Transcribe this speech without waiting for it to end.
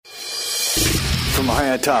From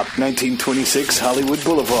high atop 1926 Hollywood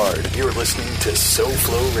Boulevard, you're listening to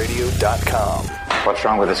SoFloRadio.com. What's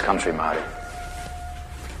wrong with this country, Marty?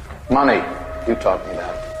 Money. You taught me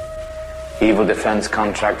that. Evil defense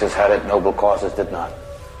contractors had it, noble causes did not.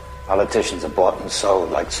 Politicians are bought and sold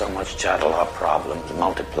like so much chattel. Our problems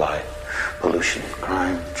multiply. Pollution,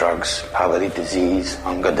 crime, drugs, poverty, disease,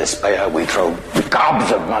 hunger, despair. We throw gobs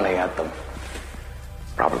of money at them.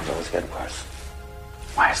 Problems always get worse.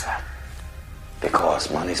 Why is that? Because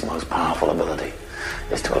money's most powerful ability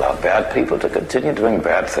is to allow bad people to continue doing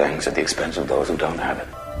bad things at the expense of those who don't have it.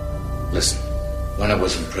 Listen, when I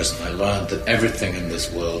was in prison, I learned that everything in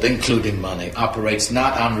this world, including money, operates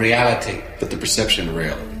not on reality, but the perception of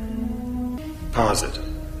reality. Pause it.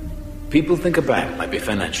 People think a bank might be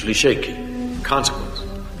financially shaky. Consequence: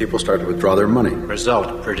 people start to withdraw their money.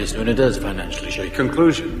 Result: pretty soon it is financially shaky.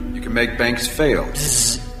 Conclusion: you can make banks fail.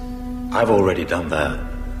 I've already done that.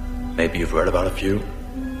 Maybe you've read about a few.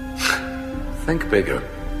 Think bigger.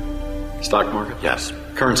 Stock market? Yes.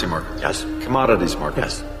 Currency market? Yes. Commodities market?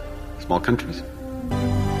 Yes. Small countries?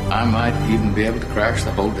 I might even be able to crash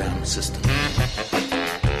the whole damn system.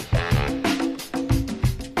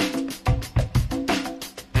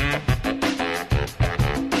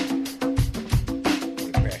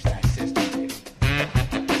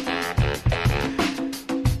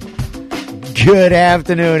 Good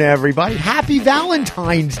afternoon, everybody. Happy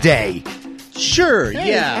Valentine's Day. Sure, Hey,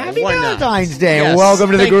 yeah. Happy why Valentine's not? Day. Yes, And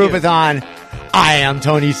welcome to the thank you. Groovathon. I am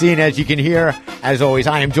TonyC, and as you can hear, as always,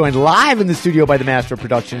 I am joined live in the studio by the Master of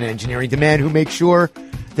Production and Engineering, the man who makes sure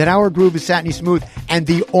that our groove is satiny smooth, and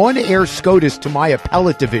the on-air SCOTUS to my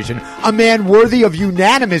appellate division, a man worthy of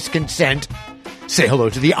unanimous consent. Say hello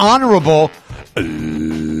to the Honorable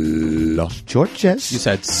Los Georges. You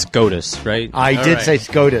said SCOTUS, right? I All did right. say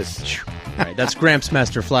SCOTUS. All right, that's Gramps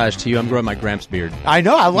Master Flash to you. I'm growing my Gramps beard. I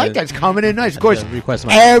know, I like Yeah. that. It's coming in nice. Of course, request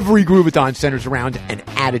my- every Groovathon centers around an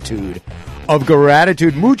attitude of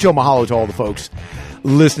gratitude. Mucho mahalo to all the folks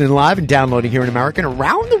listening live and downloading here in America and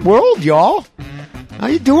around the world, y'all. How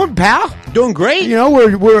you doing, pal? Doing great. You know,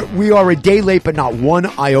 we are a day late, but not one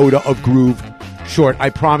iota of groove short. I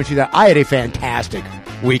promise you that. I had a fantastic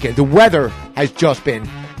weekend. The weather has just been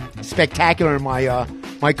spectacular, and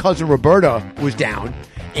my cousin Roberta was down.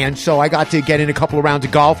 And so I got to get in a couple of rounds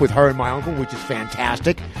of golf with her and my uncle, which is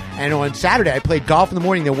fantastic. And on Saturday, I played golf in the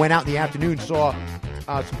morning, then went out in the afternoon, saw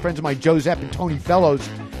some friends of mine, Joseph and Tony Fellows,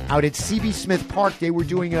 out at C.B. Smith Park. They were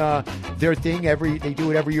doing their thing. They do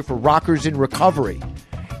it every year for Rockers in Recovery.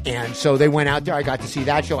 And so they went out there. I got to see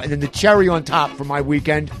that show. And then the cherry on top for my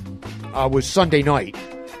weekend was Sunday night.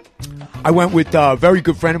 I went with a very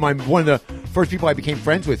good friend of mine, one of the first people I became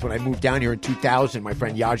friends with when I moved down here in 2000, my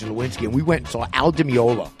friend Yaja Lewinsky, and we went and saw Al Di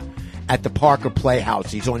Meola at the Parker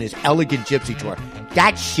Playhouse. He's on his Elegant Gypsy Tour.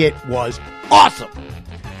 That shit was awesome.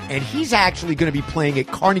 And he's actually going to be playing at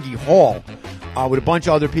Carnegie Hall with a bunch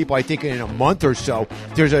of other people, I think, in a month or so.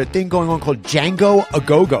 There's a thing going on called Django A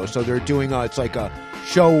Go-Go. So they're doing, it's like a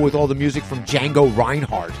show with all the music from Django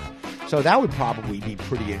Reinhardt. So that would probably be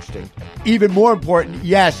pretty interesting. Even more important,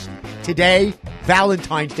 yes, today,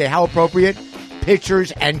 Valentine's Day. How appropriate?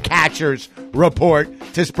 Pitchers and catchers report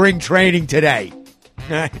to spring training today.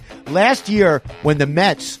 Last year, when the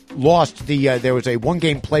Mets lost there was a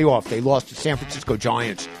one-game playoff. They lost to San Francisco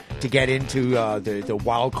Giants to get into the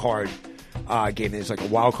wild card game. There's like a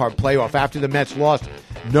wild card playoff. After the Mets lost,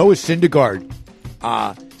 Noah Syndergaard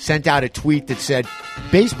sent out a tweet that said,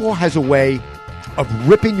 "Baseball has a way of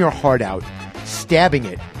ripping your heart out, stabbing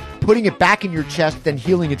it, putting it back in your chest, then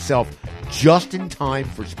healing itself just in time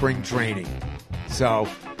for spring training." So,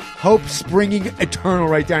 hope springing eternal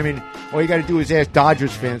right there. I mean, all you got to do is ask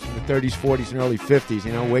Dodgers fans from the 30s, 40s, and early 50s.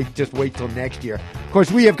 You know, just wait till next year. Of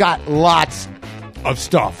course, we have got lots of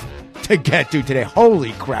stuff to get to today.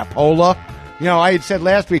 Holy crapola. You know, I had said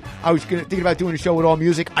last week I was thinking about doing a show with all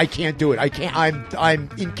music. I can't do it. I can't. I'm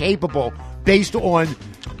incapable based on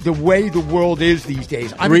the way the world is these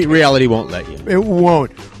days. Reality won't let you. It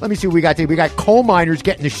won't. Let me see what we got today. We got coal miners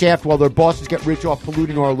getting the shaft while their bosses get rich off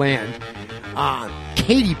polluting our land.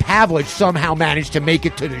 Katie Pavlich somehow managed to make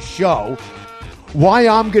it to the show. Why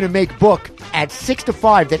I'm going to make book at 6 to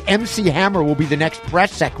 5 that MC Hammer will be the next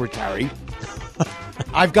press secretary.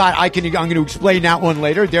 I'm going to explain that one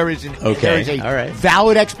later. There is All right.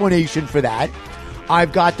 valid explanation for that.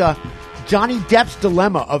 I've got the Johnny Depp's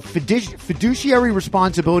dilemma of fiduciary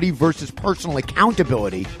responsibility versus personal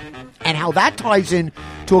accountability, and how that ties in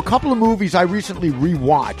to a couple of movies I recently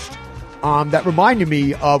rewatched that reminded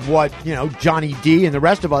me of what, Johnny D and the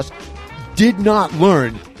rest of us did not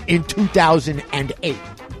learn in 2008.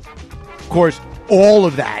 Of course, all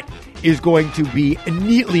of that is going to be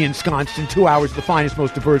neatly ensconced in 2 hours of the finest,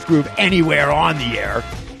 most diverse groove anywhere on the air.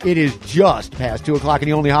 It is just past 2 o'clock, and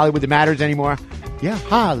the only Hollywood that matters anymore. Yeah,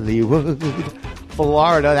 Hollywood,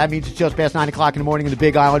 Florida. That means it's just past 9 o'clock in the morning in the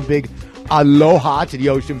Big Island. Big aloha to the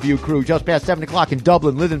Ocean View crew. Just past 7 o'clock in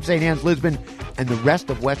Dublin, Lytham, St. Anne's, Lisbon, and the rest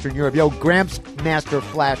of Western Europe. Yo, Gramps Master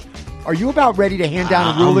Flash, are you about ready to hand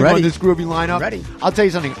down a ruling on this groovy lineup? Ready. I'll tell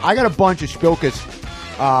you something. I got a bunch of spilkas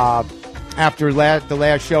after the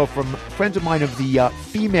last show from friends of mine of the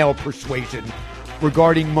female persuasion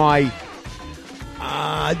regarding my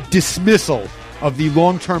dismissal of the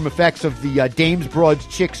long-term effects of the dames, broads,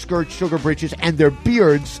 chicks, skirts, sugar britches, and their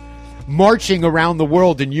beards marching around the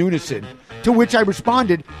world in unison, to which I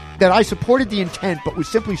responded that I supported the intent but was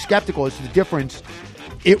simply skeptical as to the difference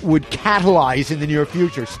it would catalyze in the near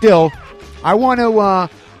future. Still, I want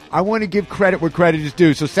to give credit where credit is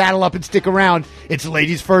due, so saddle up and stick around. It's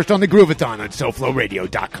Ladies First on the Groovathon on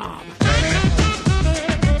SoFloRadio.com.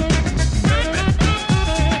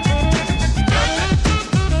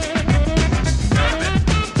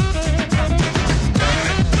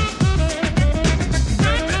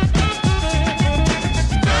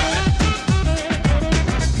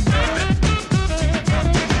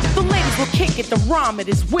 The rhyme, it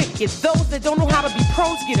is wicked. Those that don't know how to be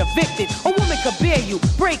pros get evicted. A woman could bear you,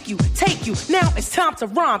 break you, take you. Now it's time to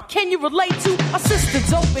rhyme. Can you relate to a sister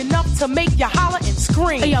dope enough to make you holler and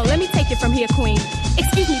scream? Hey, yo, let me take it from here, queen.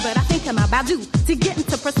 Excuse me, but I think I'm about due to get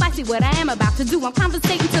into precisely what I am about to do. I'm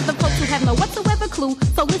conversating to the folks who have no whatsoever clue.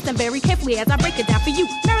 So listen very carefully as I break it down for you.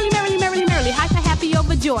 Merrily, merrily, merrily, merrily, hyper, happy,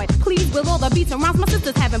 overjoyed. Pleased with all the beats and rhymes my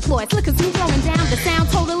sisters have employed. Slick and smooth throwing down the sound,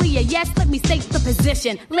 totally a yes. Let me state the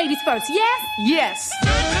position. Ladies first, yes? Yes.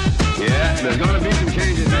 Yeah, there's gonna be some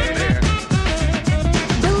changes made here.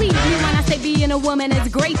 Believe me when I say being a woman is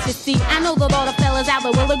great, you see. I know that all the fellas out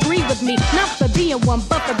there will agree with me. Not for being one,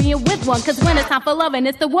 but for being with one. Cause when it's time for loving,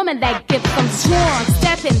 it's the woman that gets them strong.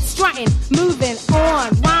 Stepping, strutting, moving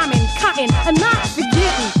on, rhyming, cutting, and not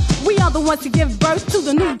forgetting. We are the ones to give birth to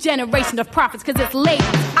the new generation of prophets, cause it's ladies.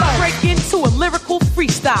 I break into a lyrical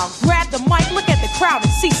freestyle. Grab the mic, look at the crowd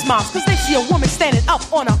and see smiles. Cause they see a woman standing up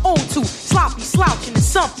on her own too. Sloppy slouching is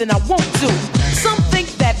something I won't do. Some think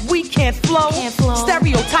that we can't flow.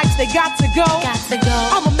 Stereotypes, they got to go.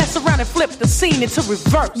 I'ma mess around and flip the scene into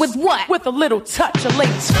reverse. With what? With a little touch of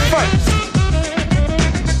ladies first.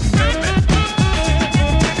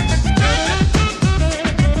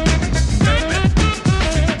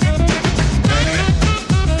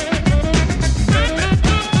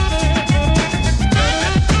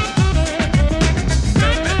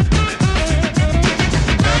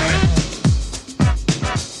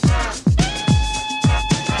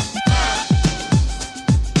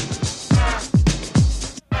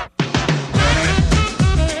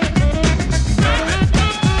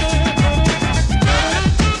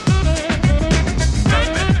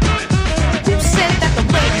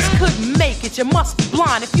 You must be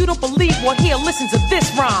blind if you don't believe. Well, here, listen to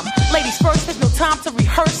this rhyme. Ladies first, there's no time to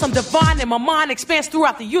rehearse. I'm divine and my mind expands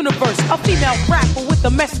throughout the universe. A female rapper with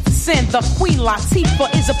a message to send. The Queen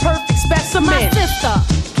Latifah is a perfect specimen. My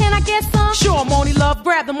sister, can I get some? Sure, Moni Love,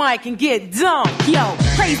 grab the mic and get dumb. Yo,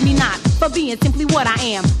 praise me not for being simply what I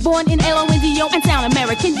am. Born in L-O-N-D-O and sound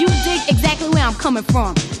American. You dig exactly where I'm coming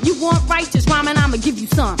from. You want righteous rhyming, I'ma give you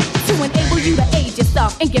some. To enable you to aid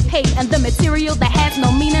yourself and get paid. And the material that has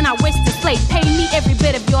no meaning, I wish to slay. Pay me every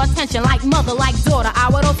bit of your attention, like mother, like daughter. I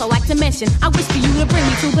would also like to mention, I wish for you to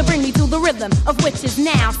bring me to the rhythm, of which is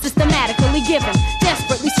now systematically given.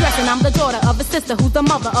 Desperately stressing, I'm the daughter of a sister who's the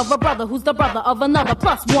mother of a brother who's the brother of another,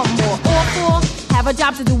 plus one more. All four have a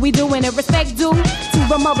job to do, we doing it respect due to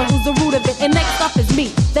the mother who's the root of it. And next up is me,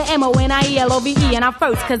 the M-O-N-I-E-L-O-V-E, and I'm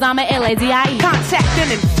first cause I'm a L-A-D-I-E. Contact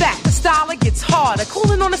and in fact, the style it gets harder.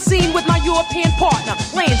 Cooling on the scene with my European partner,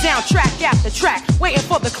 laying down track after track, waiting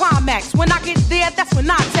for the climax. When I get there, that's when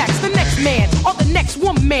I tax the next man or the next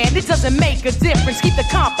woman. It doesn't make a difference, keep the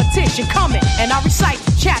competition coming. And I recite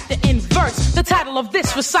chapter in verse. The title of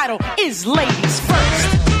this recital is Ladies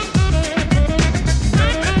First.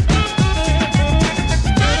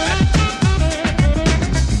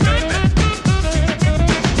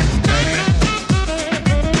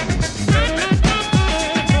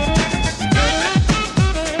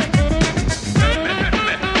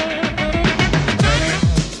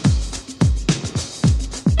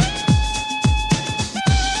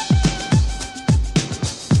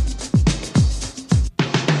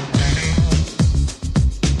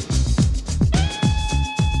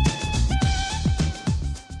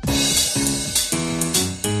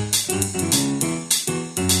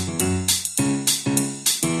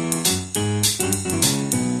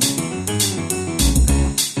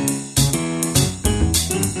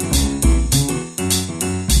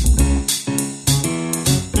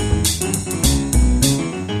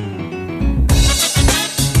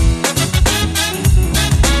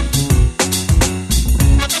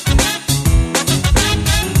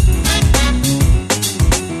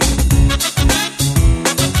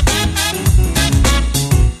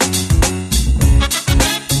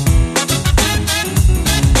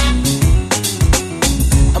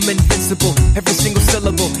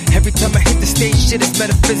 it's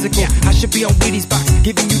metaphysical. I should be on Wheaties box,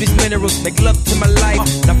 giving you these minerals. Make love to my life.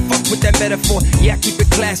 Now fuck with that metaphor. Yeah, I keep it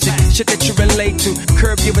classic. Shit that you relate to.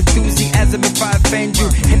 Curb your enthusiasm if I offend you.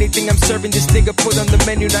 Anything I'm serving, this nigga put on the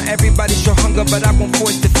menu. Now everybody show hunger, but I won't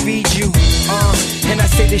force to feed you. And I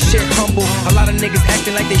say this shit humble. A lot of niggas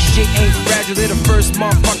acting like they shit ain't fragile. They're the first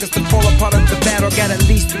motherfuckers to fall apart of the battle. Got at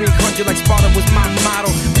least 300 like Sparta was my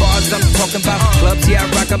motto. Bars I'm talking about, clubs, yeah, I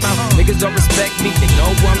rock them out. Niggas don't respect me, they know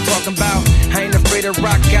what I'm talking about. I ain't afraid to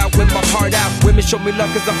rock out with my heart out. Women show me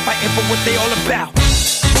love cause I'm fighting for what they all about.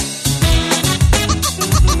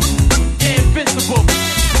 Invincible,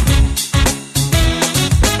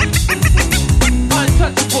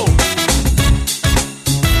 untouchable,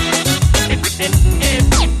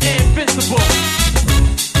 invincible,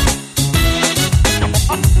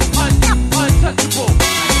 untouchable.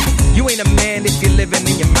 You ain't a man if you're living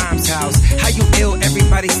in your mom's house. How you ill,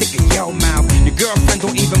 everybody sick of your mouth. Your girlfriend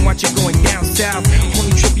don't even want you going down south.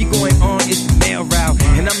 Only trip you going on is the mail route.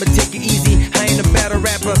 And I'ma take it easy, I ain't a battle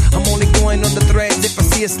rapper. I'm only going on the threads if I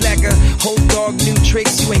see a slacker. Whole dog, new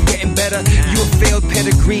tricks, you ain't getting better. You a failed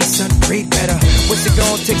pedigree, son, great better. What's it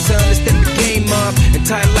gonna take, son, to step the game up?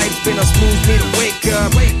 Entire life's been on snooze, need to wake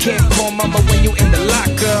up. Can't call mama when you in the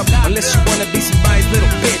lockup. Unless you wanna be somebody's little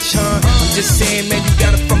bitch, huh? I'm just saying, man, you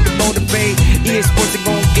gotta fucking motivate. EA Sports ain't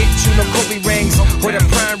gon' get you no Kobe rings or the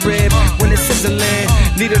prime rib when it's sizzling.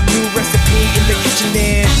 Need a new recipe in the kitchen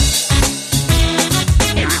then.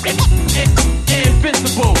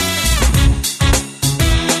 Invincible,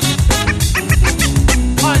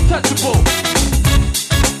 untouchable,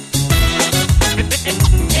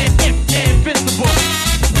 invincible,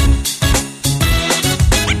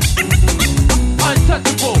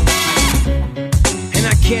 untouchable. And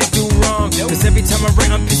I can't do wrong, cause every time I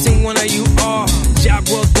write I'm pissing one of you off. Job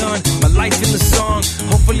well done, my life in the song.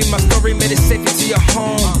 Hopefully my story made it safe into your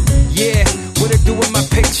home. Yeah, what it do with my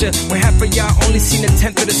picture? When half of y'all only seen a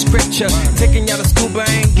tenth of the scripture. Taking y'all to school but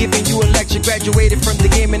I ain't giving you a lecture. Graduated from the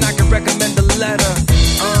game and I can recommend a letter.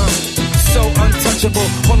 So untouchable,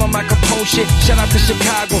 all on my Capone shit. Shout out to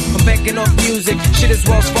Chicago, I'm banking off music. Shit is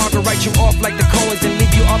Wells Fargo, write you off like the Coens and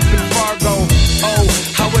leave you up in Fargo. Oh,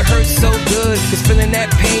 how it hurts so good, cause feeling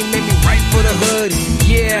that pain made me right for the hood.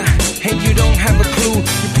 Yeah, and you don't have a clue.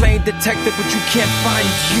 You're playing detective but you can't find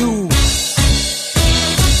you.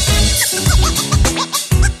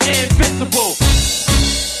 Invincible,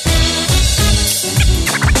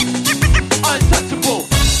 untouchable,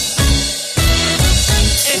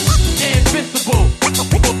 invincible,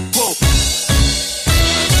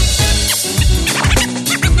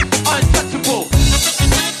 untouchable.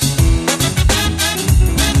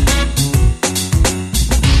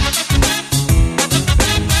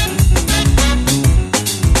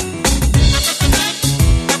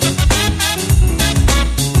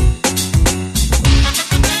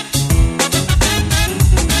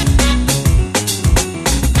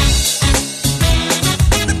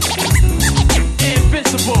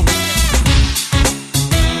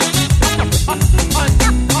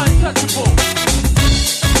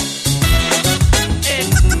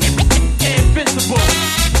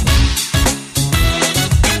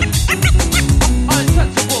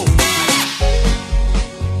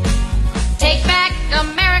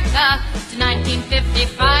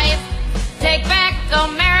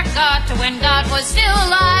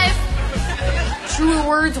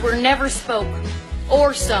 Never spoke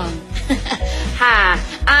or sung. Hi,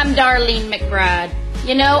 I'm Darlene McBride.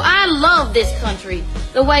 You know, I love this country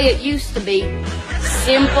the way it used to be.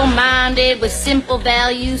 Simple-minded with simple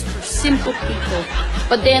values for simple people.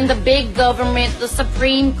 But then the big government, the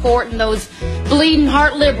Supreme Court, and those bleeding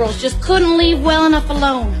heart liberals just couldn't leave well enough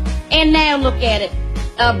alone. And now look at it.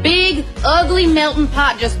 A big, ugly melting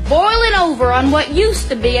pot just boiling over on what used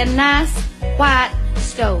to be a nice, white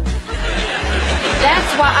stove.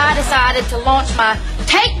 That's why I decided to launch my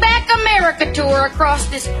Take Back America tour across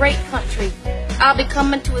this great country. I'll be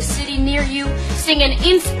coming to a city near you, singing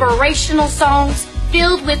inspirational songs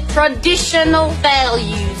filled with traditional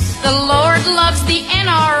values. The Lord loves the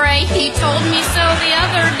NRA, he told me so the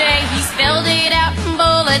other day. He spelled it out in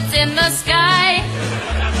bullets in the sky.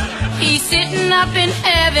 He's sitting up in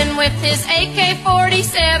heaven with his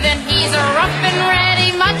AK-47. He's a rough and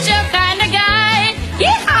ready, macho kind of guy.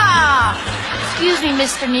 Yeehaw! Excuse me,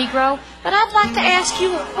 Mr. Negro, but I'd like to ask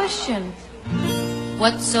you a question.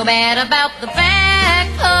 What's so bad about the back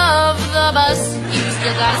of the bus? You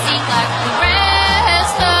still got a seat like the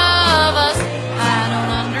rest of us. I don't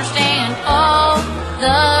understand all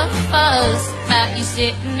the fuss about you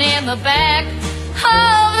sitting in the back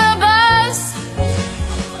of the bus.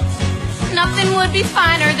 Nothing would be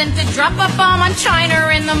finer than to drop a bomb on China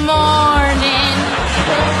in the morning.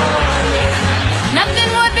 Nothing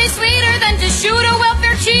would be sweeter than to shoot a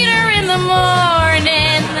welfare cheater in the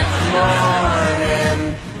morning.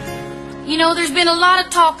 You know, there's been a lot of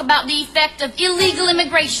talk about the effect of illegal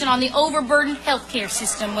immigration on the overburdened healthcare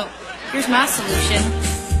system. Well, here's my solution.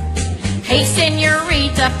 Hey,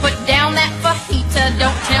 senorita, put down that fajita.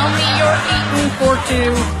 Don't tell me you're eating for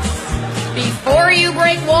two. Before you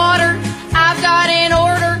break water, I've got an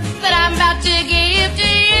order that I'm about to give to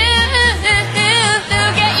you.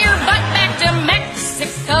 Get your butt back to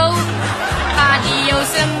Mexico. Adios,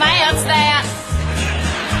 and that's that.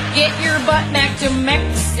 Get your butt back to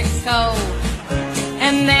Mexico.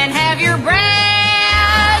 And then have your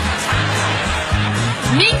bread.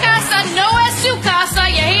 Mi casa no es su casa,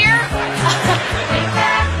 you hear?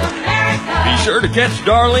 Be sure to catch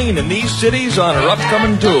Darlene in these cities on her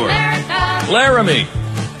upcoming tour. Laramie,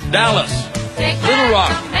 Dallas, Little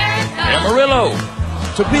Rock, Amarillo,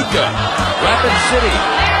 Topeka, Rapid City,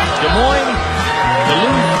 Des Moines,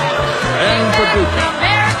 Duluth, and Paducah.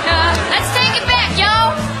 Let's take it back,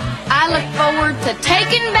 y'all. I look forward to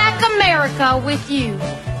taking back America with you.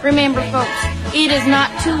 Remember, folks, it is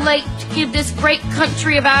not too late to give this great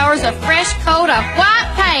country of ours a fresh coat of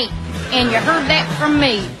white paint. And you heard that from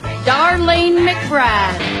me, Darlene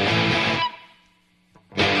McBride.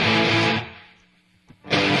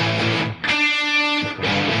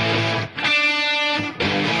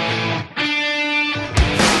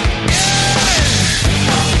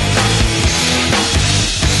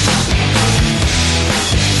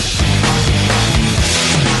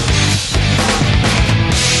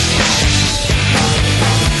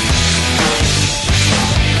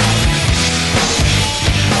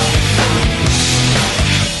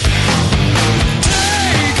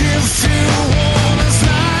 Take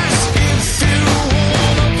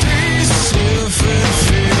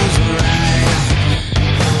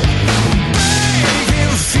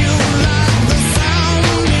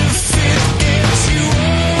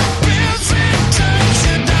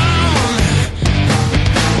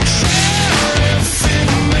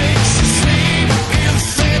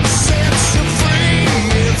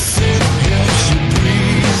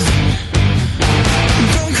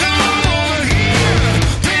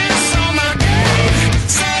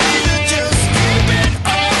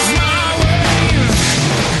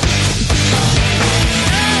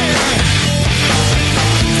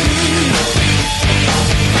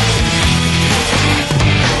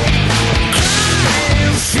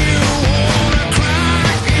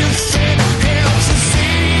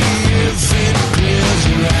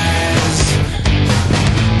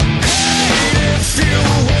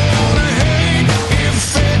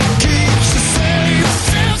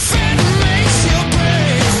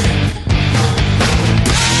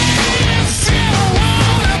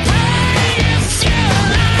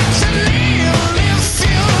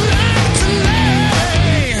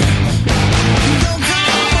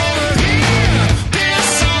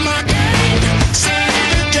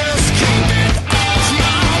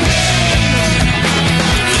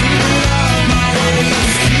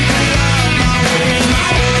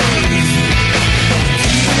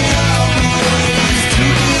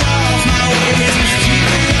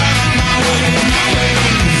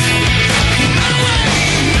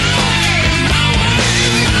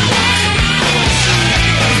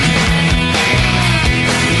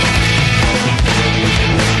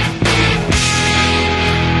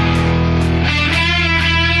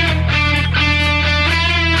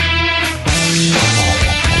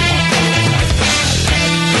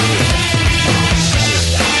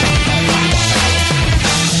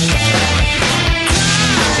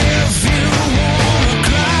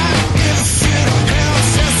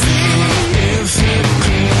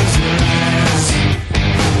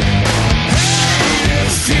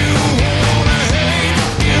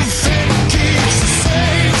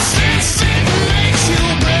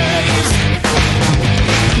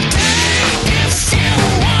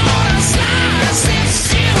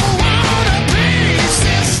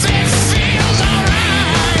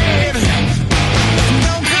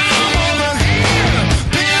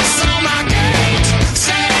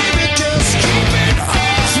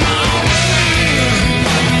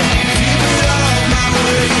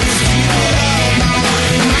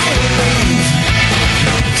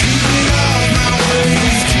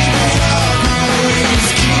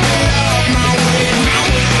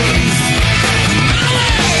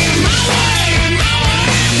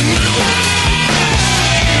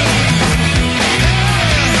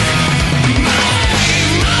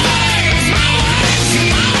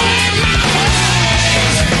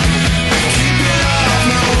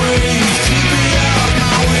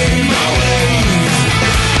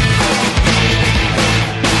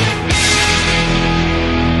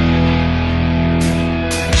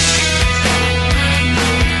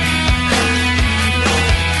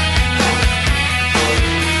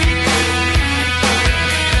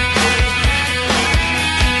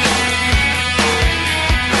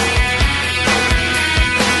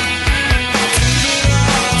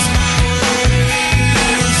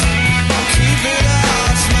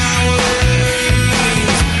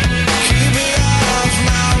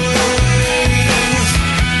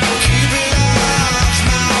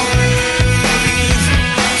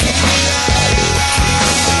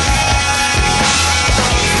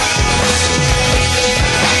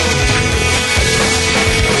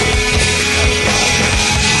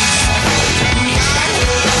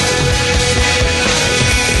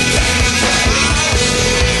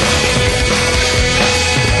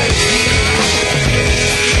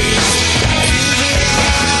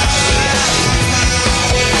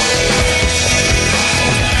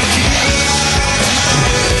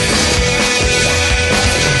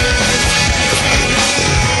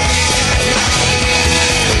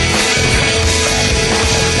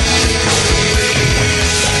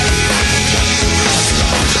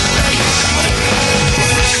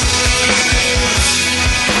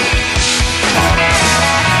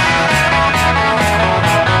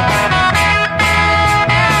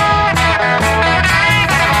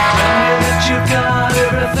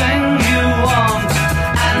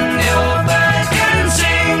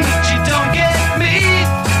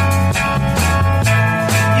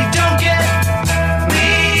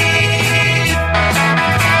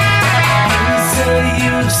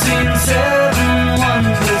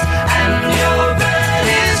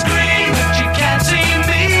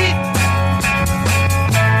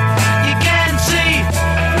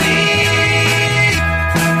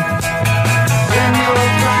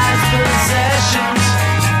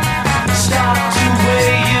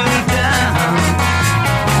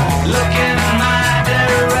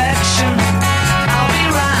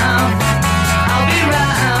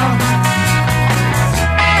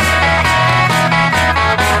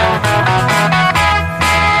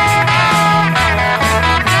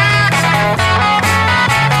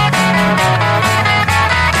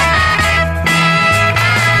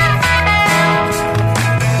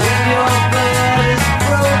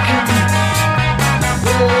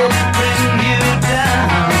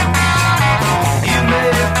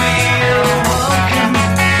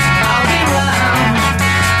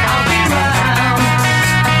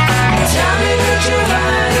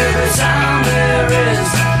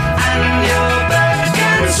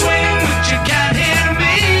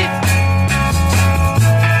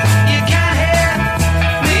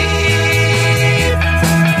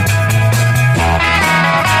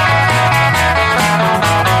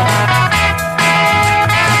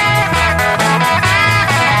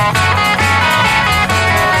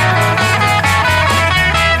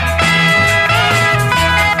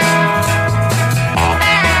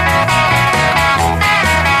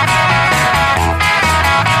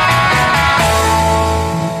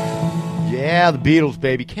Yeah, the Beatles,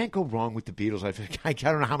 baby. Can't go wrong with the Beatles. I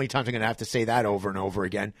don't know how many times I'm going to have to say that over and over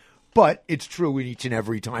again. But it's true in each and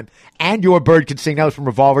every time. And Your Bird Could Sing. That was from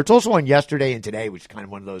Revolver. It's also on Yesterday and Today, which is kind of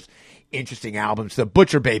one of those interesting albums. The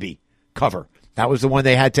Butcher Baby cover. That was the one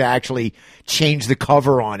they had to actually change the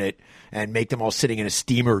cover on it and make them all sitting in a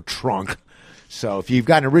steamer trunk. So if you've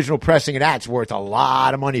got an original pressing of that, it's worth a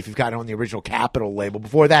lot of money if you've got it on the original Capitol label.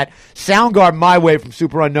 Before that, Soundgarden, My Way from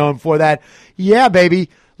Super Unknown. Before that, yeah, baby,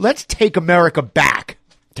 let's take America back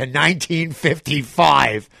to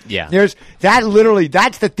 1955. Yeah. There's that literally,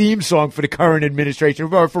 that's the theme song for the current administration,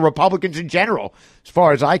 or for Republicans in general, as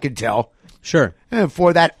far as I can tell. Sure. And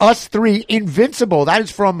for that, Us 3, Invincible. That is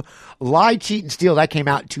from Lie, Cheat, and Steal. That came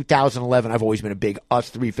out in 2011. I've always been a big Us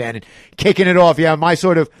 3 fan. And kicking it off, yeah,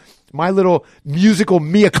 my little musical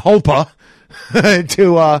mea culpa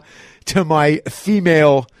to my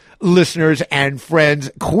female listeners and friends.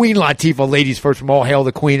 Queen Latifah, Ladies First from All Hail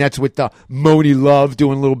the Queen. That's with Moni Love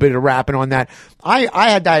doing a little bit of rapping on that. I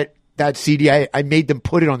had that CD. I made them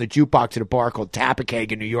put it on the jukebox at a bar called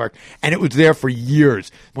Tappakeag in New York, and it was there for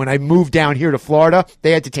years. When I moved down here to Florida,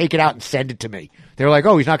 they had to take it out and send it to me. They were like,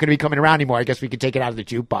 oh, he's not going to be coming around anymore. I guess we can take it out of the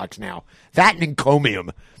jukebox now. That and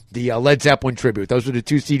Encomium, the Led Zeppelin tribute. Those were the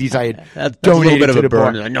two CDs I had donated to the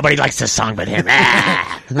bar. Nobody likes the song but him.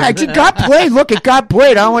 It got played. Look, it got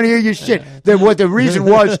played. I don't want to hear your shit. What the reason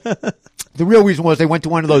was, the real reason was they went to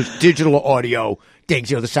one of those digital audio things,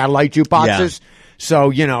 the satellite jukeboxes. Yeah.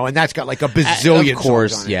 So, and that's got like a bazillion Of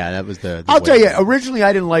course, songs on it. yeah, that was the I'll tell you, originally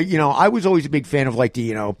I didn't like, I was always a big fan of like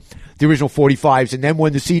the original 45s. And then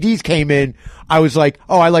when the CDs came in, I was like,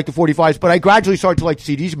 oh, I like the 45s. But I gradually started to like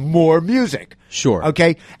the CDs, more music. Sure.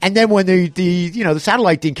 Okay. And then when the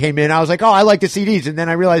satellite thing came in, I was like, oh, I like the CDs. And then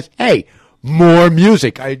I realized, hey, more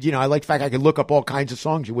music. I like the fact I could look up all kinds of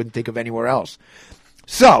songs you wouldn't think of anywhere else.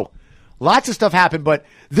 So, lots of stuff happened, but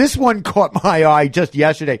this one caught my eye just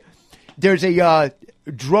yesterday. There's a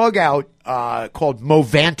drug out called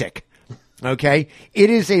Movantik, okay? It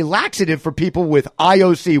is a laxative for people with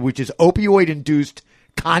IOC, which is opioid-induced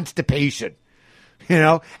constipation,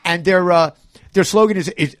 And their slogan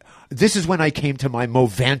is, this is when I came to my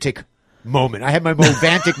Movantik moment. I had my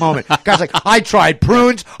Movantik moment. Guys, like, I tried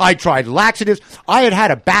prunes, I tried laxatives, I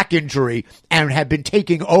had a back injury and had been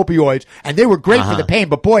taking opioids, and they were great for the pain,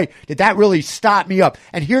 but boy, did that really stop me up.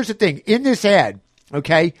 And here's the thing, in this ad,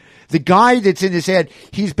 okay, the guy that's in this ad,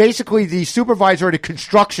 he's basically the supervisor at a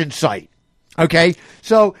construction site. Okay?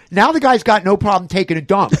 So now the guy's got no problem taking a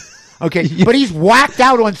dump. Okay? But he's whacked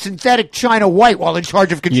out on synthetic China white while in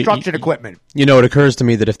charge of construction equipment. It occurs to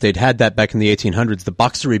me that if they'd had that back in the 1800s, the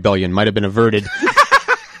Boxer Rebellion might have been averted.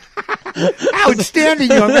 Outstanding,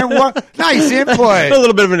 young man. Nice input. A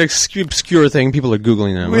little bit of an obscure thing. People are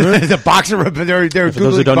Googling now. The Boxer Rebellion. They're For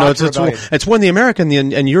those who Googling don't know, Boxer Rebellion. it's when the American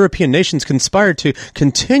and European nations conspired to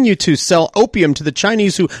continue to sell opium to the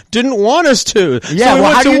Chinese who didn't want us to. Yeah, so we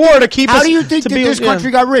went to war to keep us. How do you think that this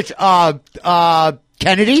country got rich?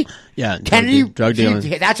 Kennedy? Yeah. Kennedy? Drug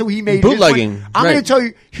dealing. That's what he made. Bootlegging. I'm going to tell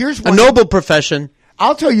you, here's a noble profession.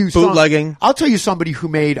 I'll tell you bootlegging. I'll tell you somebody who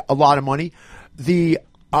made a lot of money. The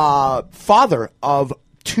father of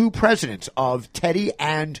two presidents, of Teddy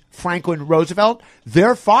and Franklin Roosevelt,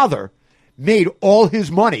 their father made all his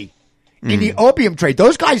money in the opium trade.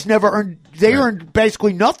 Those guys never earned, earned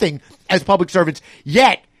basically nothing as public servants,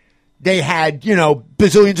 yet they had,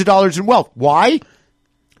 bazillions of dollars in wealth. Why?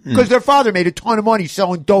 Because their father made a ton of money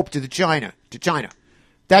selling dope to China.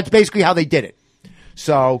 That's basically how they did it.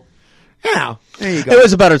 So, there you go. It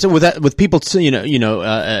was about it with people, eating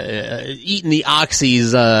the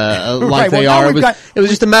oxys like they are. It was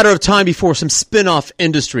just a matter of time before some spin-off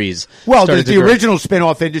industries. Well, the original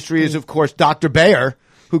spin-off industry is, of course, Dr. Bayer,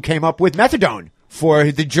 who came up with methadone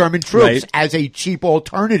for the German troops as a cheap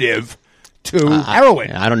alternative to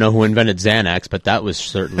heroin. I don't know who invented Xanax, but that was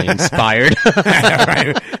certainly inspired.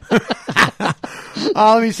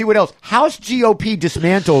 Let me see what else. House GOP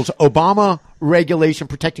dismantles Obama regulation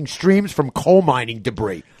protecting streams from coal mining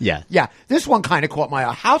debris. Yeah. This one kind of caught my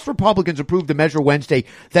eye. House Republicans approved a measure Wednesday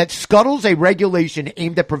that scuttles a regulation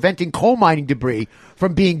aimed at preventing coal mining debris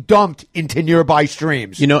from being dumped into nearby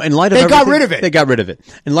streams. In light of They got rid of it. They got rid of it.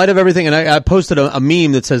 In light of everything, and I posted a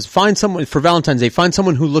meme that says, find someone, for Valentine's Day, find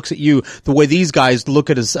someone who looks at you the way these guys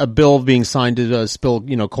look at a bill being signed to spill,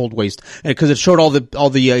 cold waste. Because it showed all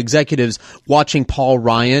the executives watching Paul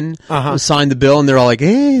Ryan sign the bill, and they're all like,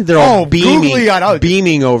 they're all beaming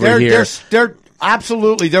over here.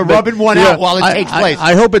 Absolutely. They're rubbing one out while it takes place.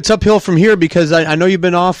 I hope it's uphill from here because I know you've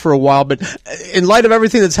been off for a while, but in light of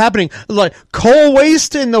everything that's happening, like coal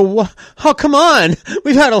waste in the... Oh, come on.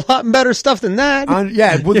 We've had a lot better stuff than that.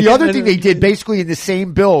 Yeah. Well, the other thing they did, basically in the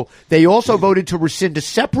same bill, they also voted to rescind a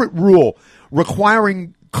separate rule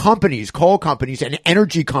requiring companies, coal companies and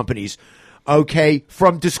energy companies,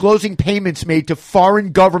 from disclosing payments made to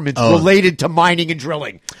foreign governments related to mining and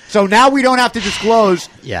drilling. So now we don't have to disclose,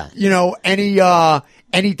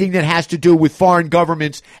 anything that has to do with foreign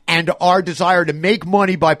governments and our desire to make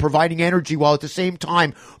money by providing energy while at the same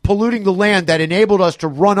time polluting the land that enabled us to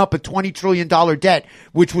run up a $20 trillion debt,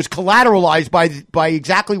 which was collateralized by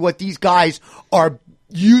exactly what these guys are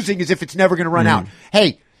using as if it's never going to run out.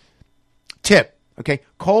 Hey, tip,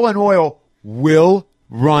 coal and oil will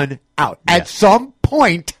run out. Yeah. At some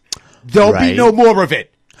point, there'll be no more of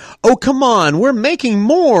it. Oh, come on. We're making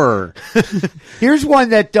more. Here's one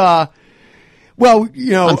that, I'm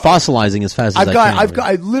fossilizing as fast as I can.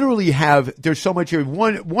 I literally have, there's so much here.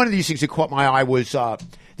 One of these things that caught my eye was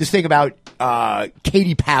this thing about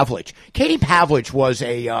Katie Pavlich. Katie Pavlich was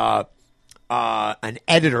an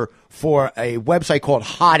editor for a website called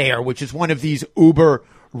Hot Air, which is one of these uber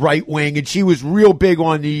right-wing, and she was real big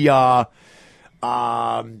on the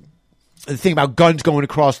thing about guns going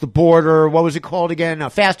across the border. What was it called again?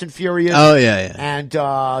 Fast and Furious. Oh, yeah. And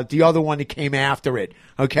the other one that came after it.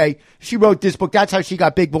 Okay? She wrote this book. That's how she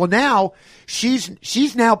got big. Well, now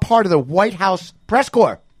she's now part of the White House press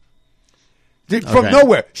corps. From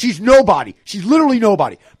nowhere. She's nobody. She's literally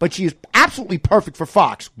nobody. But she is absolutely perfect for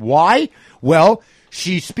Fox. Why? Well,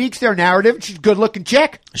 she speaks their narrative. She's a good-looking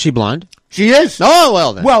chick. Is she blonde? She is. Oh,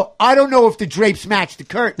 well then. Well, I don't know if the drapes match the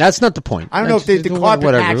curtain. That's not the point. I don't know if the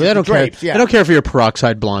carpet matches the drapes. I don't care if you're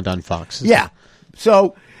peroxide blonde on Fox. Yeah.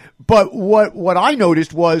 So, but what I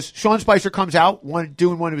noticed was Sean Spicer comes out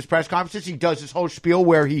doing one of his press conferences. He does this whole spiel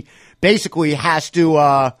where he basically has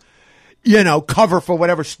to, cover for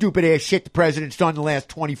whatever stupid ass shit the president's done in the last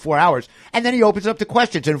 24 hours. And then he opens up the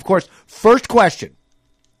questions. And of course, first question.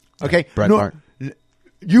 Okay. Breitbart.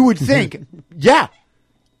 You would think, yeah.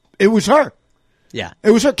 It was her. Yeah.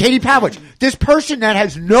 It was her, Katie Pavlich. This person that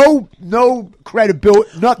has no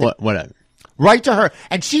credibility, nothing. Whatever. Right to her.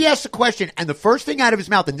 And she asked the question, and the first thing out of his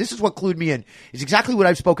mouth, and this is what clued me in, is exactly what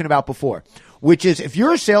I've spoken about before, which is if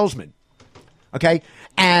you're a salesman,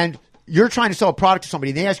 and you're trying to sell a product to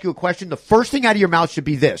somebody, and they ask you a question, the first thing out of your mouth should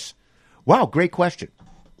be this. Wow, great question.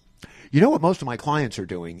 You know what most of my clients are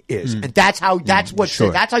doing is, and that's how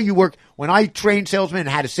you work. When I trained salesmen and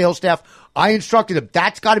had a sales staff, I instructed them.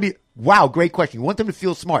 That's got to be, wow, great question. You want them to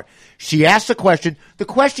feel smart. She asks a question. The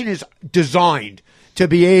question is designed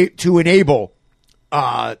to enable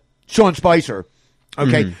Sean Spicer,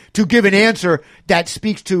 to give an answer that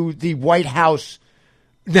speaks to the White House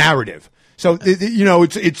narrative. So this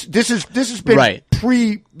has been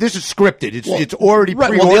this is scripted. It's already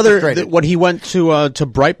pre-orchestrated. Well, when he went to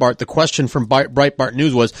Breitbart, the question from Breitbart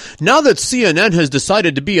News was, now that CNN has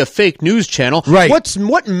decided to be a fake news channel,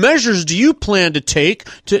 what measures do you plan to take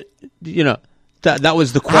to That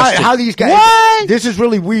was the question. How these guys? What? This is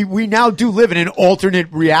really we now do live in an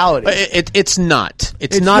alternate reality. It's not.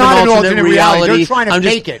 It's not an alternate reality. They're trying to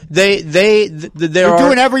fake it. They're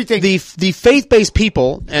doing everything. The faith-based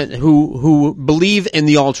people who believe in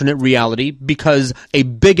the alternate reality because a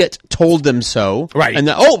bigot told them so. Right. And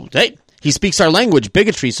he speaks our language,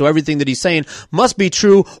 bigotry, so everything that he's saying must be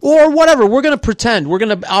true, or whatever. We're going to pretend. We're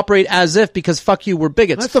going to operate as if, because fuck you, we're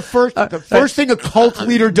bigots. That's the first thing a cult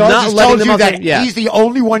leader does is tells you that he's the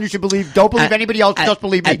only one you should believe. Don't believe anybody else, just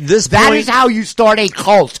believe me. That is how you start a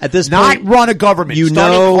cult. At this point, not run a government.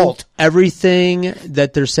 Start a cult. Everything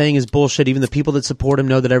that they're saying is bullshit. Even the people that support him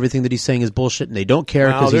know that everything that he's saying is bullshit, and they don't care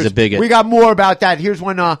because he's a bigot. We got more about that. Here's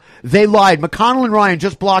when they lied. McConnell and Ryan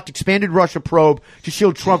just blocked expanded Russia probe to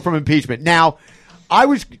shield Trump from impeachment. Now,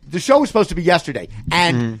 the show was supposed to be yesterday,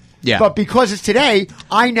 and but because it's today,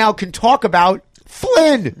 I now can talk about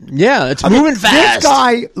Flynn. Yeah, it's moving fast. This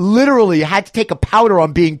guy literally had to take a powder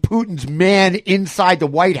on being Putin's man inside the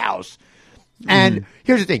White House. And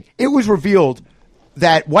here's the thing. It was revealed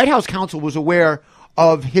that White House counsel was aware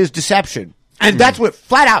of his deception. And that's what,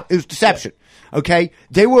 flat out, it was deception. Okay?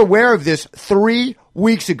 They were aware of this 3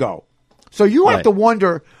 weeks ago. So you have to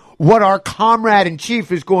wonder what our comrade in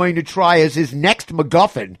chief is going to try as his next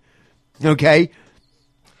MacGuffin. Okay?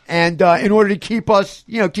 And in order to keep us,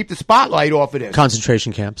 keep the spotlight off of this.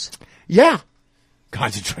 Concentration camps. Yeah.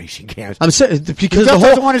 Concentration camps. I'm saying because the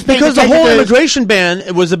whole immigration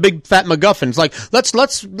ban was a big fat MacGuffin. It's like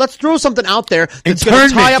let's throw something out there that's going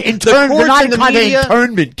to tie up the courts and the media.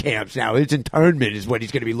 Internment camps now. It's internment is what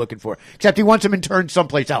he's going to be looking for. Except he wants them interned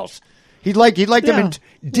someplace else. He'd like them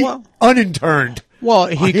uninterned. Well,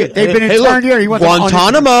 they've been interned here. He wants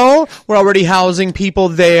Guantanamo. We're already housing people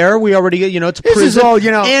there. We already, it's a prison. This is all,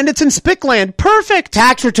 and it's in Spickland. Perfect.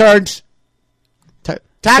 Tax returns.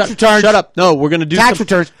 Tax returns. Shut up. No, we're going to do tax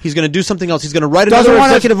returns. He's going to do something else. He's going to write another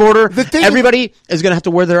executive order. Everybody is going to have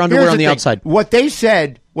to wear their underwear on the outside. What they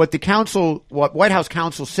said, what White House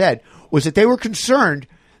counsel said, was that they were concerned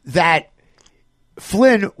that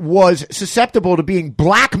Flynn was susceptible to being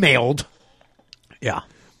blackmailed. Yeah.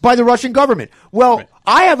 By the Russian government. Well,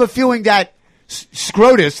 I have a feeling that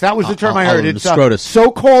Scrotus, that was the term I heard. It's Scrotus.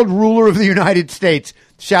 So-called ruler of the United States.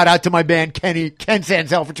 Shout out to my band Ken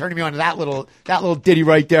Sanzel for turning me on to that little ditty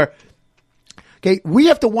right there. Okay, we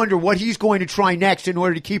have to wonder what he's going to try next in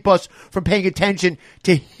order to keep us from paying attention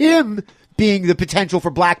to him being the potential for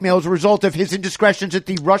blackmail as a result of his indiscretions at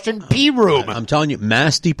the Russian P room. I'm telling you,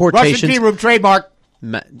 mass deportations. Russian P room trademark.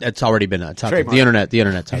 It's already been the internet's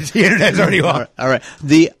the internet's already on. All right.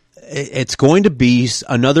 It's going to be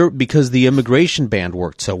another, because the immigration ban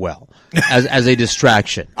worked so well as a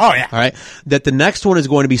distraction. Oh yeah. All right. That the next one is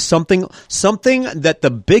going to be something that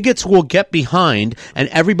the bigots will get behind and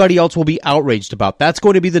everybody else will be outraged about. That's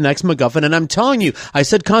going to be the next MacGuffin. And I'm telling you, I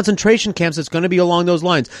said concentration camps. It's going to be along those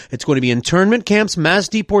lines. It's going to be internment camps, mass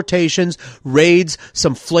deportations, raids,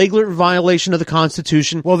 some flagrant violation of the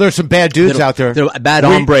Constitution. Well, there's some bad dudes out there. Bad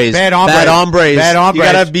hombres. Bad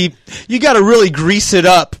hombres. You gotta really grease it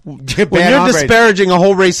up. When you're disparaging a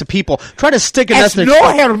whole race of people, try to stick an ethnic.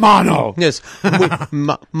 No, hermano. Yes.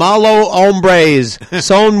 Malo hombres.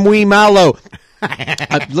 Son muy malo.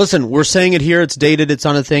 Listen, we're saying it here. It's dated. It's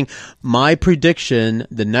on a thing. My prediction,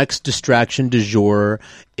 the next distraction du jour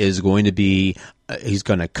is going to be, he's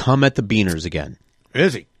going to come at the beaners again.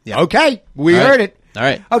 Is he? Yeah. Okay. We heard it. All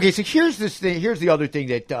right. Okay, so here's this thing. Here's the other thing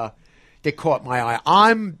that caught my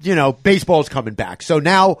eye. Baseball's coming back. So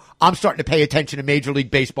now I'm starting to pay attention to Major League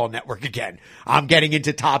Baseball Network again. I'm getting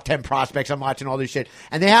into top 10 prospects. I'm watching all this shit.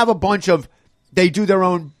 And they have they do their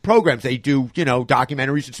own programs. They do,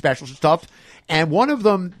 documentaries and specials and stuff. And one of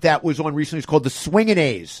them that was on recently is called The Swingin'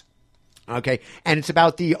 A's. Okay. And it's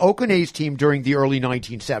about the Oakland A's team during the early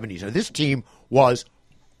 1970s. And this team was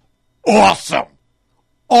awesome.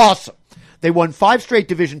 Awesome. They won 5 straight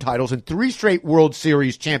division titles and 3 straight World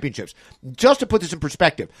Series championships. Just to put this in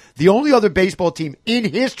perspective, the only other baseball team in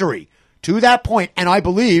history to that point, and I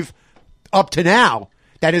believe up to now,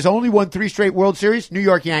 that has only won 3 straight World Series, New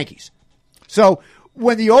York Yankees. So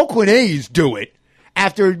when the Oakland A's do it,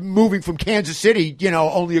 after moving from Kansas City,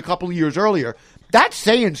 only a couple of years earlier, that's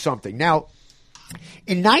saying something. Now,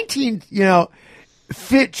 in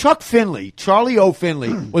Chuck Finley, Charlie O.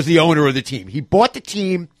 Finley, was the owner of the team. He bought the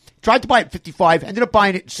team. Tried to buy it in 55, ended up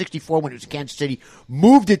buying it in 64 when it was in Kansas City,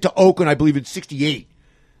 moved it to Oakland, I believe, in 68.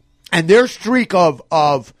 And their streak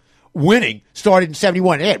of winning started in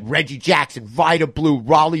 71. They had Reggie Jackson, Vida Blue,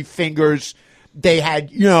 Raleigh Fingers. They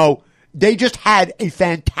had, they just had a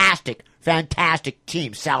fantastic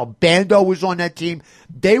team. Sal Bando was on that team.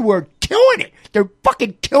 They were killing it. They're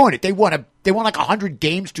fucking killing it. They won like 100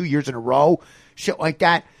 games 2 years in a row, shit like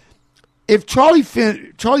that. If Charlie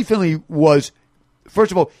Finley was...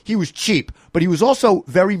 First of all, he was cheap, but he was also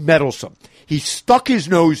very meddlesome. He stuck his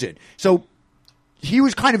nose in. So he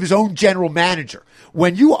was kind of his own general manager.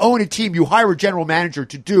 When you own a team, you hire a general manager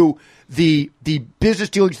to do the business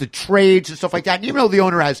dealings, the trades and stuff like that. And even though the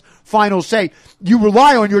owner has final say, you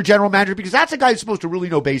rely on your general manager because that's the guy who's supposed to really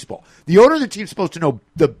know baseball. The owner of the team is supposed to know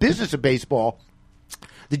the business of baseball.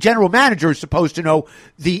 The general manager is supposed to know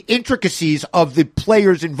the intricacies of the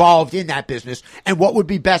players involved in that business and what would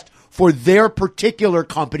be best for their particular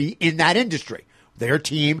company in that industry, their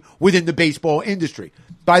team within the baseball industry.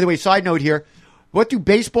 By the way, side note here, what do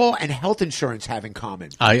baseball and health insurance have in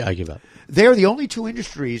common? I give up. They're the only 2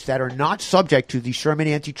 industries that are not subject to the Sherman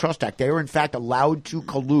Antitrust Act. They are, in fact, allowed to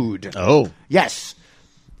collude. Oh. Yes.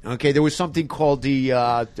 Okay, there was something called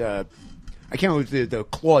I can't remember the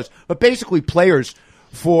clause, but basically players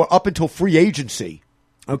for up until free agency,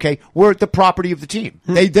 okay, were the property of the team.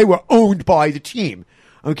 They were owned by the team,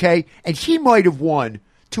 okay? And he might have won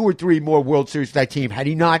 2 or 3 more World Series with that team had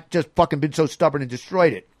he not just fucking been so stubborn and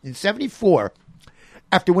destroyed it. In 74,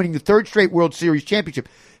 after winning the 3rd straight World Series championship,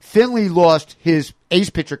 Finley lost his ace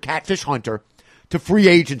pitcher, Catfish Hunter, to free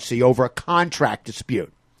agency over a contract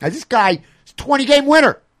dispute. Now, this guy is a 20-game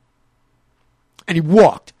winner, and he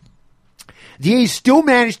walked. The A's still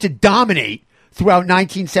managed to dominate throughout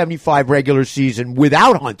 1975 regular season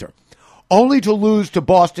without Hunter, only to lose to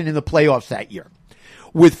Boston in the playoffs that year.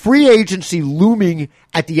 With free agency looming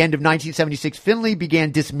at the end of 1976, Finley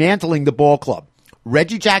began dismantling the ball club,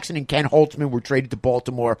 Reggie Jackson and Ken Holtzman were traded to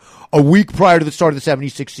Baltimore a week prior to the start of the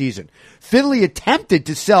 76 season. Finley attempted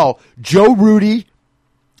to sell Joe Rudy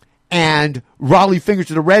and Raleigh Fingers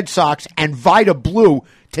to the Red Sox and Vida Blue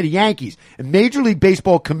to the Yankees. And Major League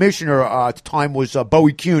Baseball commissioner at the time was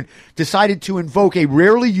Bowie Kuhn, decided to invoke a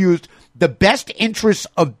rarely used the best interests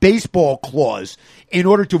of baseball clause in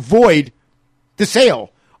order to void the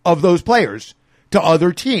sale of those players to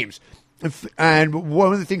other teams. And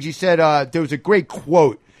one of the things he said, there was a great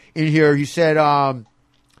quote in here. He said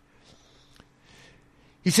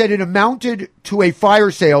it amounted to a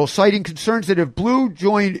fire sale, citing concerns that if Blue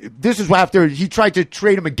joined, this is after he tried to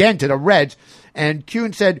trade him again to the Reds, and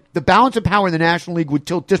Kuhn said the balance of power in the National League would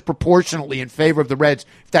tilt disproportionately in favor of the Reds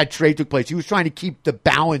if that trade took place. He was trying to keep the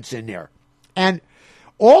balance in there. And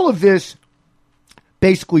all of this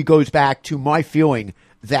basically goes back to my feeling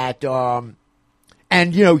that,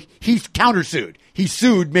 and, you know, he's countersued. He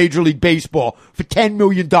sued Major League Baseball for $10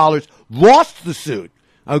 million, lost the suit.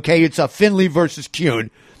 Okay, it's Finley versus Kuhn.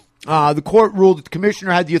 The court ruled that the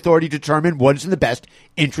commissioner had the authority to determine what is in the best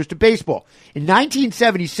interest of baseball. In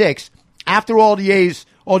 1976, after all these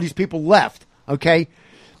people left, okay,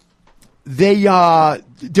 there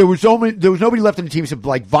was nobody left on the team except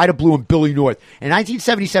like Vida Blue and Billy North. In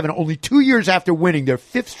 1977, only 2 years after winning their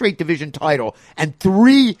fifth straight division title and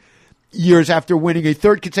 3 years after winning a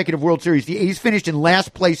third consecutive World Series, the A's finished in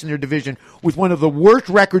last place in their division with one of the worst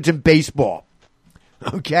records in baseball.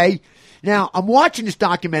 Okay? Now, I'm watching this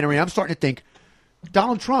documentary, and I'm starting to think,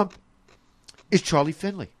 Donald Trump is Charlie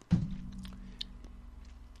Finley.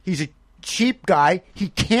 He's a cheap guy. He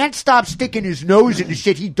can't stop sticking his nose into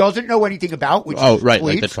shit he doesn't know anything about. Which is right,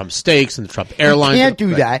 police. like the Trump steaks and the Trump airlines. He can't do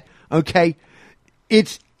right. that. Okay,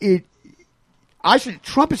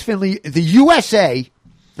 Trump is Finley. The USA.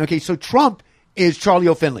 Okay, so Trump is Charlie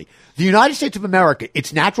O. Finley. The United States of America.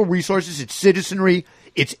 Its natural resources, its citizenry,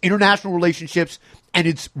 its international relationships, and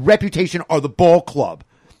its reputation are the ball club.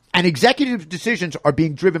 And executive decisions are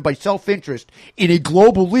being driven by self-interest in a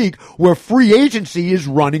global league where free agency is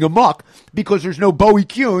running amok because there's no Bowie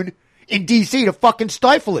Kuhn in D.C. to fucking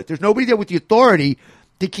stifle it. There's nobody there with the authority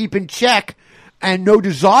to keep in check and no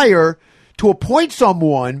desire to appoint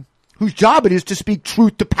someone whose job it is to speak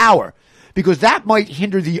truth to power, because that might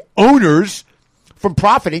hinder the owners from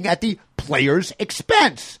profiting at the players'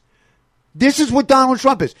 expense. This is what Donald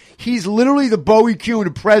Trump is. He's literally the Bowie Kuhn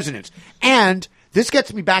of presidents. And this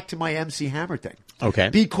gets me back to my MC Hammer thing. Okay.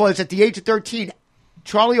 Because at the age of 13,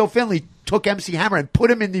 Charlie O. Finley took MC Hammer and put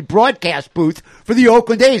him in the broadcast booth for the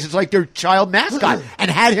Oakland A's. It's like their child mascot, and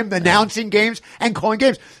had him announcing games and calling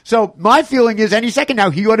games. So my feeling is any second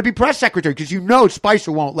now he ought to be press secretary, because you know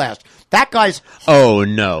Spicer won't last. That guy's... Oh,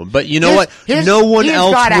 no. But you know what? No one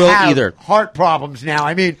else will either. Heart problems now.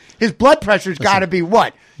 I mean, his blood pressure's got to be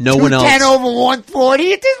what? No one else. 210 over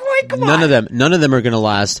 140 at this point? Come on. None of them are going to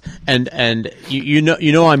last. And you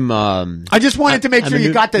know I'm. I just wanted to make sure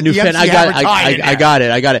you got the new fan. MC Hammer tie in there.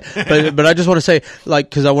 I got it. But I just want to say, like,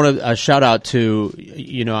 because I want to shout out to,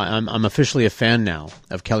 you know, I'm officially a fan now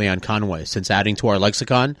of Kellyanne Conway since adding to our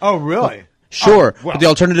lexicon. Oh, really? Sure, well. with the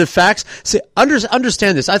alternative facts. See,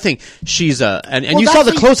 understand this. I think she's and you saw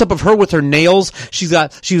the close up of her with her nails.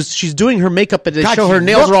 She's doing her makeup, and they show her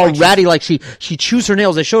nails are all ratty, like she chews her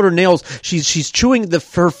nails. They showed her nails. She's chewing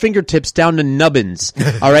her fingertips down to nubbins.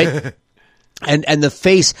 All right. And the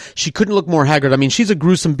face, she couldn't look more haggard. I mean, she's a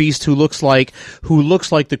gruesome beast who looks like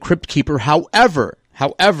the Crypt Keeper. However,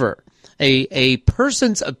 a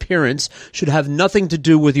person's appearance should have nothing to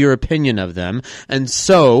do with your opinion of them. And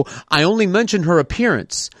so I only mention her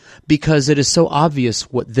appearance because it is so obvious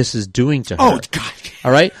what this is doing to her. Oh, God.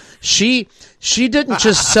 All right? She didn't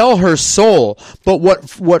just sell her soul, but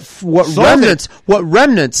what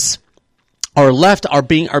remnants are left are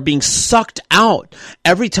being sucked out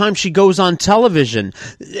every time she goes on television.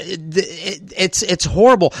 It's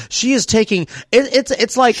horrible. She is taking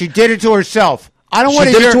it's like she did it to herself. I don't want to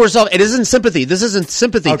hear. She did it to herself. It isn't sympathy. This isn't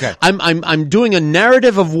sympathy. Okay. I'm doing a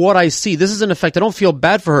narrative of what I see. This is in effect. I don't feel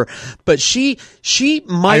bad for her, but she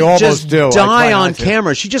might just die on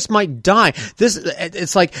camera. She just might die.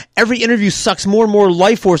 It's like every interview sucks more and more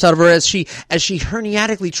life force out of her as she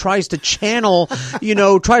herniatically tries to channel,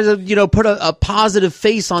 tries to put a positive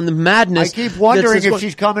face on the madness. I keep wondering if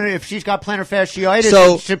she's got plantar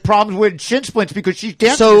fasciitis and problems with shin splints because she's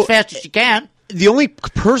dancing as fast as she can. The only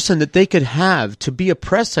person that they could have to be a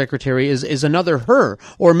press secretary is another her,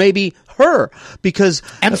 or maybe her, because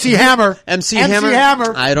MC Hammer. MC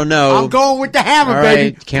Hammer. I don't know. I'm going with the hammer, all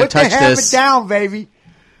baby. Right, can't touch this. Put the hammer down, baby.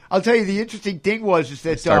 I'll tell you, the interesting thing is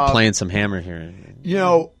that start playing some hammer here.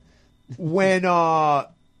 When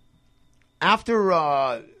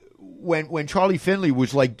after when Charlie Finley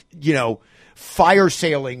was like, fire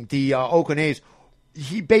sailing the Oakland A's,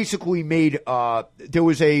 he basically made there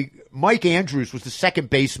was Mike Andrews was the second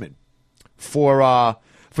baseman for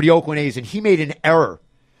the Oakland A's, and he made an error.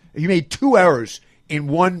 He made 2 errors in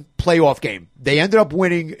one playoff game. They ended up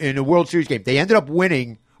winning in a World Series game. They ended up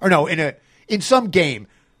winning, in some game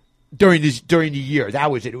during the year.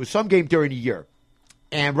 That was it. It was some game during the year,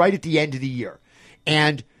 and right at the end of the year,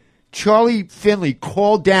 and Charlie Finley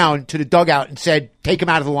called down to the dugout and said, "Take him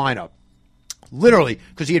out of the lineup." Literally,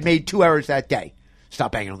 because he had made 2 errors that day.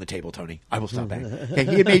 Stop banging on the table, Tony. I will stop banging. Okay,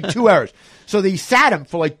 he had made 2 errors. So they sat him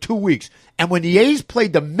for like 2 weeks. And when the A's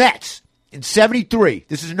played the Mets in 73,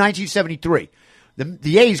 this is in 1973,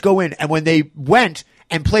 the A's go in, and when they went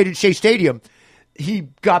and played in Shea Stadium, he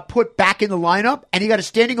got put back in the lineup, and he got a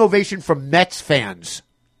standing ovation from Mets fans.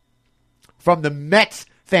 From the Mets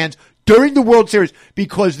fans during the World Series,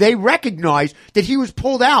 because they recognized that he was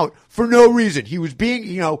pulled out for no reason. He was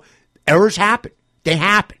being, errors happen. They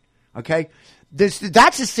happen. Okay? That's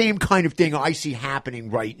the same kind of thing I see happening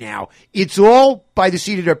right now. It's all by the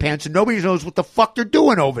seat of their pants, and nobody knows what the fuck they're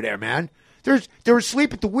doing over there, man. They're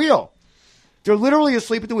asleep at the wheel. They're literally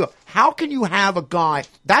asleep at the wheel. How can you have a guy?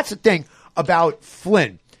 That's the thing about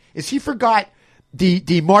Flynn, is he forgot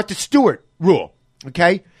the Martha Stewart rule.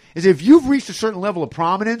 Okay, is if you've reached a certain level of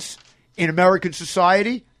prominence in American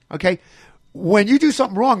society, okay, when you do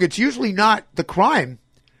something wrong, it's usually not the crime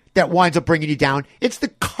that winds up bringing you down. It's the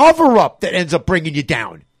cover-up that ends up bringing you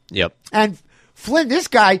down. Yep. And Flynn, this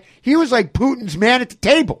guy, he was like Putin's man at the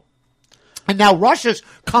table. And now Russia's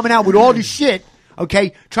coming out with all this shit,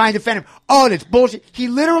 okay, trying to defend him. Oh, that's bullshit. He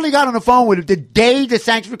literally got on the phone with him the day the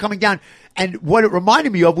sanctions were coming down. And what it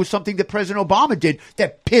reminded me of was something that President Obama did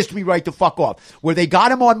that pissed me right the fuck off, where they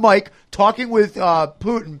got him on mic talking with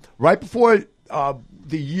Putin right before the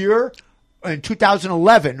year in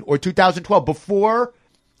 2011 or 2012, before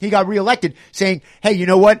he got reelected, saying, "Hey, you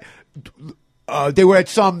know what? They were at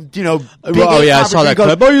some, big I saw that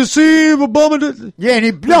clip. Oh, you see, Obama did." Yeah,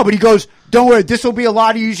 and but he goes, "Don't worry, this will be a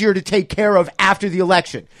lot easier to take care of after the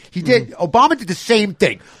election." He did. Obama did the same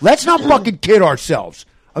thing. Let's not fucking kid ourselves,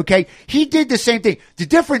 okay? He did the same thing. The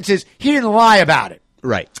difference is he didn't lie about it,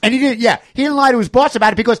 right? And he didn't lie to his boss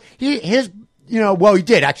about it because he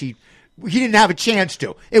did actually. He didn't have a chance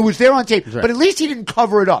to. It was there on tape. Right. But at least he didn't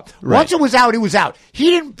cover it up. Right. Once it was out, it was out.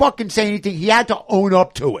 He didn't fucking say anything. He had to own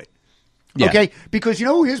up to it. Yeah. Okay? Because you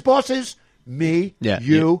know who his boss is? Me,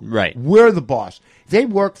 you. Right. We're the boss. They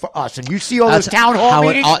work for us. And you see all those town hall how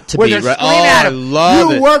meetings it ought to where be, they're right? screaming at him. I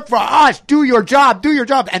love you work for us. Do your job. Do your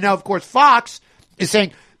job. And now, of course, Fox is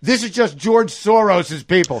saying, this is just George Soros's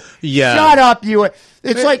people. Yeah. Shut up, you.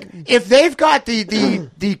 It's like if they've got the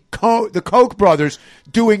Koch brothers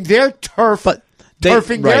doing their turfing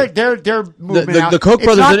their movement out. The Koch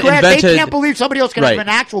brothers invented. They can't believe somebody else can have an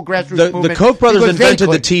actual grassroots movement. The Koch brothers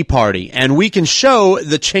invented the Tea Party, and we can show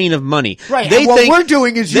the chain of money. Right. And what we're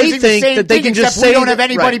doing is using the same thing, except we don't have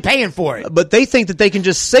anybody paying for it. But they think that they can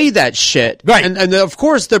just say that shit. Right. And of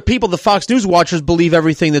course, the people, the Fox News watchers, believe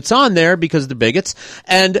everything that's on there because they're bigots.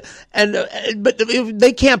 But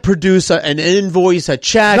they can't produce an invoice, a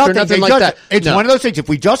check, or nothing like that. It's one of those things. If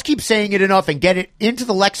we just keep saying it enough and get it into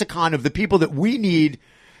the lexicon of the people that we need,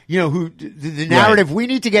 who the narrative we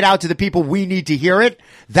need to get out to the people we need to hear it,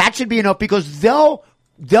 that should be enough because they'll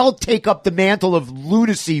take up the mantle of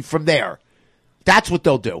lunacy from there. That's what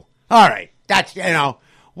they'll do. All right. That's,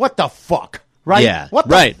 what the fuck, right? Yeah. What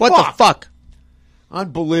the fuck?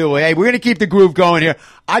 Unbelievable. Hey, we're going to keep the groove going here.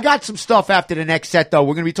 I got some stuff after the next set, though.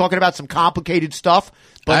 We're going to be talking about some complicated stuff,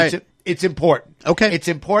 but it's important. Okay. It's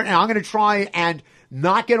important, and I'm going to try and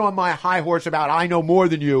not get on my high horse about I know more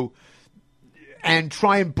than you and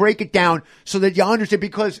try and break it down so that you understand,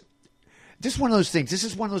 because this is one of those things. This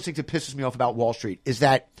is one of those things that pisses me off about Wall Street is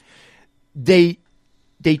that they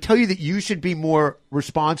tell you that you should be more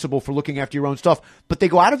responsible for looking after your own stuff, but they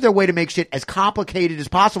go out of their way to make shit as complicated as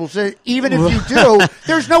possible. So even if you do,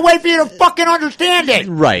 there's no way for you to fucking understand it.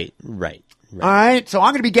 Right. All right. So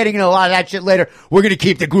I'm going to be getting into a lot of that shit later. We're going to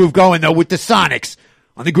keep the groove going though with the Sonics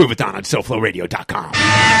on the Groovathon on SoFloRadio.com.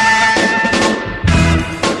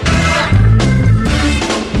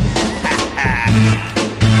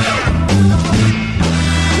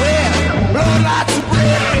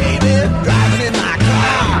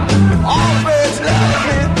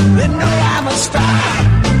 Star.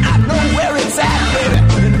 I know where it's at, baby,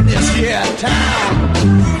 in this here town.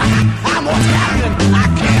 I'm what's happening. I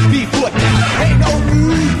can't be put down. Ain't no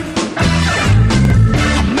rule.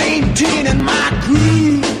 I'm maintaining my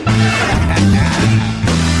groove.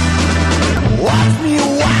 Watch me a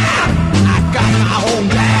while. I got my own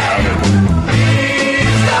bag.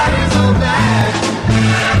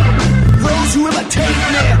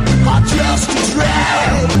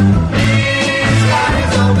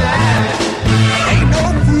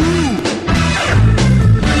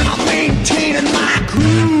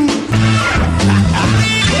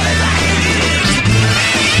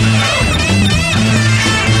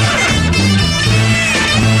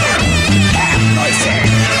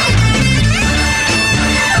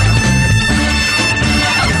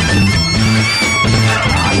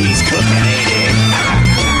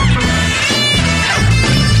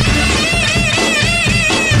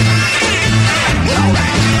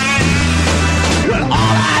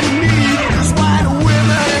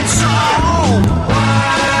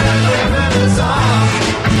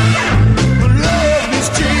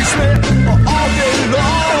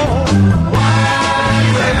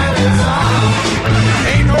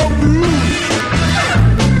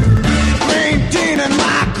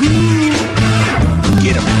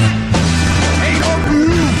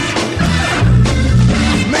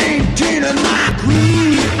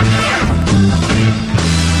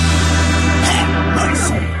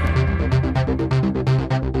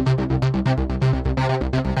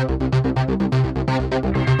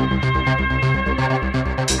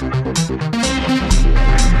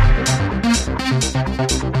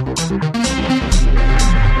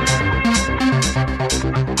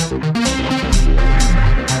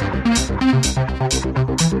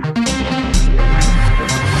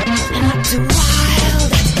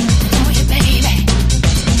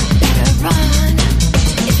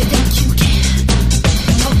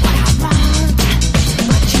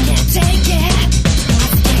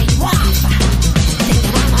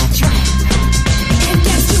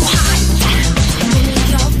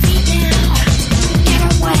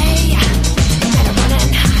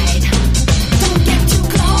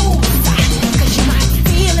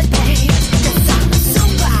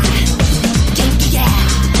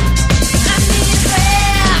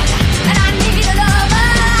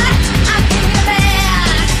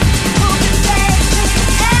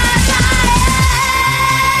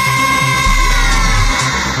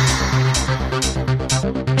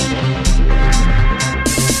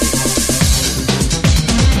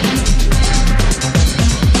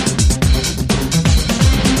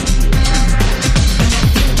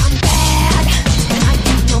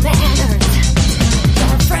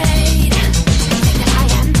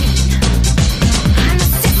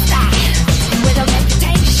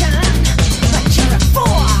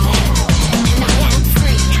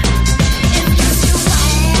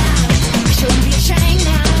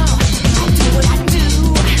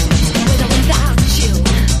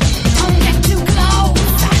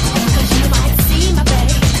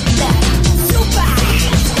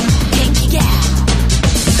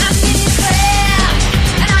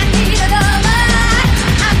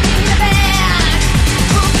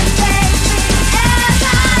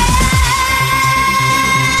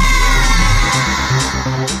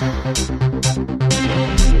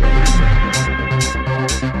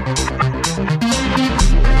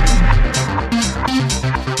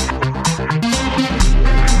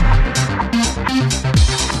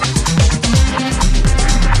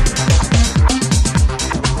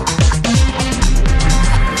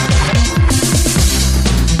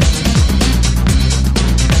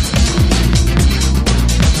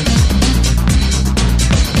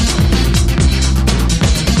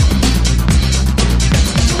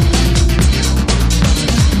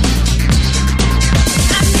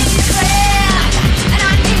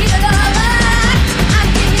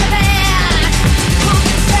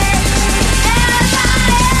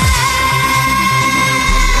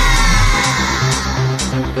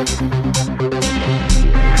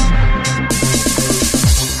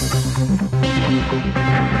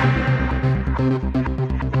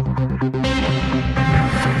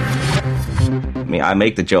 I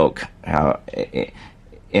make the joke how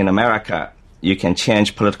in America you can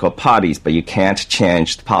change political parties, but you can't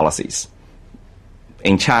change the policies.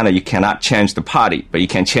 In China, you cannot change the party, but you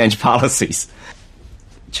can change policies.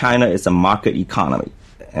 China is a market economy,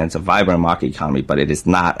 and it's a vibrant market economy, but it is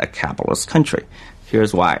not a capitalist country.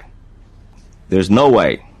 Here's why. There's no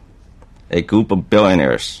way a group of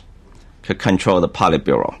billionaires could control the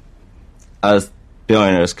Politburo as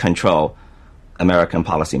billionaires control American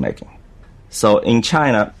policymaking. So in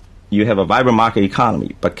China, you have a vibrant market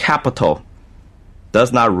economy, but capital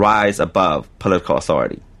does not rise above political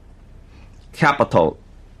authority. Capital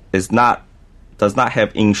does not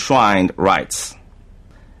have enshrined rights.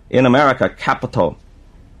 In America, capital,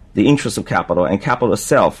 the interest of capital, and capital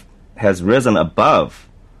itself has risen above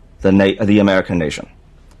the American nation.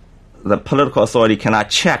 The political authority cannot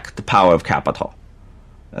check the power of capital.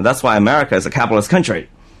 And that's why America is a capitalist country,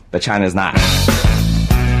 but China is not.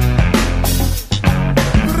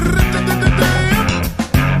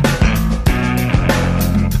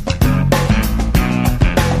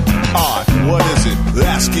 What is it?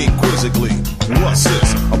 Asking quizzically. What's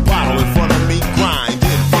this? A bottle in front of me,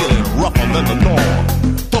 grinding, feeling rougher than the norm.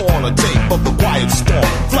 Throw on a tape of the quiet storm.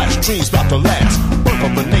 Flash dreams about to last. Birth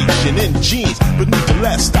of a nation in jeans. Beneath the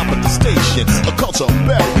last stop at the station. A culture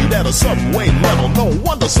buried at a subway level. No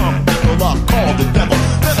wonder some people are called the devil.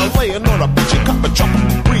 Then I'm laying on a beach and copping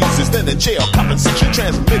tropical breezes. Then in jail, copping sexually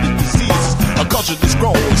transmitted diseases. A culture that's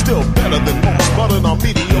growing still better than most. But in our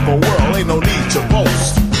mediocre world, ain't no need to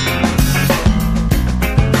boast.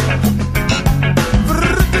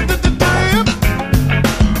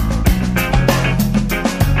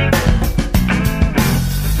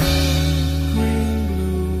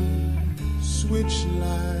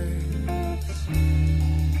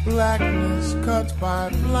 Blackness cut by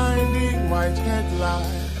blinding white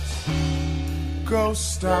headlights.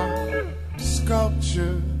 Ghost star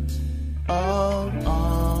sculptures of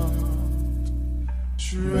art.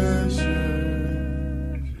 Treasure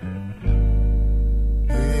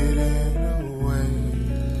hidden away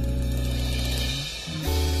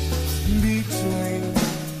between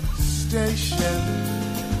stations.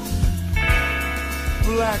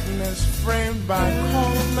 Blackness framed by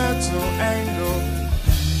cold metal angles.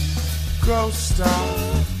 Ghost star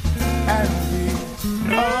and the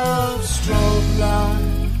of strobe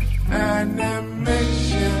light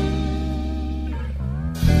animation.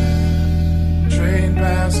 Train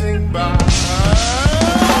passing by.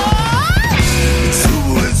 To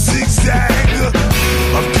a zigzag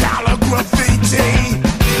of calligraphy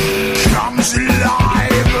comes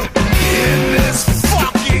alive in this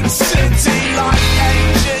fucking city like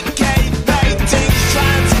ancient cave paintings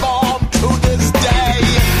transformed to this day.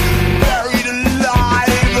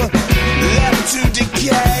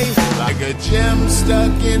 Like a gem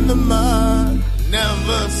stuck in the mud,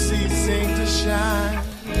 never ceasing to shine.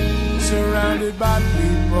 Surrounded by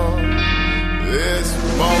people, this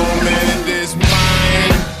moment is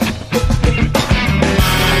mine.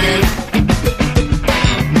 Mine.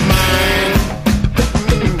 Mine.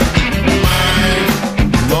 Mine.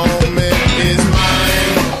 Moment is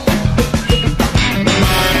mine.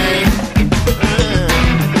 Mine.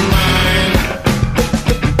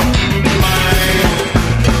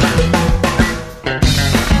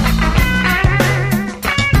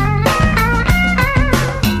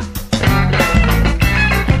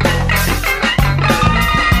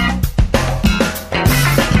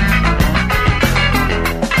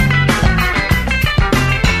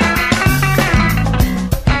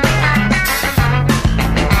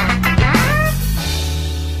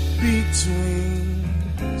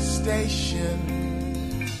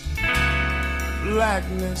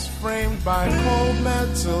 Blackness framed by cold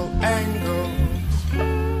metal angles.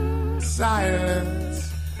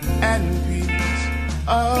 Silence and peace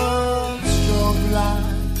of strobe light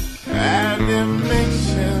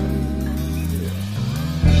animation.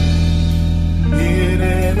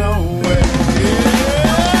 Hidden away.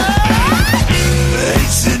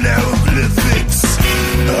 Ancient hieroglyphics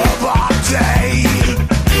of our day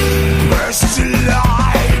burst to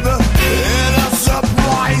life in a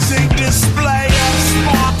surprising display.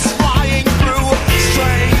 Sparks flying through,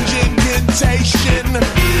 strange incantation.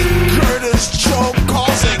 Curtis choke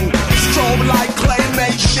causing strobe-like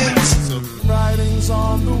claymations. Some writings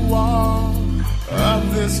on the wall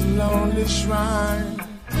of this lonely shrine.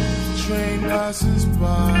 Train passes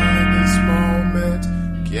by, this moment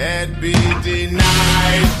can't be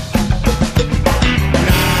denied.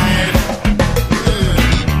 Denied.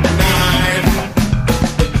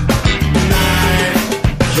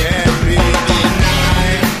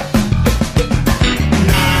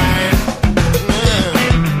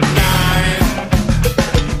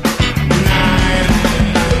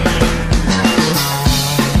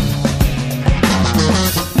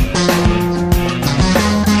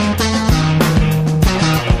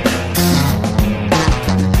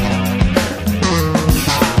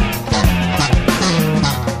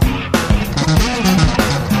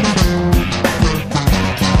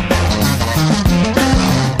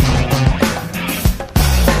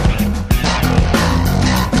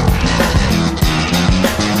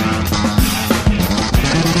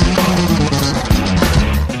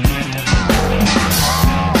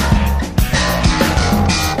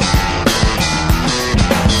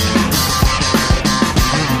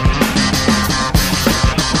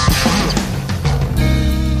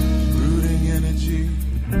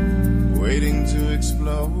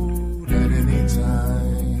 explode at any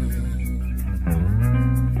time.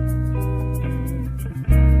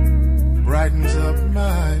 Brightens up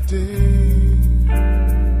my day,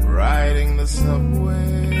 riding the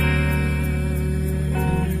subway.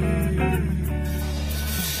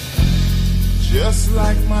 Just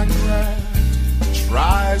like my craft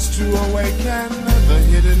tries to awaken the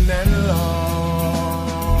hidden and lost.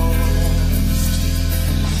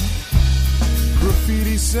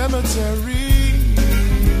 Graffiti cemetery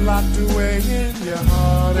locked away in your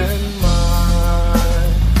heart and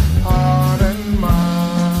mind, heart and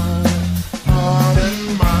mind, heart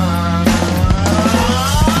and mind.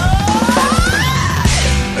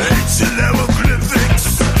 Ancient hieroglyphics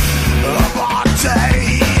of our day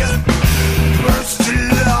burst to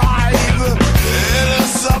life in a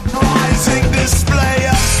surprising display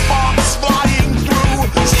of sparks flying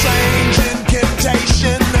through strange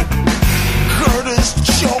incantation. Curtis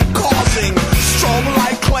choke causing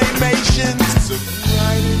strobe-like claymations of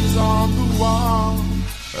writings on the wall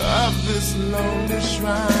of this lonely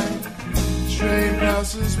shrine. Train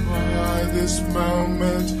passes by, this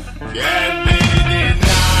moment can't be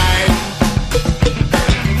denied.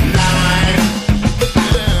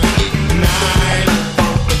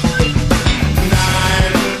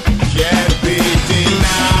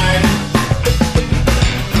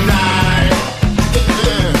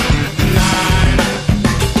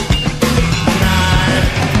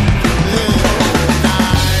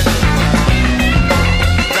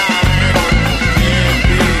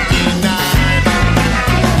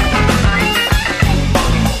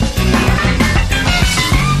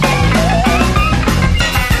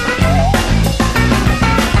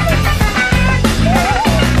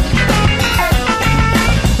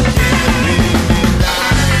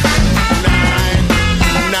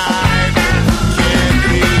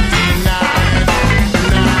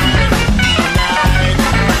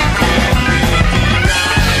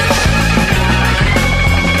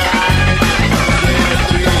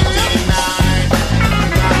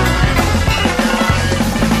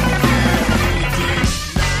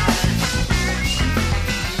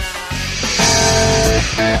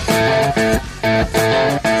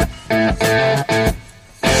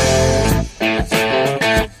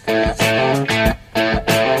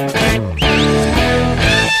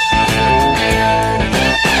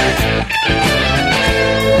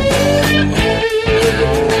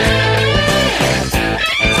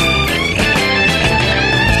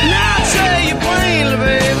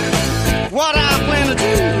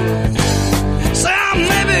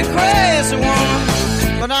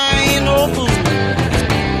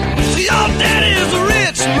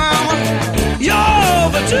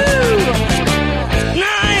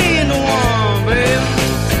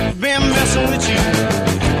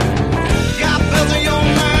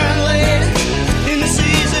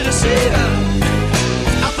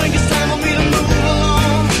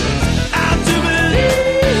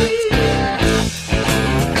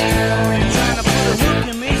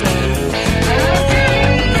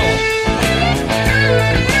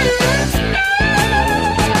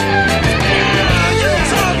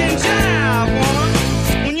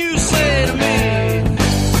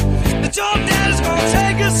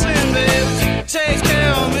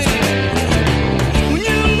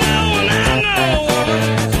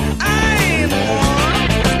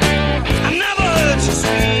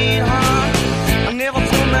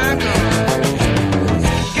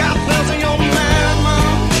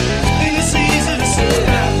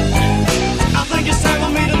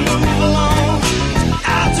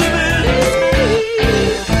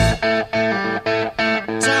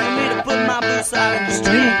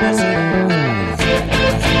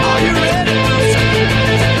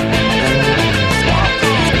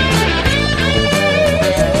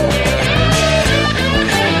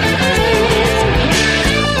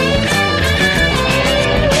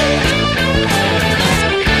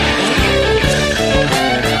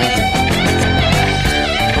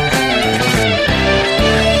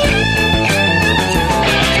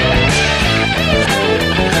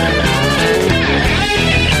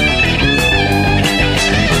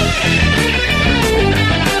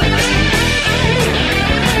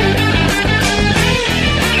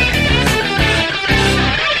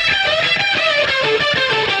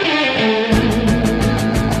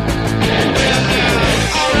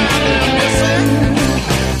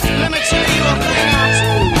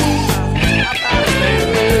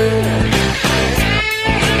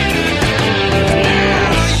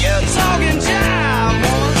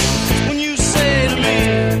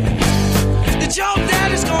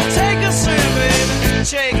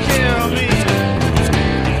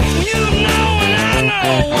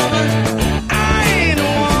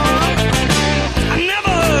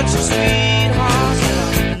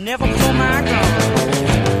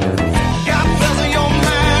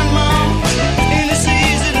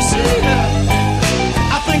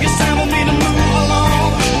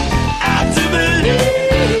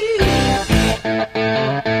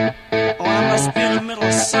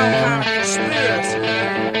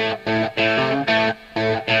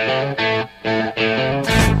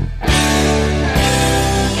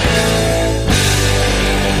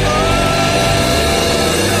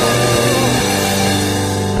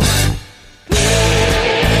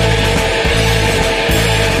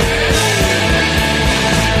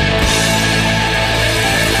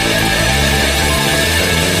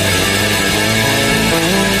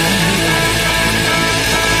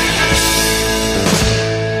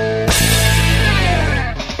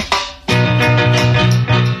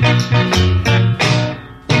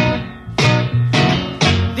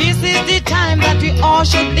 we all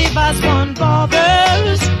should live as one,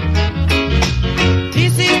 brothers.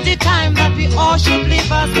 This is the time that we all should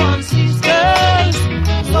live as one, sisters.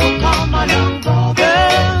 So come along,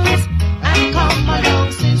 brothers, and come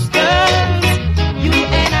along, sisters.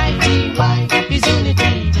 UNITY is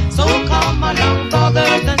unity. So come along,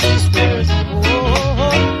 brothers and sisters.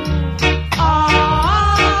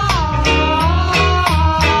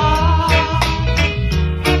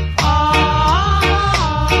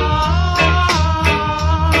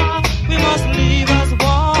 We must live as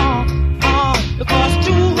one, because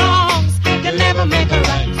two wrongs can never make a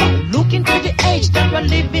right. So look into the age that we're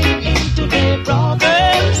living in today,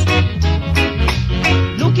 brothers.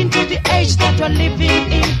 Look into the age that we're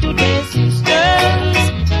living in today, sisters.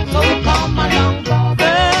 So come along,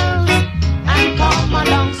 brothers, and come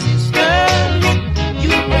along, sisters.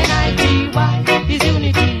 UNITY is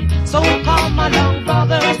unity. So come along,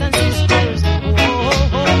 brothers and sisters.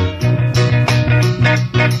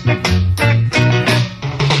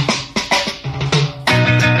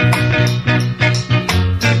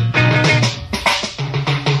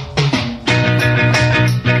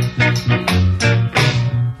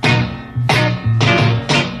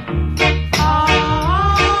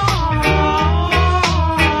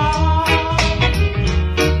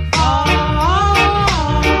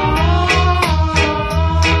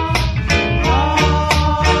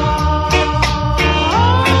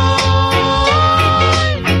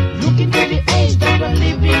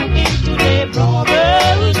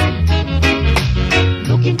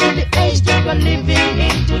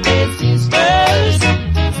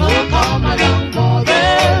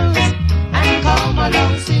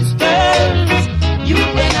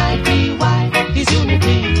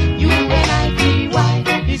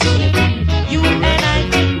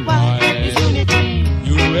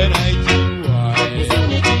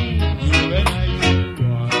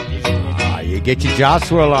 Get your jaw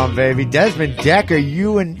swirl on, baby. Desmond Decker,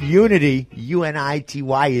 Unity.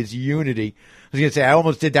 UNITY is unity. I was going to say, I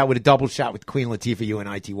almost did that with a double shot with Queen Latifah,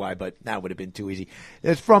 UNITY, but that would have been too easy.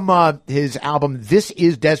 It's from his album, This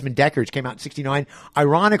Is Desmond Decker, which came out in 1969.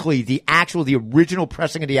 Ironically, the original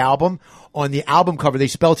pressing of the album, on the album cover, they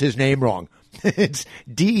spelled his name wrong. It's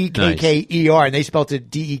Dekker, and they spelled it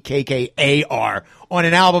Dekkar on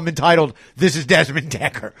an album entitled This Is Desmond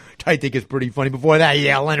Decker, which I think is pretty funny. Before that,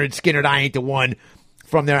 Leonard Skinner, I Ain't the One,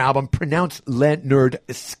 from their album, pronounced Leonard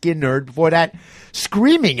Skinner. Before that,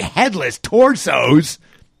 Screaming Headless Torsos.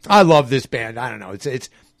 I love this band. I don't know.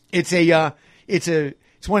 It's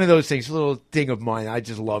one of those things, a little thing of mine. I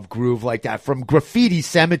just love groove like that. From Graffiti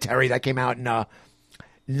Cemetery, that came out in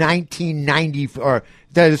 1990, or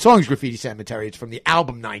the song's Graffiti Cemetery. It's from the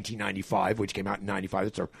album 1995, which came out in 95.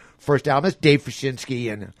 It's our first album. It's Dave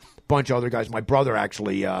Fashinsky and a bunch of other guys. My brother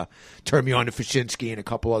actually turned me on to Fashinsky and a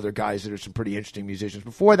couple other guys that are some pretty interesting musicians.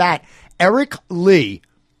 Before that, Eric Lee,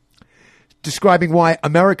 describing why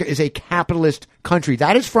America is a capitalist country.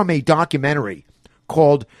 That is from a documentary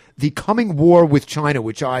called The Coming War with China,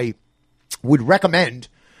 which I would recommend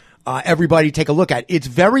everybody take a look at. It's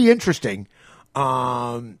very interesting.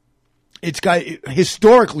 It's got,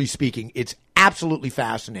 historically speaking, it's absolutely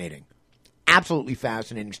fascinating. Absolutely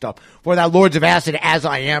fascinating stuff. For that, Lords of Acid, As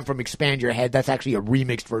I Am from Expand Your Head. That's actually a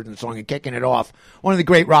remixed version of the song, and kicking it off, one of the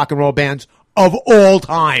great rock and roll bands of all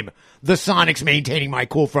time. The Sonics, Maintaining My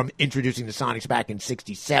Cool, from introducing the Sonics back in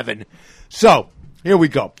 1967. So, here we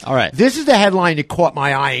go. All right. This is the headline that caught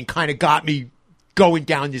my eye and kind of got me going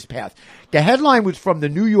down this path. The headline was from the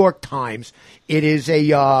New York Times. It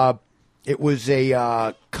was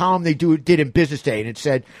a column they did in Business Day, and it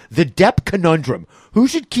said, The Depp Conundrum. Who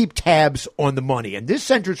should keep tabs on the money? And this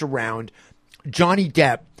centers around Johnny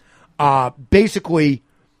Depp. Basically,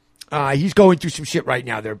 he's going through some shit right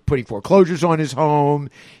now. They're putting foreclosures on his home.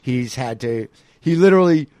 He was said to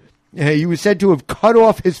have cut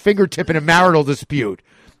off his fingertip in a marital dispute.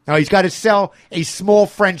 Now, he's got to sell a small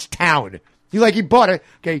French town. He bought it.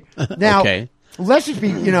 Okay. Now, let's just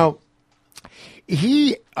be,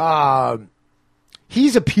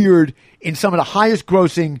 he's appeared in some of the highest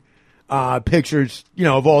grossing pictures,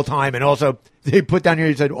 of all time. And also, they put down here,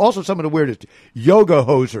 he said, also some of the weirdest yoga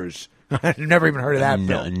hosers. I've never even heard of that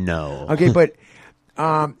film. No. Okay, but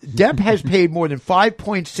Depp has paid more than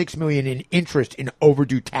 $5.6 million in interest in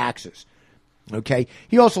overdue taxes. Okay?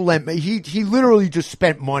 He also he literally just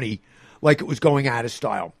spent money like it was going out of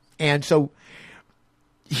style. And so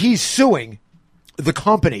he's suing the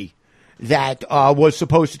company that was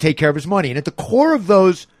supposed to take care of his money. And at the core of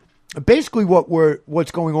those, basically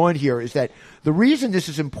what's going on here is that the reason this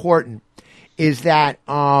is important is that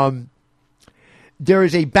there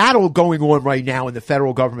is a battle going on right now in the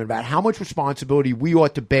federal government about how much responsibility we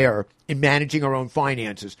ought to bear in managing our own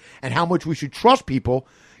finances and how much we should trust people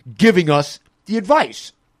giving us the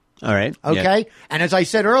advice. All right. Okay? Yeah. And as I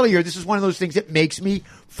said earlier, this is one of those things that makes me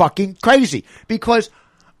fucking crazy because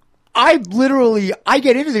I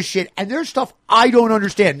get into this shit and there's stuff I don't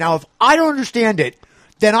understand. Now, if I don't understand it,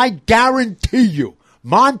 then I guarantee you,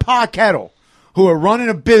 Mon Pa Kettle, who are running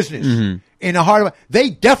a business in the heart of it,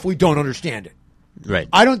 they definitely don't understand it. Right.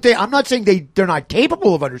 I'm not saying they're not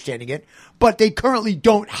capable of understanding it, but they currently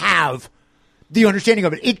don't have the understanding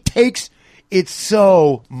of it. It's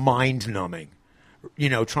so mind numbing,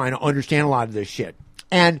 trying to understand a lot of this shit.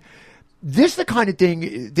 And this is the kind of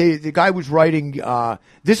thing the guy was writing.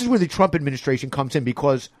 This is where the Trump administration comes in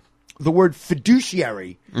because the word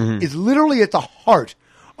fiduciary is literally at the heart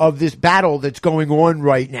of this battle that's going on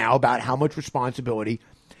right now about how much responsibility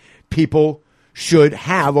people should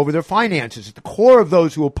have over their finances. At the core of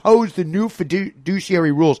those who oppose the new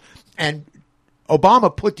fiduciary rules, and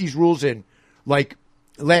Obama put these rules in within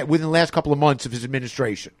the last couple of months of his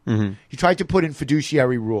administration. He tried to put in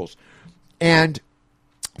fiduciary rules. And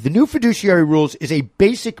the new fiduciary rules is a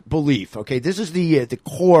basic belief, okay? This is the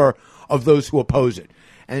core of those who oppose it.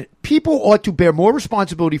 And people ought to bear more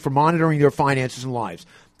responsibility for monitoring their finances and lives.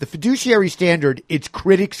 The fiduciary standard, its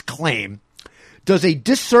critics claim, does a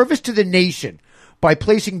disservice to the nation by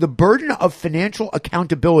placing the burden of financial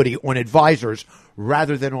accountability on advisors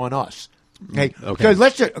rather than on us. Okay.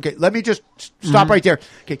 Let me just stop right there.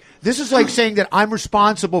 Okay. This is like saying that I'm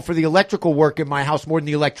responsible for the electrical work in my house more than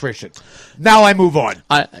the electricians. Now I move on.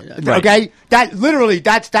 Right. Okay. That's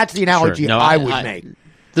the analogy I would make.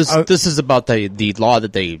 This is about the law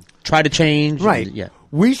that they try to change. Right. And, yeah.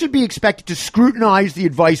 We should be expected to scrutinize the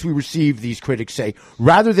advice we receive, these critics say,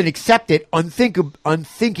 rather than accept it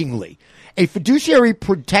unthinkingly. A fiduciary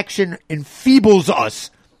protection enfeebles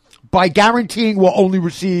us by guaranteeing we'll only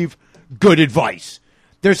receive good advice.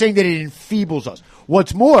 They're saying that it enfeebles us.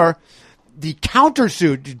 What's more, the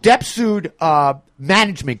debt sued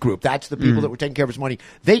management group, that's the people that were taking care of his money,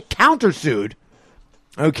 they countersued,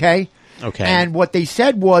 okay? Okay. And what they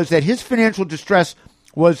said was that his financial distress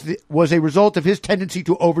was a result of his tendency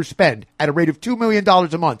to overspend at a rate of $2 million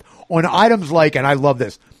a month on items like, and I love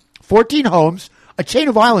this, 14 homes, a chain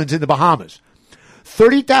of islands in the Bahamas,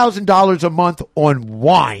 $30,000 a month on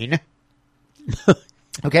wine.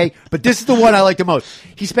 Okay, but this is the one I like the most.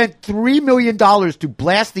 He spent $3 million to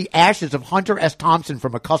blast the ashes of Hunter S. Thompson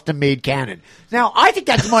from a custom-made cannon. Now, I think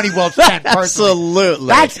that's money well spent, personally.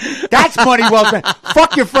 Absolutely. That's money well spent.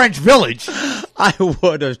 Fuck your French Village. I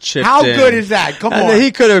would have chipped How in. good is that? Come on.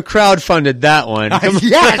 He could have crowdfunded that one.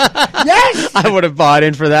 Yes. I would have bought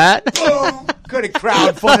in for that. Could have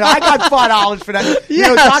crowdfunded. I got $5 for that.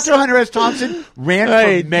 Yes. Dr. Hunter S. Thompson ran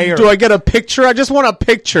for mayor. Do I get a picture? I just want a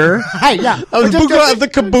picture. Hey, yeah. Of the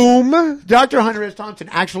kaboom. Dr. Hunter S. Thompson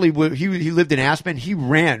actually, he lived in Aspen. He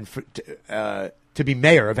ran to be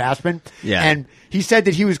mayor of Aspen. Yeah. And he said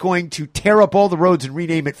that he was going to tear up all the roads and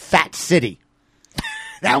rename it Fat City.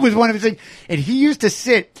 That was one of his things. And he used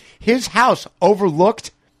to his house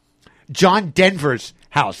overlooked John Denver's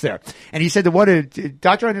house there. And he said that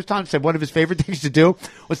Dr. Hunter S. Thompson said one of his favorite things to do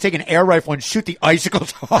was take an air rifle and shoot the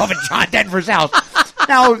icicles off of John Denver's house.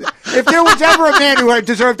 Now, if there was ever a man who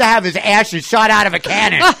deserved to have his ashes shot out of a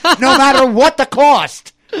cannon, no matter what the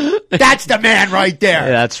cost, that's the man right there. Yeah,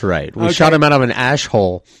 that's right. We shot him out of an ash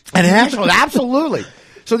hole. An ash hole, absolutely.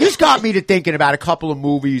 So this got me to thinking about a couple of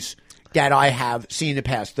movies that I have seen in the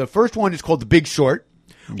past. The first one is called The Big Short,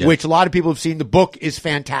 which a lot of people have seen. The book is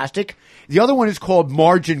fantastic. The other one is called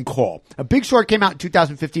Margin Call. A Big Short came out in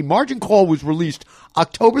 2015. Margin Call was released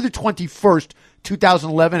October the 21st,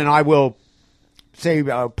 2011, and I will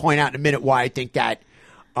point out in a minute why I think that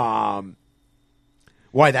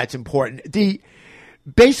why that's important.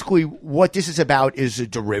 Basically what this is about is a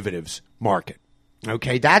derivatives market.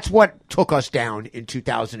 Okay, that's what took us down in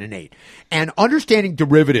 2008. And understanding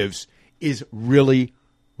derivatives is really,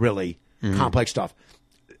 really complex stuff.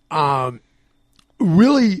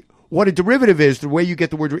 Really, what a derivative is, the way you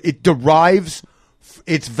get the word, it derives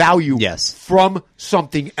its value from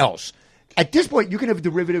something else. At this point, you can have a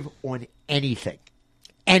derivative on anything.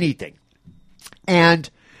 Anything. And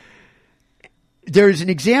there's an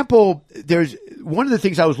example, one of the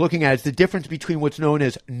things I was looking at is the difference between what's known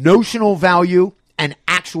as notional value and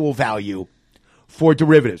actual value for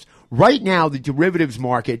derivatives. Right now, the derivatives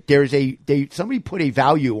market, somebody put a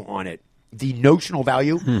value on it, the notional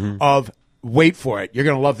value of, wait for it, you're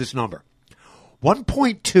going to love this number,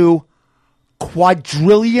 $1.2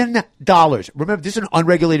 quadrillion dollars. Remember, this is an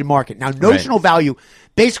unregulated market. Now, notional value,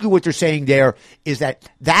 basically what they're saying there is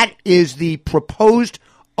that is the proposed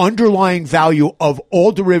underlying value of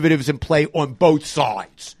all derivatives in play on both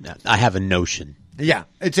sides. I have a notion. Yeah,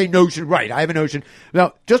 it's a notion. Right, I have a notion.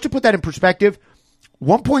 Now, just to put that in perspective,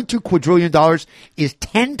 $1.2 quadrillion is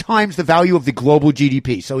 10 times the value of the global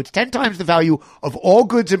GDP. So it's 10 times the value of all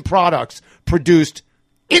goods and products produced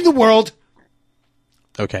in the world.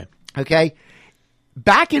 Okay.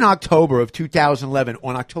 Back in October of 2011,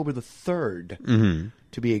 on October the 3rd,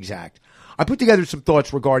 to be exact, I put together some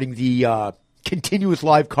thoughts regarding the continuous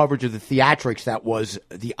live coverage of the theatrics that was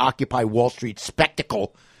the Occupy Wall Street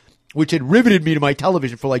spectacle, which had riveted me to my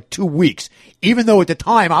television for like 2 weeks, even though at the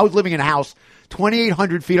time I was living in a house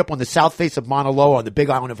 2,800 feet up on the south face of Mauna Loa on the Big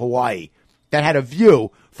Island of Hawaii that had a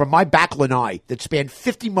view from my back lanai that spanned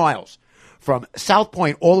 50 miles from South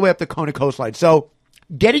Point all the way up the Kona coastline. So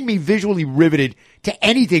getting me visually riveted to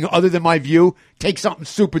anything other than my view takes something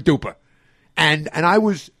super duper. And I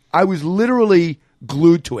was literally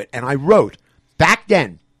glued to it. And I wrote back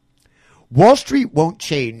then, Wall Street won't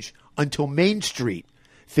change until Main Street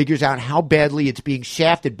figures out how badly it's being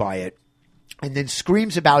shafted by it and then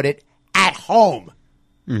screams about it at home.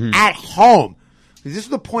 At home. This is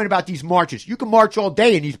the point about these marches. You can march all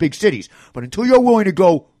day in these big cities, but until you're willing to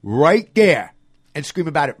go right there and scream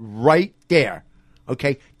about it right there,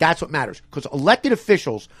 okay, that's what matters. Because elected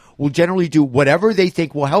officials will generally do whatever they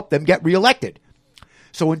think will help them get reelected.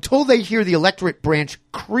 So until they hear the electorate branch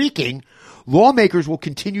creaking, lawmakers will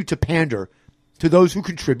continue to pander to those who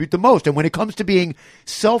contribute the most. And when it comes to being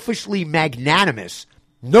selfishly magnanimous,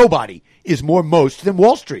 nobody is more most than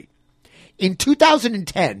Wall Street. In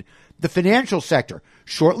 2010, the financial sector,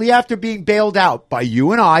 shortly after being bailed out by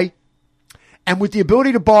you and I, and with the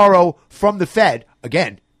ability to borrow from the Fed,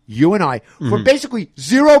 again, you and I, for basically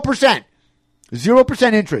 0%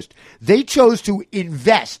 interest, they chose to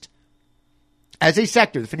invest as a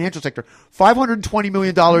sector, the financial sector, $520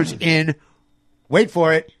 million in, wait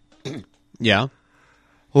for it,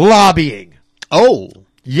 lobbying. Oh.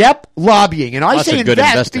 Yep, lobbying. And I say a good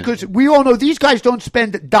invest because we all know these guys don't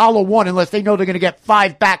spend $1 unless they know they're going to get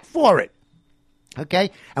 $5 back for it.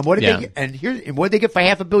 Okay? And what did they get? And what did they get for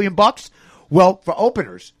 $500 million? Well, for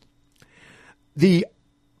openers, the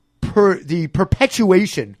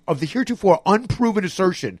perpetuation of the heretofore unproven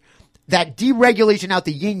assertion that deregulation out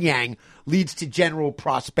the yin-yang leads to general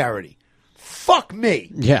prosperity. Fuck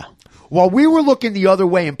me. Yeah. While we were looking the other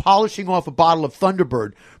way and polishing off a bottle of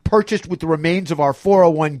Thunderbird purchased with the remains of our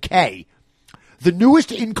 401k, the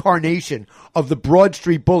newest incarnation of the Broad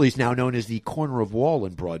Street Bullies, now known as the corner of Wall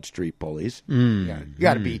and Broad Street Bullies. You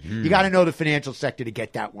got to know the financial sector to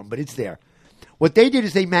get that one, but it's there. What they did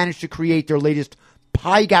is they managed to create their latest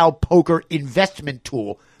Pai-Gow poker investment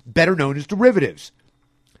tool, better known as derivatives.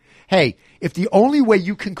 Hey, if the only way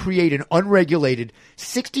you can create an unregulated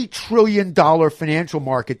 $60 trillion financial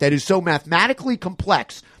market that is so mathematically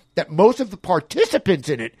complex that most of the participants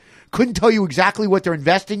in it couldn't tell you exactly what they're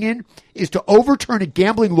investing in is to overturn a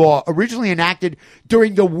gambling law originally enacted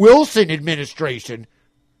during the Wilson administration,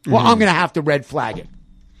 well, I'm going to have to red flag it.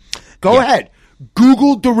 Go ahead.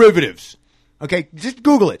 Google derivatives. Okay, just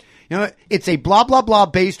Google it. You know, it's a blah, blah, blah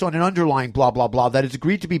based on an underlying blah, blah, blah that is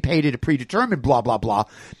agreed to be paid at a predetermined blah, blah, blah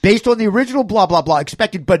based on the original blah, blah, blah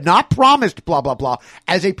expected but not promised blah, blah, blah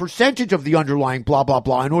as a percentage of the underlying blah, blah,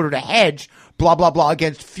 blah in order to hedge blah, blah, blah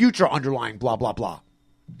against future underlying blah, blah, blah.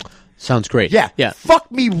 Sounds great. Yeah.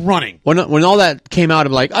 Fuck me running. When all that came out,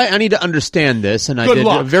 I'm like, I need to understand this, and I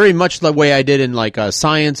did very much the way I did in like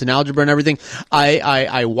science and algebra and everything.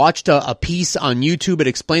 I watched a piece on YouTube. It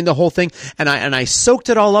explained the whole thing, and I soaked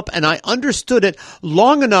it all up, and I understood it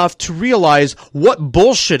long enough to realize what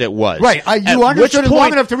bullshit it was. Right. You understood it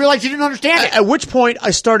long enough to realize you didn't understand it. At which point, I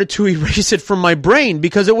started to erase it from my brain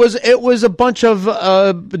because it was a bunch of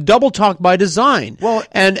double talk by design. Well,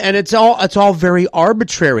 and it's all very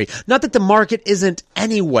arbitrary. Not that the market isn't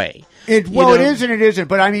anyway. It is and it isn't.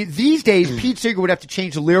 But I mean, these days, Pete Seeger would have to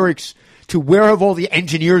change the lyrics to "Where have all the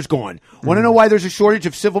engineers gone?" Want to know why there's a shortage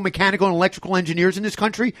of civil, mechanical, and electrical engineers in this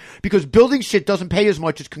country? Because building shit doesn't pay as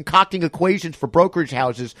much as concocting equations for brokerage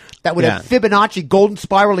houses that would have Fibonacci golden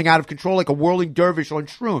spiraling out of control like a whirling dervish on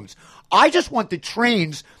shrooms. I just want the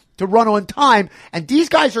trains to run on time, and these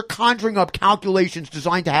guys are conjuring up calculations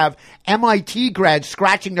designed to have MIT grads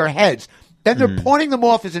scratching their heads. Then they're pawning them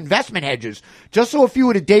off as investment hedges, just so a few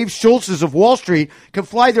of the Dave Schultzes of Wall Street can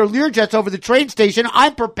fly their Learjets over the train station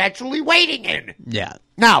I'm perpetually waiting in. Yeah.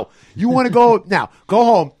 Now, you want to go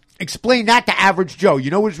home, explain that to average Joe. You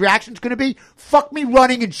know what his reaction's going to be? Fuck me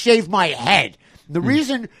running and shave my head. The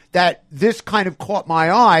reason that this kind of caught my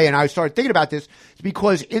eye and I started thinking about this is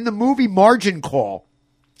because in the movie Margin Call,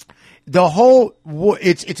 the whole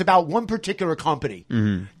it's about one particular company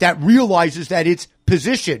that realizes that its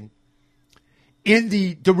position in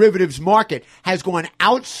the derivatives market has gone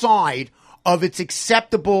outside of its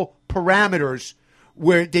acceptable parameters,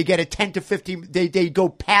 where they get a 10 to 15, they go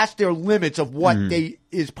past their limits of what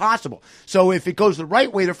is possible. So if it goes the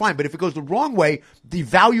right way, they're fine. But if it goes the wrong way, the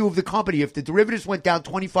value of the company, if the derivatives went down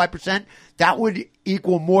 25%, that would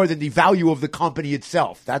equal more than the value of the company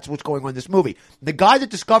itself. That's what's going on in this movie. The guy that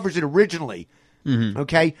discovers it originally,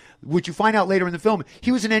 okay, which you find out later in the film,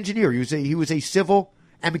 he was an engineer. He was a civil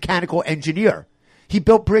and mechanical engineer. He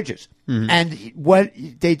built bridges. And what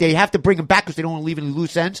they have to bring him back because they don't want to leave any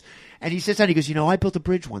loose ends. And he says that, he goes, I built a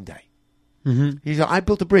bridge one day. He said, I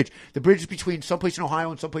built a bridge. The bridge is between someplace in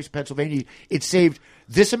Ohio and someplace in Pennsylvania. It saved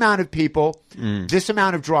this amount of people, this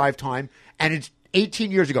amount of drive time, and it's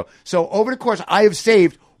 18 years ago. So over the course, I have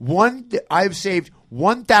saved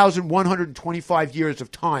 1,125 years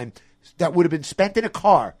of time that would have been spent in a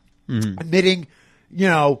car emitting,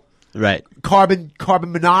 carbon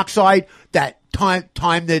monoxide, that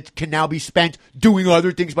time that can now be spent doing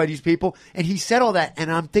other things by these people. And he said all that, and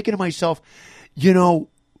I'm thinking to myself,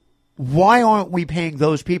 why aren't we paying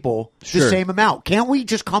those people the same amount? Can't we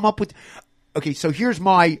just come up with... Okay, so here's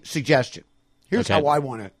my suggestion. Here's how I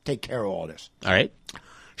want to take care of all this. All right.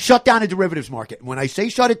 Shut down the derivatives market. When I say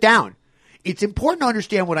shut it down, it's important to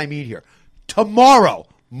understand what I mean here. Tomorrow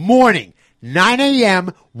morning, 9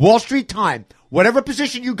 a.m., Wall Street time, whatever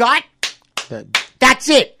position you got, that's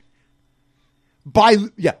it. By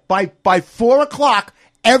 4 o'clock,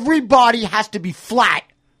 everybody has to be flat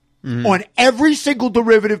on every single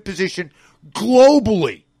derivative position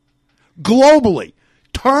globally.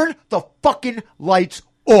 Turn the fucking lights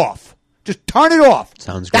off. Just turn it off.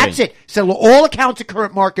 Sounds great. That's it. Settle all accounts at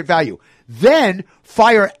current market value. Then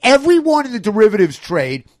fire everyone in the derivatives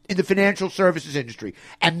trade in the financial services industry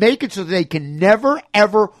and make it so they can never,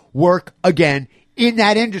 ever work again in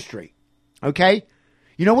that industry. Okay?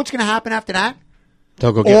 You know what's going to happen after that?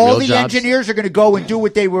 They'll go get all real the jobs. engineers are going to go and do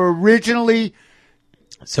what they were originally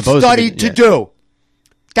studied to do.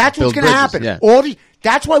 That's what's going to happen. Yeah.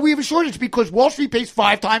 That's why we have a shortage, because Wall Street pays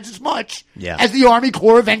 5 times as much Yeah. as the Army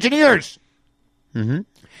Corps of Engineers. Mm-hmm.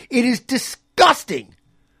 It is disgusting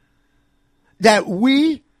that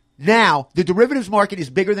the derivatives market is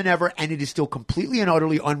bigger than ever, and it is still completely and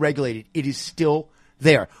utterly unregulated. It is still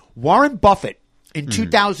there. Warren Buffett in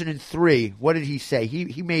 2003, what did he say?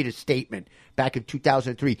 He made a statement back in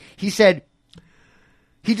 2003. He said,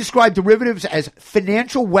 he described derivatives as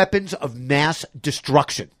financial weapons of mass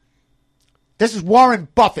destruction. This is Warren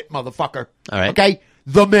Buffett, motherfucker. All right. Okay?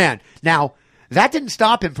 The man. Now, that didn't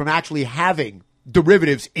stop him from actually having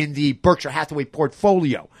derivatives in the Berkshire Hathaway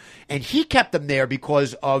portfolio. And he kept them there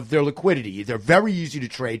because of their liquidity. They're very easy to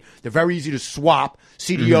trade. They're very easy to swap,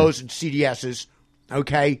 CDOs and CDSs.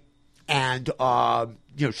 Okay? And,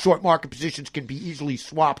 short market positions can be easily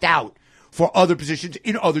swapped out for other positions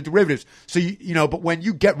in other derivatives. So, but when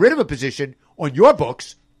you get rid of a position on your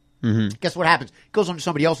books, guess what happens? It goes onto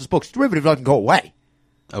somebody else's books. Derivative doesn't go away.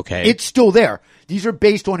 Okay. It's still there. These are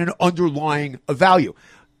based on an underlying value.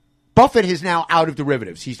 Buffett is now out of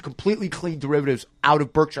derivatives. He's completely cleaned derivatives out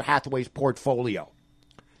of Berkshire Hathaway's portfolio.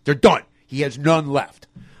 They're done. He has none left.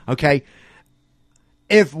 Okay?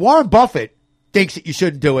 If Warren Buffett thinks that you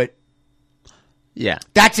shouldn't do it, yeah,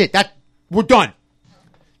 that's it. We're done.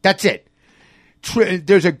 That's it.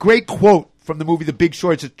 There's a great quote from the movie The Big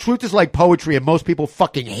Short. It says, truth is like poetry, and most people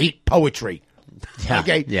fucking hate poetry. Yeah,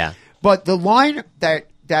 okay? Yeah. But the line that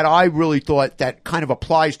I really thought that kind of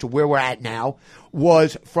applies to where we're at now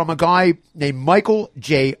was from a guy named Michael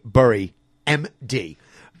J. Burry, M.D.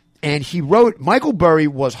 And he wrote, Michael Burry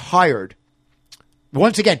was hired.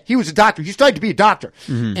 Once again, he was a doctor. He studied to be a doctor.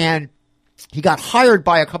 And he got hired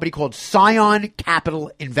by a company called Scion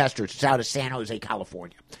Capital Investors. It's out of San Jose,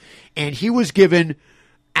 California. And he was given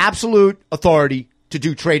absolute authority to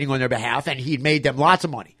do trading on their behalf, and he'd made them lots of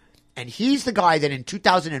money. And he's the guy that in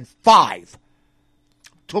 2005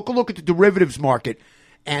 took a look at the derivatives market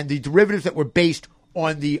and the derivatives that were based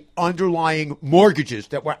on the underlying mortgages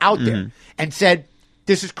that were out there and said,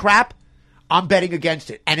 this is crap. I'm betting against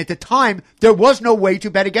it. And at the time, there was no way to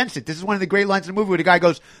bet against it. This is one of the great lines in the movie where the guy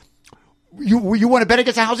goes, you want to bet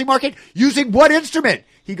against the housing market? Using what instrument?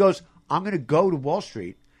 He goes, I'm going to go to Wall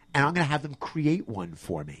Street and I'm going to have them create one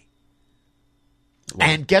for me. Wow.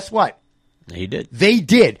 And guess what? He did. They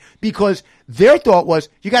did, because their thought was,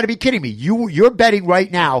 you got to be kidding me. You're betting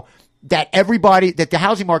right now that the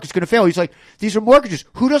housing market's going to fail. He's like, these are mortgages.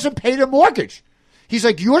 Who doesn't pay their mortgage? He's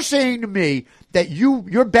like, you're saying to me that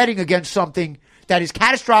you're betting against something that is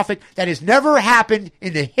catastrophic, that has never happened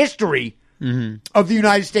in the history of the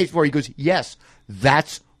United States before. He goes, yes,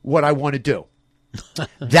 that's what I want to do.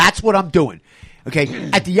 That's what I'm doing. Okay.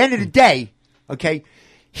 At the end of the day, okay,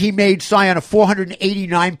 he made Scion a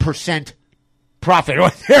 489% profit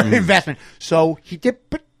on their investment. So he did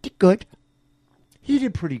pretty good. He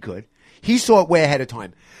did pretty good. He saw it way ahead of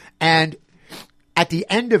time. And at the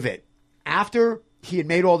end of it, after he had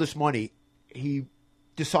made all this money, he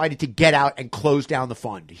decided to get out and close down the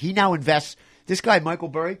fund. He now invests. This guy, Michael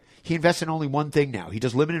Burry, he invests in only one thing now. He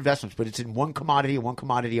does limited investments, but it's in one commodity and one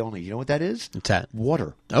commodity only. You know what that is? What's that?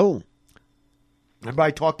 Water. Oh. Remember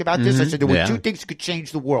I talked about this? I said there were two things that could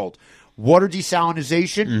change the world. Water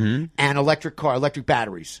desalinization and electric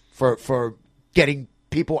batteries for getting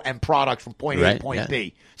people and products from point A to point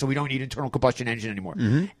B. So we don't need internal combustion engine anymore.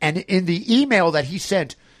 And in the email that he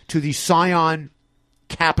sent to the Scion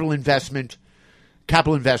capital investors,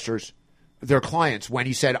 their clients, when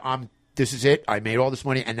he said, this is it, I made all this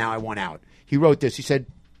money and now I want out. He wrote this. He said,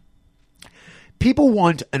 people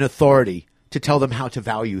want an authority to tell them how to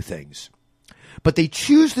value things. But they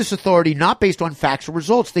choose this authority not based on facts or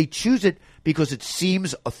results. They choose it because it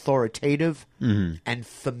seems authoritative and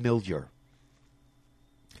familiar.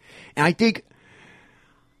 And I think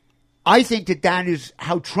that is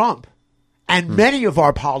how Trump and many of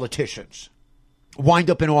our politicians wind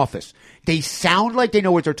up in office. They sound like they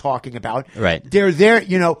know what they're talking about. Right. They're there,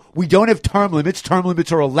 we don't have term limits. Term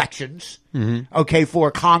limits are elections, okay,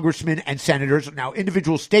 for congressmen and senators. Now,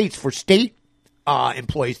 individual states, for state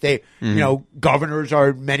employees, many governors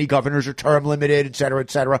are term limited, et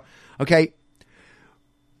cetera, okay?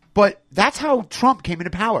 But that's how Trump came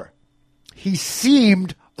into power. He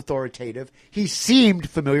seemed authoritative. He seemed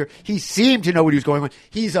familiar. He seemed to know what he was going on.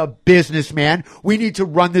 He's a businessman. We need to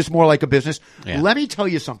run this more like a business. Yeah. Let me tell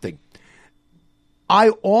you something. I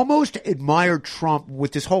almost admire Trump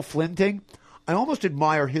with this whole Flynn thing. I almost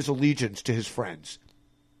admire his allegiance to his friends.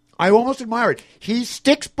 I almost admire it. He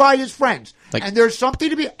sticks by his friends. And there's something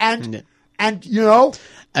to be, and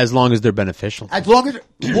as long as they're beneficial. As long as,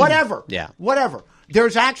 whatever. Yeah. Whatever.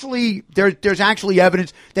 There's actually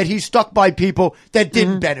evidence that he's stuck by people that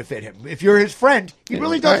didn't benefit him. If you're his friend, he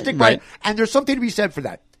really does stick by. And there's something to be said for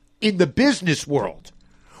that. In the business world,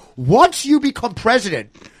 once you become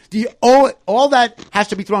president, all that has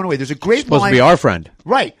to be thrown away. There's a great supposed line. to be our friend.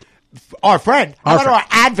 Right. Our friend. How about our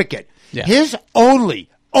advocate? Yeah. His only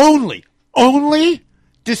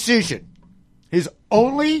decision, his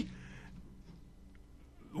only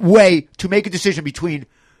way to make a decision between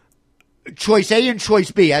choice A and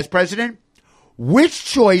choice B as president, which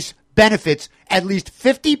choice benefits at least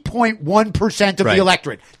 50.1% of the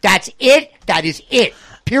electorate. That's it. That is it.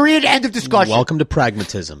 Period. End of discussion. Welcome to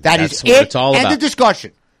pragmatism. That's what it's all about. End of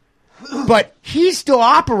discussion. But he's still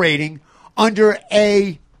operating under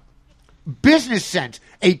a business sense,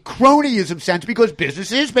 a cronyism sense, because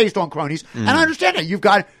business is based on cronies. And I understand that. You've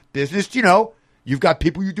got business, you've got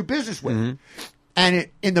people you do business with. And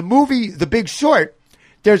in the movie The Big Short,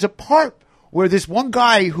 there's a part where this one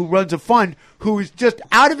guy who runs a fund who is just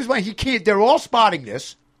out of his mind. They're all spotting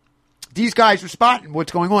this. These guys are spotting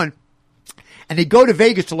what's going on. And they go to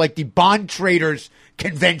Vegas to the bond traders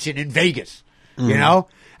convention in Vegas, And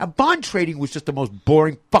bond trading was just the most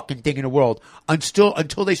boring fucking thing in the world until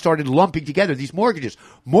they started lumping together these mortgages.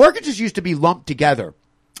 Mortgages used to be lumped together,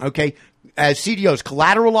 okay, as CDOs,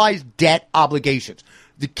 collateralized debt obligations.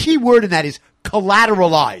 The key word in that is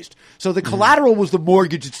collateralized. So the collateral was the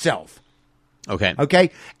mortgage itself. Okay.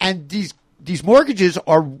 Okay? And these mortgages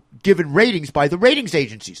are given ratings by the ratings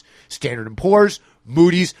agencies. Standard & Poor's,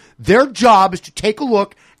 Moody's. Their job is to take a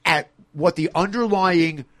look at what the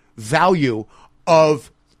underlying value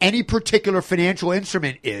of any particular financial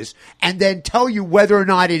instrument is, and then tell you whether or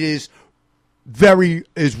not it is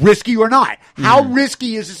risky or not. How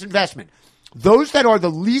risky is this investment? Those that are the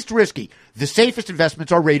least risky, the safest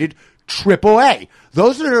investments are rated AAA.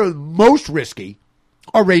 Those that are most risky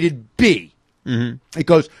are rated B. It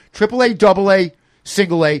goes AAA, AA,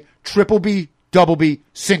 single A, triple B, double B,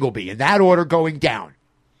 single B, in that order going down.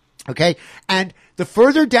 Okay? And the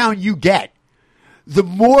further down you get, the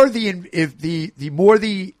more the more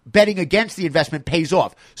the betting against the investment pays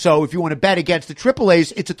off. So if you want to bet against the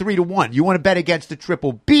AAAs, it's a 3-1. You want to bet against the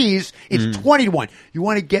triple Bs, it's 20-1. You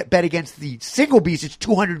want to bet against the single Bs, it's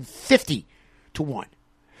 250-1.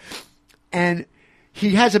 And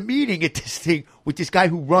he has a meeting at this thing with this guy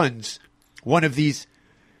who runs one of these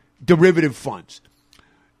derivative funds.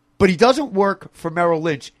 But he doesn't work for Merrill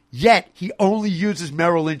Lynch, yet he only uses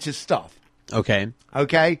Merrill Lynch's stuff. Okay.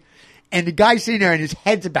 Okay? And the guy's sitting there and his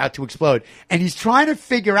head's about to explode. And he's trying to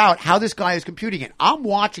figure out how this guy is computing it. I'm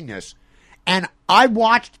watching this. And I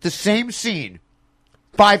watched the same scene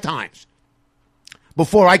 5 times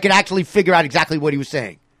before I could actually figure out exactly what he was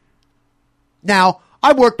saying. Now,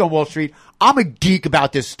 I worked on Wall Street. I'm a geek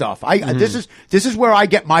about this stuff. This is where I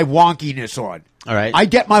get my wonkiness on. All right. I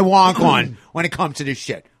get my wonk on when it comes to this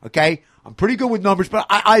shit. Okay? I'm pretty good with numbers, but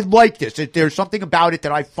I like this. There's something about it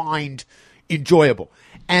that I find enjoyable.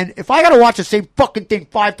 And if I got to watch the same fucking thing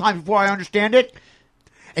 5 times before I understand it,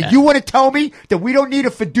 and you want to tell me that we don't need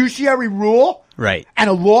a fiduciary rule right, and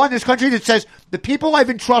a law in this country that says the people I've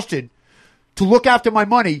entrusted to look after my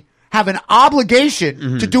money have an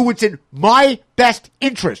obligation to do what's in my best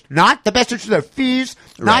interest, not the best interest of their fees,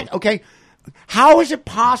 okay? How is it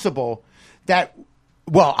possible that,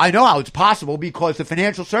 well, I know how it's possible because the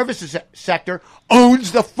financial services sector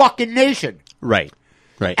owns the fucking nation. Right.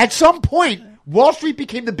 At some point, Wall Street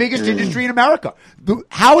became the biggest industry in America.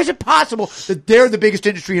 How is it possible that they're the biggest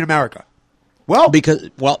industry in America? Well,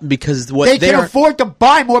 because what they can afford to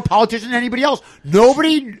buy more politicians than anybody else.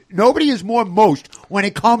 Nobody is more most when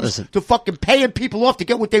it comes to fucking paying people off to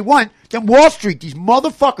get what they want than Wall Street. These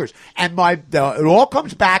motherfuckers. And it all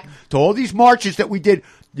comes back to all these marches that we did.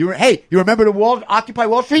 You remember the Occupy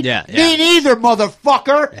Wall Street? Yeah. Me neither,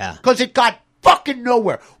 motherfucker. Yeah. Because it got fucking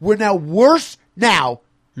nowhere. We're now worse now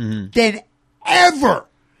than ever.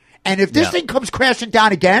 And if this thing comes crashing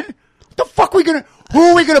down again, what the fuck are we gonna? Who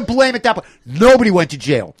are we gonna blame at that point? Nobody went to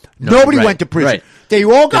jail. Nobody went to prison. Right. They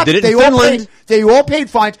all paid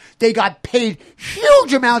fines. They got paid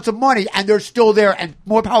huge amounts of money, and they're still there and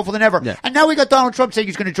more powerful than ever. Yeah. And now we got Donald Trump saying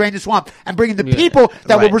he's going to drain the swamp and bring in the people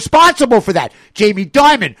that were responsible for that. Jamie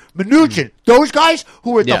Dimon, Mnuchin, those guys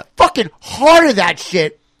who were at the fucking heart of that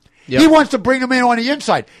shit. Yep. He wants to bring them in on the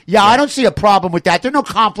inside. Yeah, I don't see a problem with that. There's no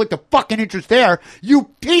conflict of fucking interest there. You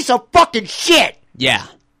piece of fucking shit. Yeah.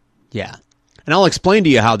 And I'll explain to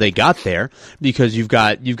you how they got there because you've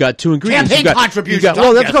got 2 ingredients. Campaign contributions.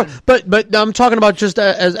 But I'm talking about just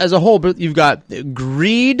as a whole. But you've got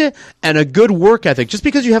greed and a good work ethic. Just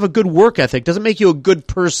because you have a good work ethic doesn't make you a good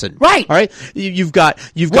person, right? All right. You've got.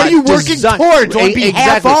 What are you working towards on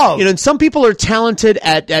behalf of? And some people are talented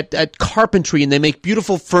at carpentry and they make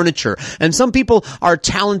beautiful furniture, and some people are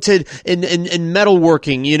talented in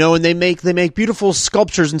metalworking, and they make beautiful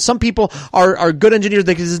sculptures, and some people are good engineers.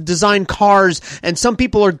 They can design cars. And some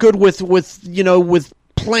people are good with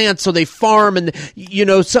plants, so they farm, and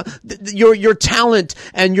so your talent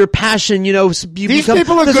and your passion, these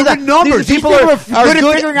people are good with numbers. These people are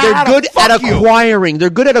good at acquiring. They're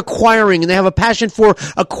good at acquiring, and they have a passion for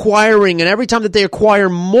acquiring. And every time that they acquire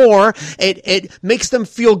more, it makes them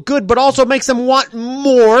feel good, but also makes them want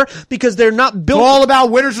more because they're not built. It's all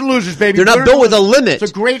about winners and losers, baby. They're not built with a limit.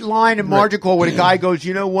 It's a great line in Margin Call where the guy goes,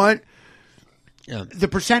 you know what? The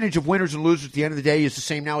percentage of winners and losers at the end of the day is the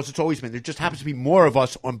same now as it's always been. There just happens to be more of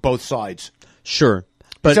us on both sides. Sure.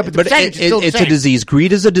 But it's a disease.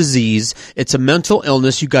 Greed is a disease. It's a mental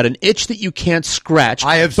illness. You got an itch that you can't scratch,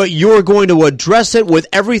 but you're going to address it with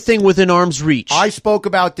everything within arm's reach. I spoke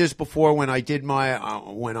about this before when I did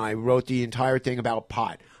when I wrote the entire thing about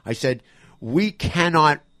pot. I said, we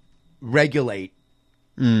cannot regulate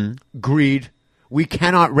greed. We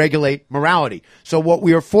cannot regulate morality. So what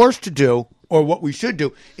we are forced to do, or what we should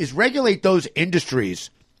do, is regulate those industries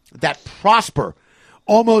that prosper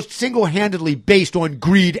almost single-handedly based on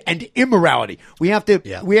greed and immorality. We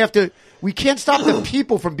can't stop the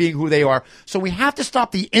people from being who they are, so we have to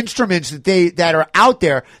stop the instruments that are out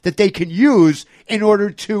there that they can use in order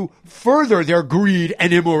to further their greed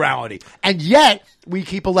and immorality. And yet, we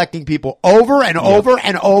keep electing people over and over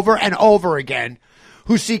and over and over again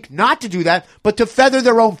who seek not to do that, but to feather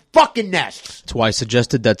their own fucking nests. That's why I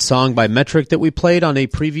suggested that song by Metric that we played on a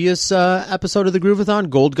previous episode of the Groovathon,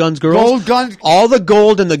 Gold Guns Girls. Gold Guns. All the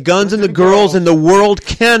gold and the guns and the girls in the world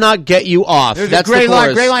cannot get you off. There's That's a great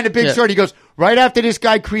line. Great line to Big Short. He goes, right after this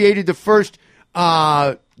guy created the first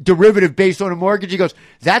derivative based on a mortgage, he goes,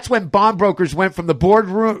 that's when bond brokers went from the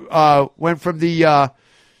boardroom, that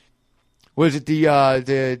was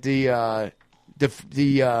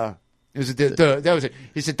it.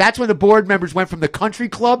 He said that's when the board members went from the country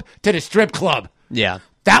club to the strip club. Yeah.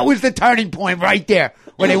 That was the turning point right there,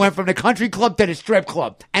 when they went from the country club to the strip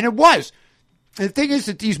club. And it was. And the thing is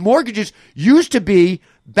that these mortgages used to be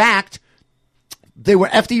backed. They were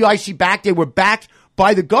FDIC backed. They were backed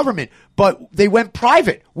by the government, but they went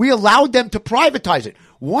private. We allowed them to privatize it.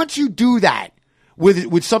 Once you do that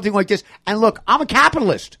with something like this, and look, I'm a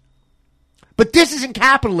capitalist, but this isn't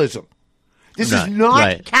capitalism. This is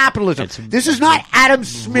not capitalism. This is not Adam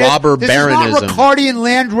Smith. Robber this baronism. is not Ricardian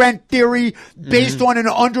land rent theory based on an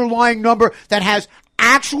underlying number that has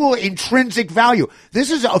actual intrinsic value.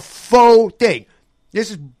 This is a faux thing.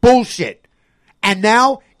 This is bullshit. And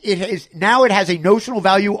now it has a notional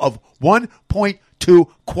value of $1.2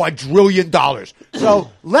 quadrillion.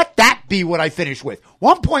 So let that be what I finish with.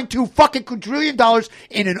 $1.2 fucking quadrillion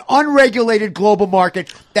in an unregulated global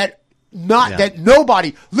market that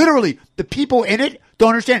nobody, literally, the people in it don't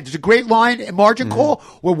understand. There's a great line in Margin Call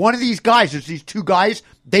where one of these guys, there's these two guys,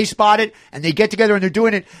 they spot it and they get together and they're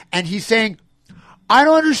doing it. And he's saying, I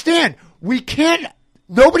don't understand.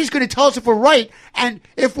 Nobody's going to tell us if we're right. And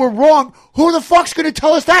if we're wrong, who the fuck's going to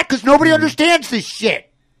tell us that? Because nobody understands this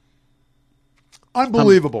shit.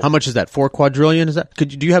 Unbelievable. How much is that? 4 quadrillion? Is that?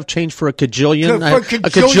 Do you have change for a cajillion? For a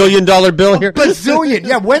cajillion dollar bill here? Bazillion.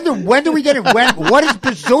 Yeah. When do we get it? What is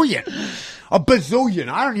bazillion? A bazillion.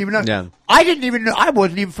 I don't even know. Yeah. I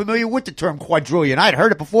wasn't even familiar with the term quadrillion. I had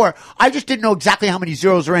heard it before. I just didn't know exactly how many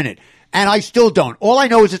zeros are in it. And I still don't. All I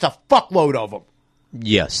know is it's a fuckload of them.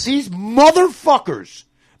 Yes. These motherfuckers.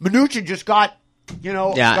 Mnuchin just got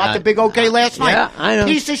the big okay last night. Yeah, I know.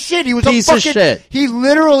 Piece of shit. He was Piece a of fucking shit. He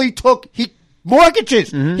literally took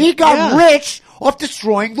mortgages. He got rich off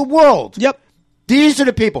destroying the world. Yep. These are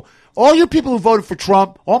the people. All you people who voted for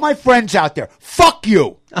Trump, all my friends out there, fuck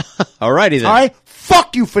you. All righty then. All right?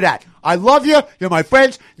 Fuck you for that. I love you. You're my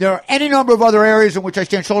friends. There are any number of other areas in which I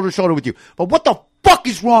stand shoulder to shoulder with you. But what the fuck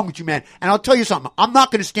is wrong with you, man? And I'll tell you something. I'm not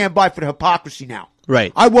going to stand by for the hypocrisy now.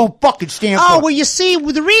 Right. I won't fucking stand for it. Oh, well, you see,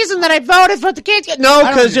 the reason that I voted for the kids... No,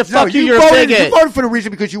 because you're a bigot. You voted for the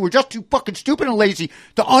reason because you were just too fucking stupid and lazy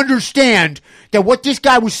to understand that what this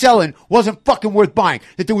guy was selling wasn't fucking worth buying.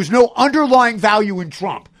 That there was no underlying value in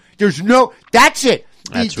Trump. That's it.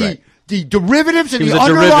 That's right. The derivatives and the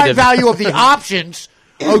underlying value of the options,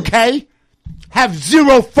 okay, have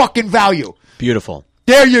zero fucking value. Beautiful.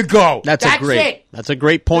 There you go. That's a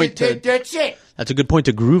great point. That's it. That's a good point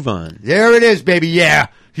to groove on. There it is, baby. Yeah.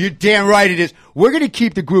 You're damn right it is. We're going to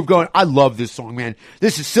keep the groove going. I love this song, man.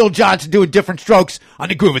 This is Syl Johnson doing Different Strokes on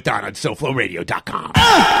the Groovathon on SoFloRadio.com.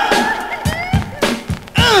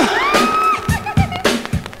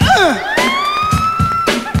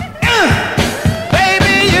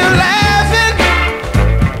 Baby, you're laughing,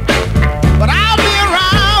 but I'll be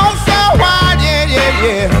around for a while,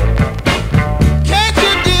 yeah. Can't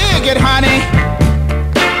you dig it, honey?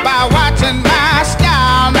 By watching my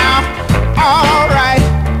style now, all right.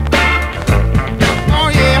 Oh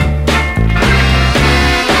yeah.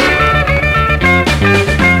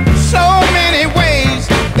 So many ways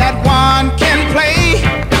that one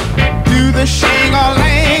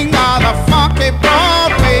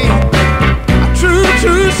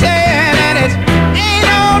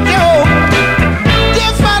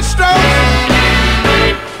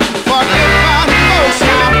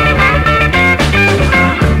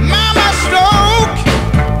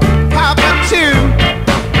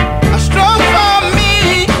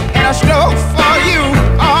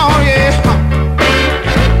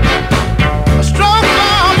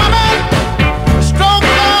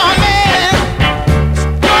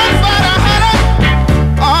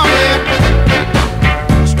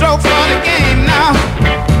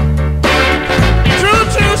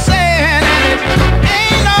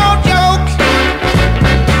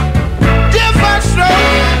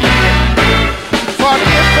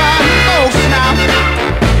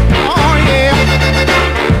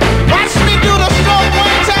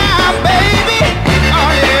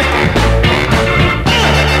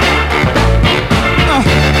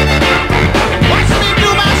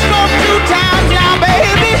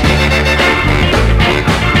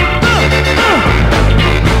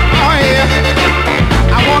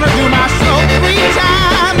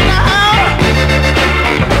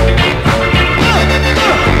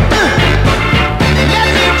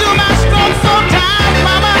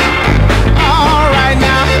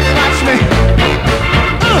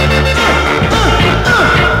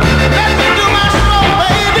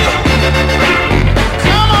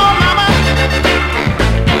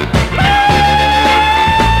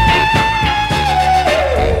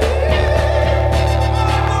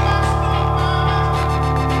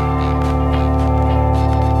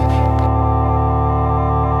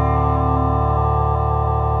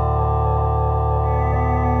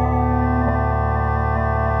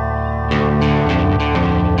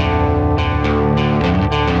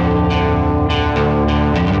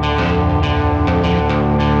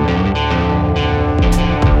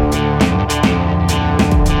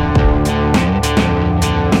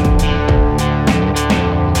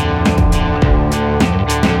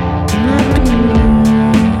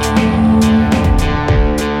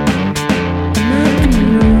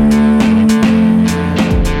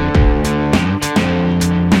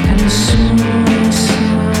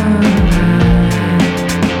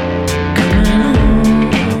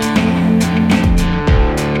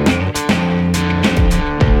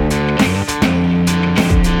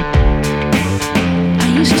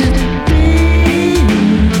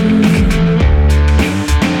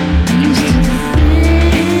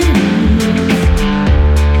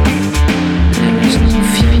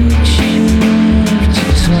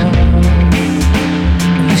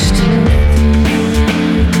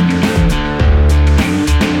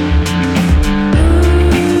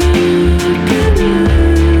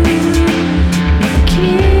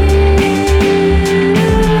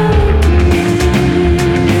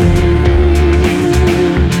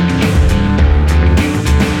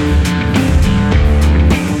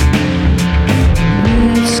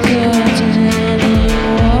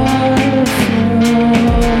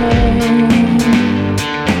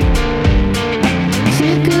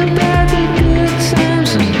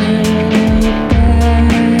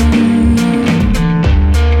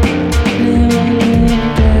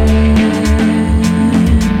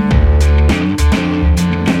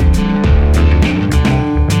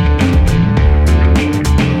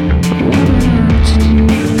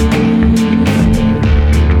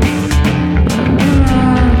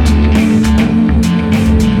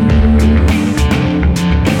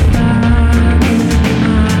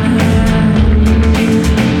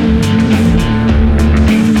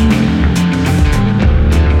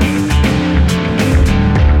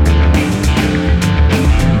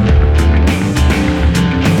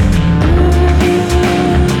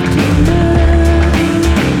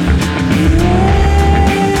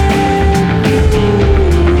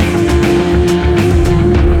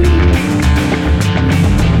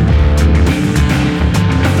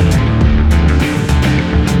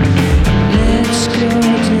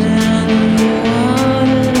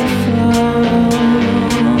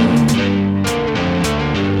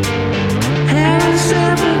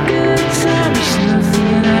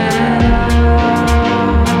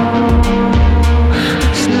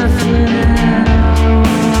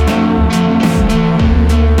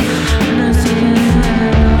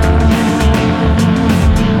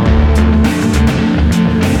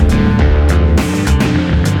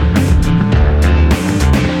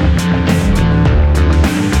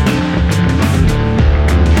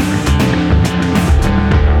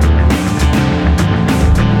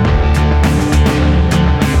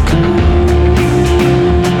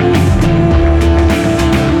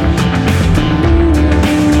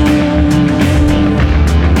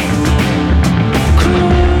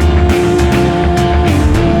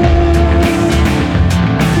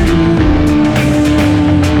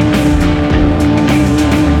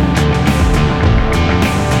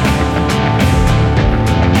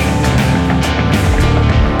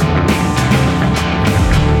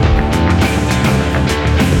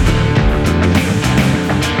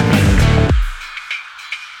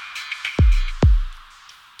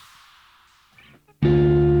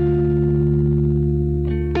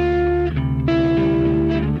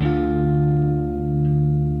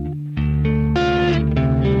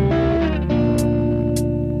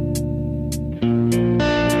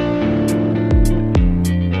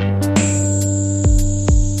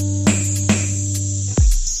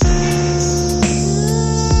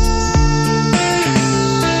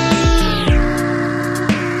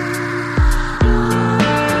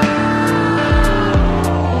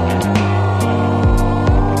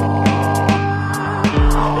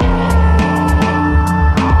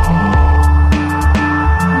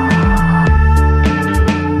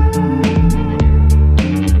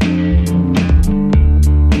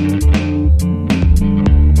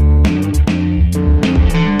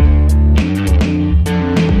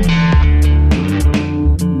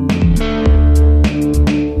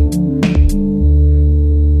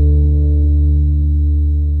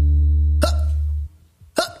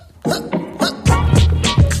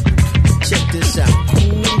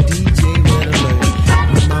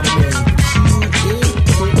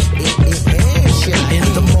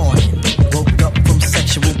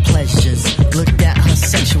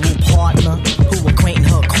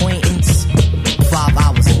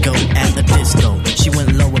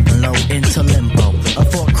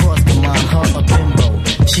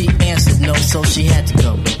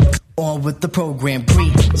with the program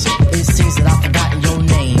greetings. It seems that I've forgotten your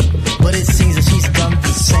name, but it seems that she's done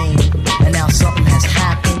the same. And now something has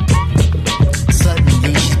happened.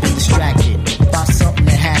 Suddenly she's been distracted by something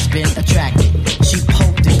that has been attracted. She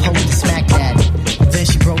poked and smacked at it. Then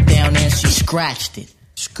she broke down and she scratched it.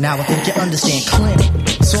 Now I think you understand.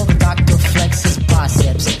 Clinic. Saw the doctor flex his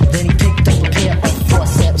biceps. Then he picked up a pair of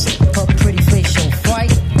forceps. Her pretty face showed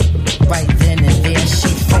fright. Right then and there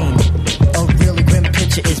she fainted. A really grim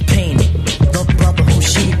picture is painted. The brother who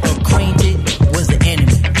she acquainted was the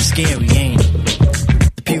enemy. Scary, ain't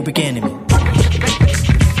it? The pubic enemy.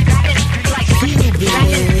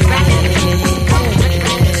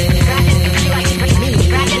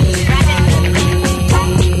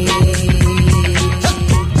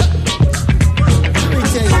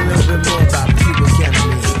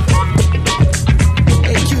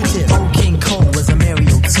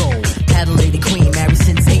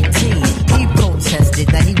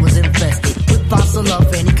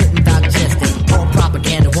 Love and he couldn't digest it. All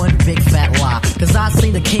propaganda, one big fat lie. Cause I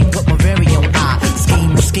seen the king with my very own eye.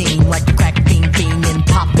 Scheme like the crack beam and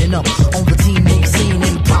popping up on the teenage scene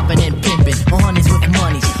and popping and pimping. Honeys with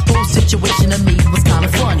monies. Whole situation to me was kinda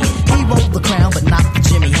funny. He rolled the crown but not the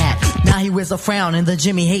Jimmy hat. Now he wears a frown and the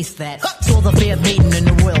Jimmy hates that. Saw the fair maiden in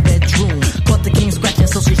the royal bedroom. Caught the king scratching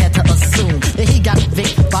so she had to assume that he got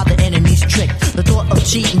victed by the enemy's trick. The thought of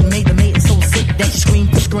cheating made the maiden so sick that she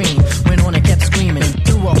screamed to scream. Went on and kept screaming and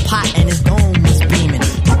threw a pot and his dome was beaming.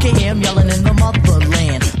 You can hear him yelling in the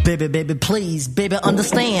motherland. Baby, baby, please, baby,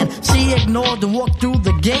 understand. She ignored and walked through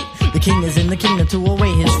the gate. The king is in the kingdom to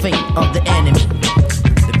await his fate of the enemy.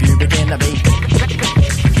 The pubic enemy.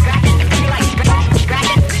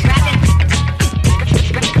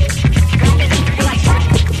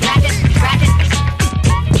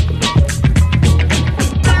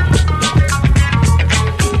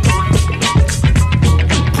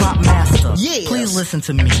 Please listen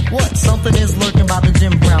to me. What? Something is lurking by the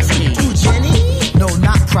Jim Brown ski. Ooh, Jenny? No,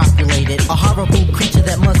 not populated. A horrible creature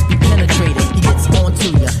that must be penetrated. He gets on to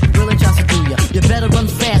ya, really tries to do ya. You better run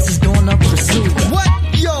fast, he's gonna pursue ya. What?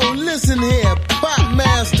 Yo, listen here. Pop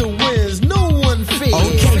Master wins. No one fears.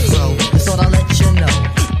 Okay, bro. Just thought I'd let you know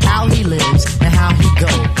how he lives and how he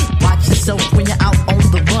go. Watch yourself when you're out on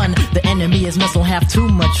the run. The enemy is must don't have too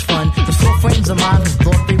much fun. The 4 friends of mine who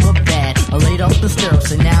thought they were bad are laid up in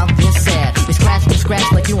stirrups and now they're sad. They scratch and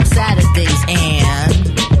scratch like you on Saturdays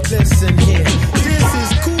and listen here. This is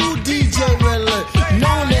cool DJ Redler,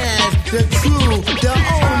 known as the crew, the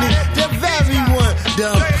only, the very one,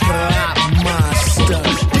 the Pop Master.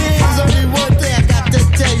 There's only one thing I got to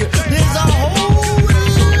tell you. There's a whole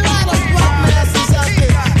lot of Pop Masters out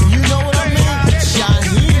there. You know what I mean?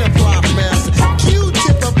 Shaheen a Pop Master,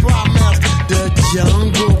 Q-Tip a Pop Master, the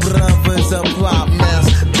Jungle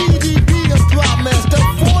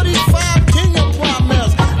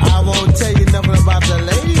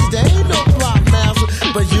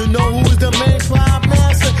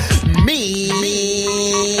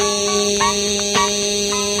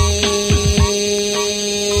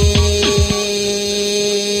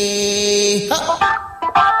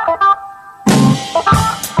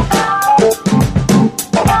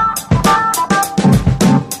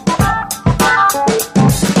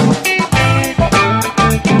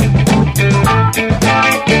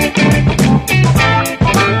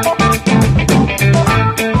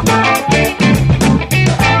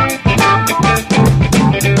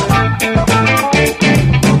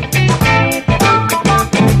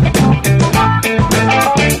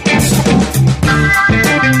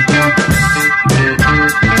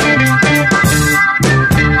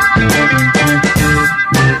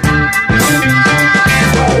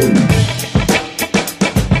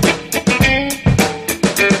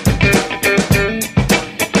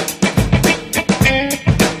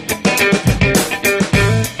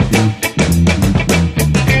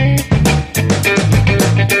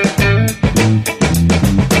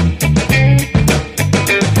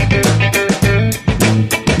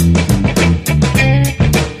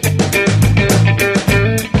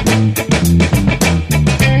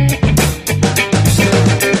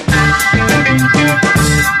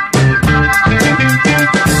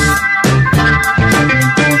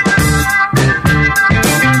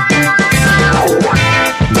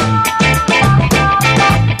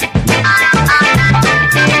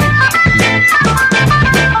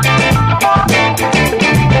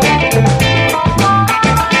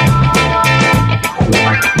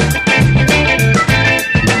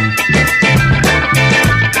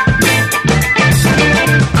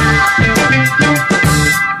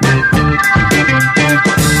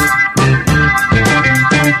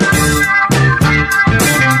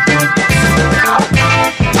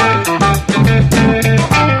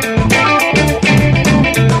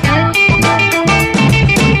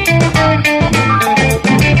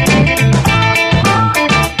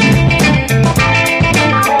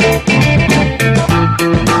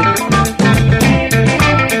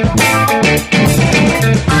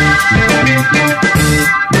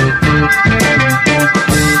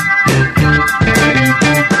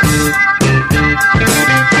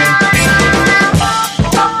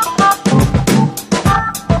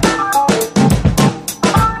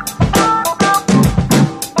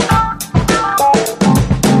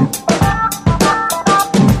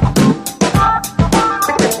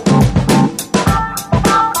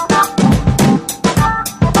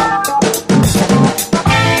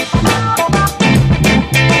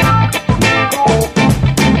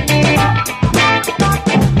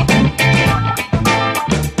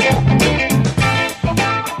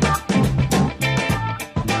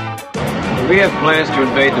We have plans to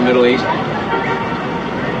invade the Middle East.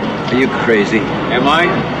 Are you crazy? Am I?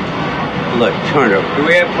 Look, Turner. Do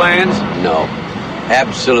we have plans? No,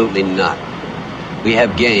 absolutely not. We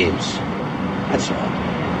have games. That's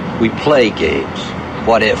all. We play games.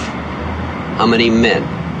 What if? How many men?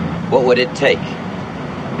 What would it take?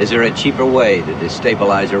 Is there a cheaper way to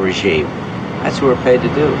destabilize a regime? That's what we're paid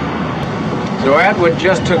to do. So Atwood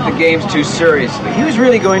just took the games too seriously. He was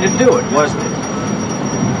really going to do it, wasn't it?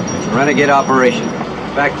 Renegade operation.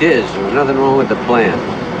 Fact is, there was nothing wrong with the plan.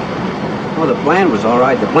 Well, the plan was all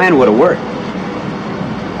right. The plan would have worked.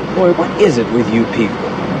 Boy, what is it with you people?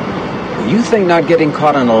 You think not getting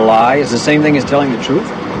caught on a lie is the same thing as telling the truth?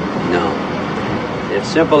 No. It's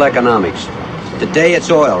simple economics. Today it's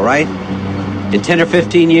oil, right? In 10 or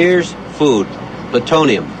 15 years, food,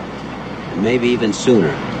 plutonium, and maybe even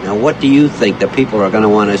sooner. Now, what do you think the people are going to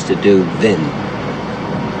want us to do then?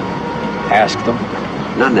 Ask them.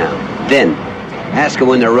 Not now. Then. Ask them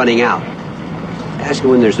when they're running out. Ask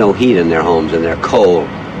them when there's no heat in their homes and they're cold.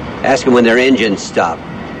 Ask them when their engines stop.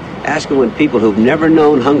 Ask them when people who've never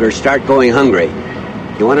known hunger start going hungry.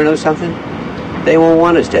 You want to know something? They won't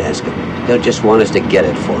want us to ask them. They'll just want us to get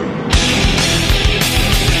it for them.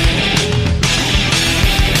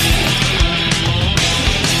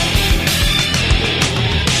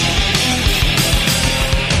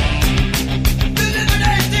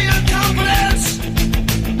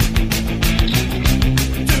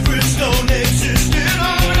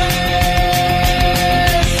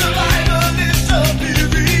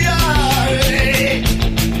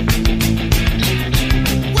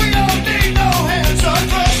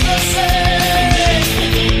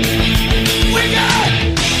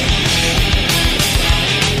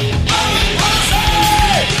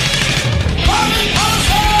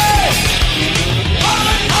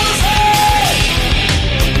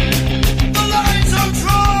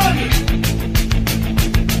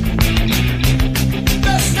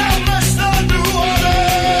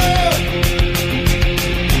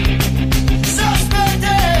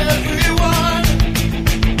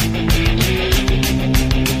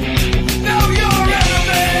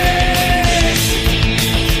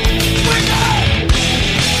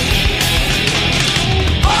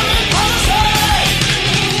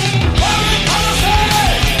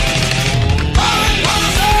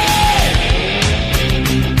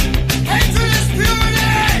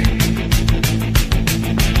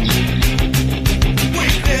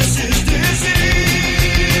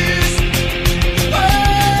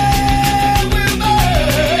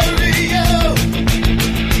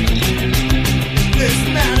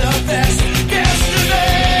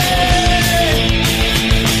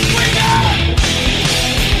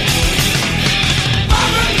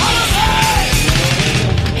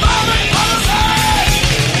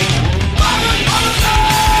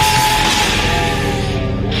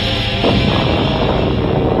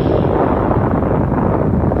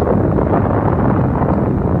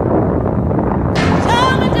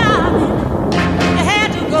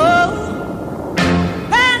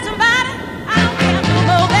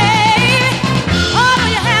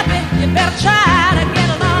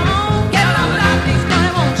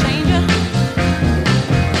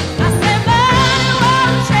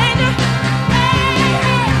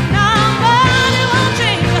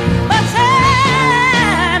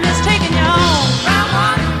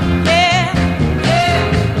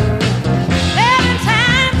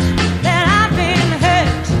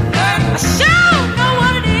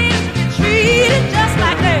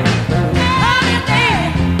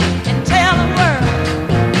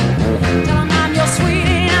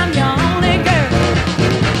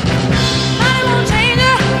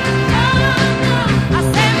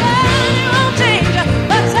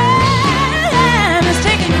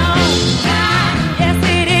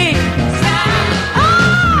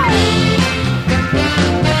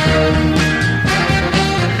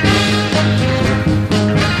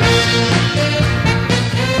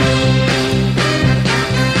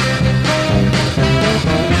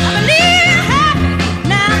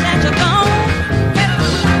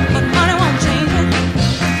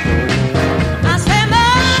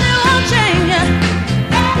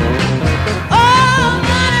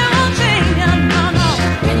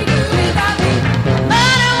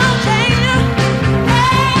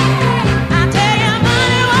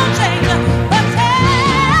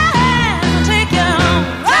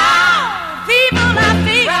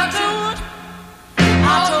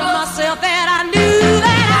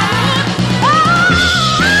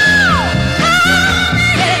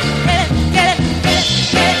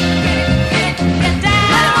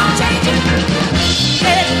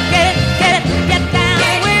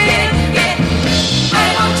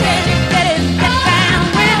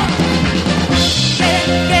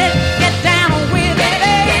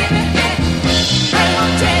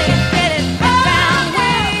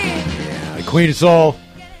 Queen of Soul,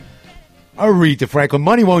 Aretha Franklin.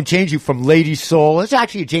 Money Won't Change You from Lady Soul. It's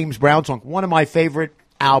actually a James Brown song. One of my favorite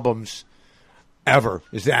albums ever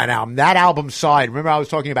is that album. That album side. Remember I was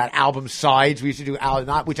talking about album sides? We used to do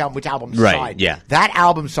not which album Right, side. yeah. That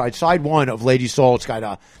album side 1 of Lady Soul. It's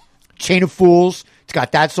got Chain of Fools. It's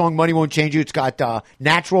got that song, Money Won't Change You. It's got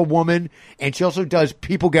Natural Woman. And she also does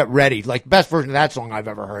People Get Ready. Like, best version of that song I've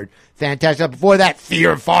ever heard. Fantastic. Before that,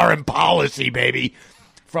 Fear of Foreign Policy, baby.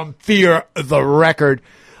 From Fear the Record.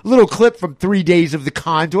 A little clip from 3 Days of the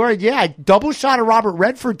Condor. Yeah, double shot of Robert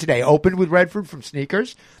Redford today. Opened with Redford from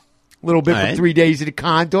Sneakers. A little bit from 3 Days of the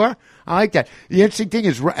Condor. I like that. The interesting thing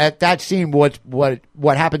is, at that scene, what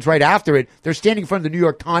happens right after it, they're standing in front of the New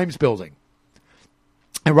York Times building.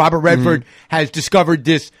 And Robert Redford has discovered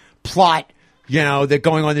this plot, they're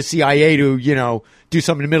going on the CIA to, do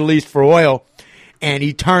something in the Middle East for oil. And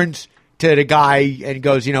he turns to the guy and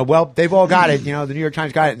goes, well, they've all got it. The New York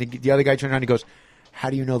Times got it. And the other guy turns around and goes,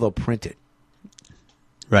 how do you know they'll print it?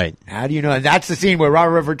 Right. How do you know? And that's the scene where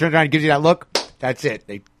Robert Redford turns around and gives you that look. That's it.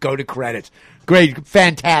 They go to credits. Great,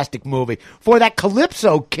 fantastic movie. For that,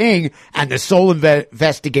 Calypso King and the Soul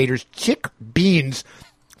Investigators, Chick Beans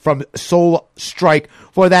from Soul Strike.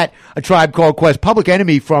 For that, A Tribe Called Quest, Public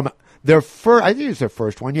Enemy from their first, I think it was their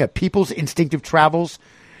first one, yeah, People's Instinctive Travels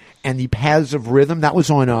and the Paths of Rhythm. That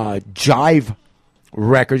was on Jive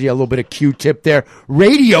Records. Yeah, a little bit of Q-Tip there.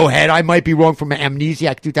 Radiohead, I might be wrong, from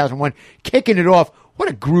Amnesiac 2001. Kicking it off. What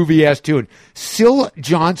a groovy-ass tune. Syl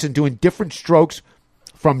Johnson doing Different Strokes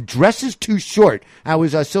from Dresses Too Short. That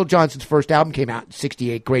was Syl Johnson's first album. Came out in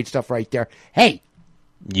 68. Great stuff right there. Hey.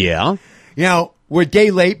 Yeah? We're a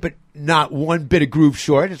day late, but not one bit of groove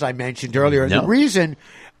short, as I mentioned earlier. No. The reason,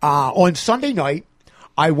 on Sunday night,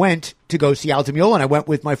 I went to go see Alta Mule, and I went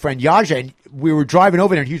with my friend Yaja, and we were driving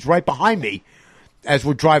over there, and he was right behind me as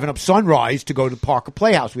we're driving up Sunrise to go to Parker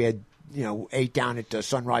Playhouse. We had, ate down at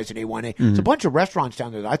Sunrise and A1A. There's a bunch of restaurants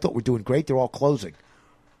down there that I thought were doing great. They're all closing.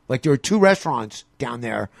 Like, there are 2 restaurants down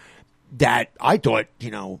there that I thought,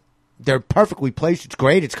 they're perfectly placed. It's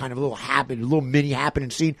great. It's kind of a little mini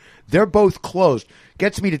happening scene. They're both closed.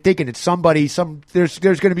 Gets me to thinking it's there's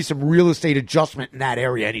going to be some real estate adjustment in that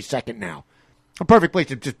area any second now. A perfect place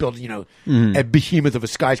to just build, a behemoth of a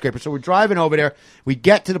skyscraper. So we're driving over there. We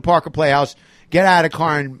get to the Parker Playhouse, get out of the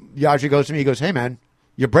car, and Yaja goes to me. He goes, hey, man,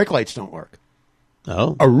 your brake lights don't work.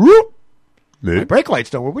 Oh. My brake lights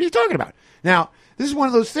don't work. What are you talking about? Now, this is one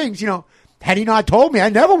of those things, had he not told me, I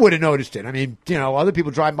never would have noticed it. I mean, other people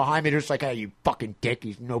driving behind me, they're just like, hey, you fucking dick,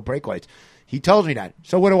 he's no brake lights. He tells me that.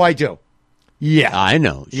 So what do? Yeah. I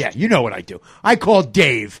know. Yeah, you know what I do. I call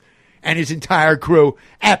Dave and his entire crew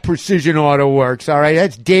at Precision Auto Works, all right?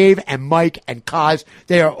 That's Dave and Mike and Kaz.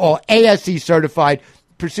 They are all ASC certified.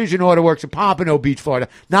 Precision Auto Works in Pompano Beach, Florida.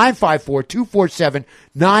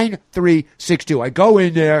 954-247-9362. I go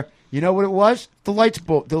in there. You know what it was? The light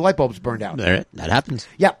bulbs burned out. That happens.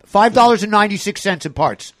 Yep, $5.96 in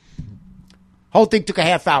parts. Whole thing took a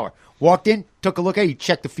half hour. Walked in, took a look at it. He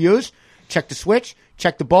checked the fuse, checked the switch,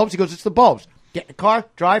 checked the bulbs. He goes, it's the bulbs. Get in the car,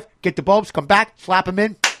 drive, get the bulbs, come back, slap them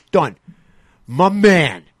in, done. My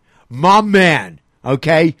man,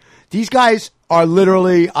 okay? These guys are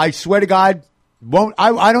literally, I swear to God,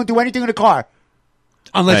 I don't do anything in the car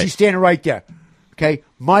unless he's standing right there. Okay?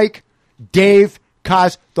 Mike, Dave,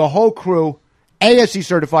 Kaz, the whole crew, ASC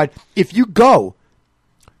certified. If you go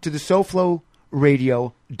to the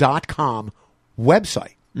SoFloRadio.com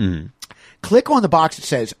website, click on the box that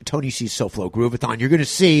says TonyC SoFlo Groovathon, you're going to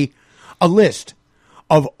see a list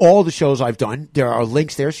of all the shows I've done. There are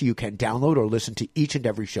links there so you can download or listen to each and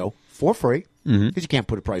every show for free because you can't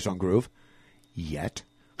put a price on Groove yet.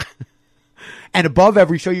 And above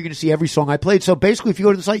every show, you're going to see every song I played. So basically, if you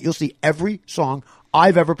go to the site, you'll see every song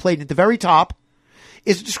I've ever played. And at the very top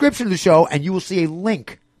is a description of the show, and you will see a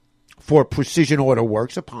link for Precision Auto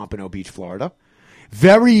Works of Pompano Beach, Florida.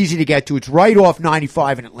 Very easy to get to. It's right off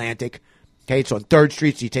 95 in Atlantic. Okay, it's on 3rd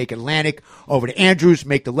Street, so you take Atlantic over to Andrews,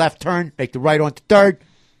 make the left turn, make the right onto 3rd.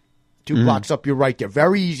 2 blocks up, you're right there.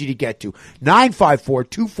 Very easy to get to.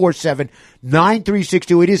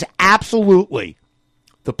 954-247-9362. It is absolutely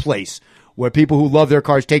the place where people who love their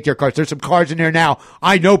cars take their cars. There's some cars in there now.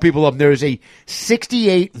 I know people love them. There's a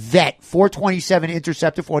 68 Vet 427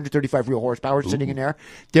 Interceptor, 435 real horsepower sitting in there.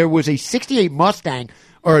 There was a 68 Mustang,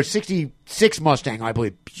 or a 66 Mustang, I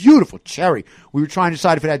believe. Beautiful cherry. We were trying to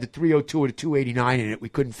decide if it had the 302 or the 289 in it. We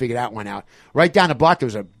couldn't figure that one out. Right down the block, there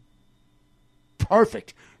was a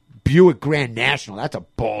perfect Buick Grand National. That's a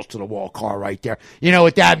balls-to-the-wall car right there. You know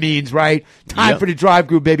what that means, right? Time for the drive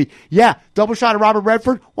group, baby. Yeah, double shot of Robert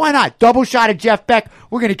Redford. Why not? Double shot of Jeff Beck.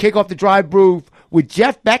 We're going to kick off the drive groove with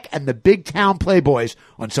Jeff Beck and the Big Town Playboys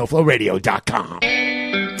on SoFloRadio.com.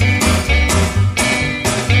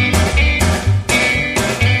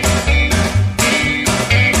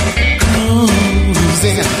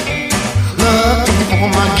 Cruising, looking for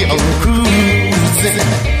my girl. Cruising,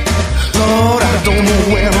 Lord, I don't know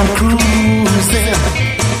where I'm cruising.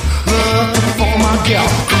 Looking for my girl.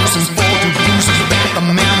 Cruising for the bruises back. The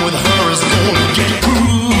man with her is gonna get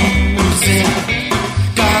cruising.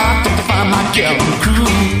 Got to find my girl.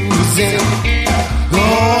 Cruising,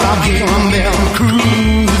 Lord, I'm here, I'm there, I'm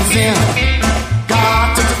cruising.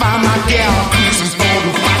 Got to find my girl. Cruising for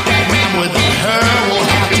the fight. That man with her will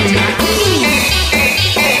have to not cruise.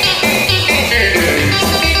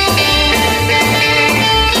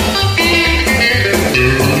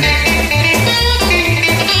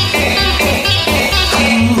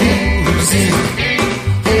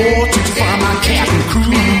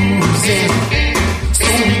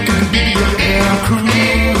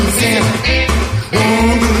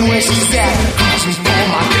 She's at cruising for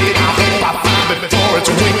my date. I hope I find it before it's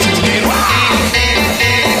way too late.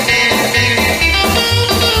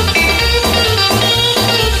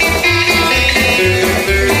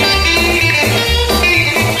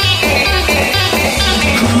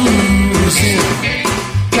 Cruising,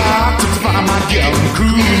 got to find my girl. I'm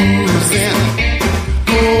cruising,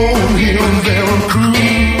 going here and there. I'm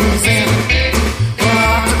cruising,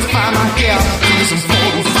 got to find my girl. Cruising for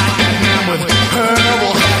to fight that man with her.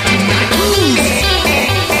 Will have to not cruise.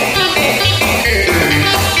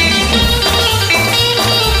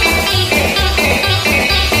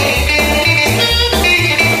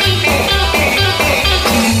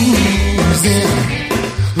 Cruising,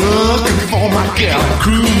 looking for my girl.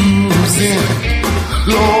 Cruising,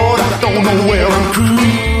 Lord, I don't know where I'm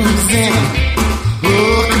cruising.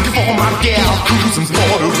 Looking for my gal. Cruising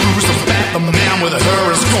for the cruising back. The man with her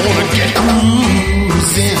is gonna get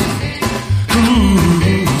cruising.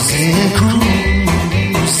 Cruising,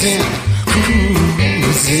 cruising,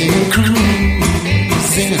 cruising, cruising,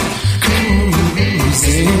 cruising, cruising,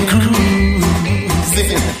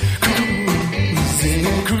 cruising,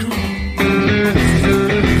 cruising.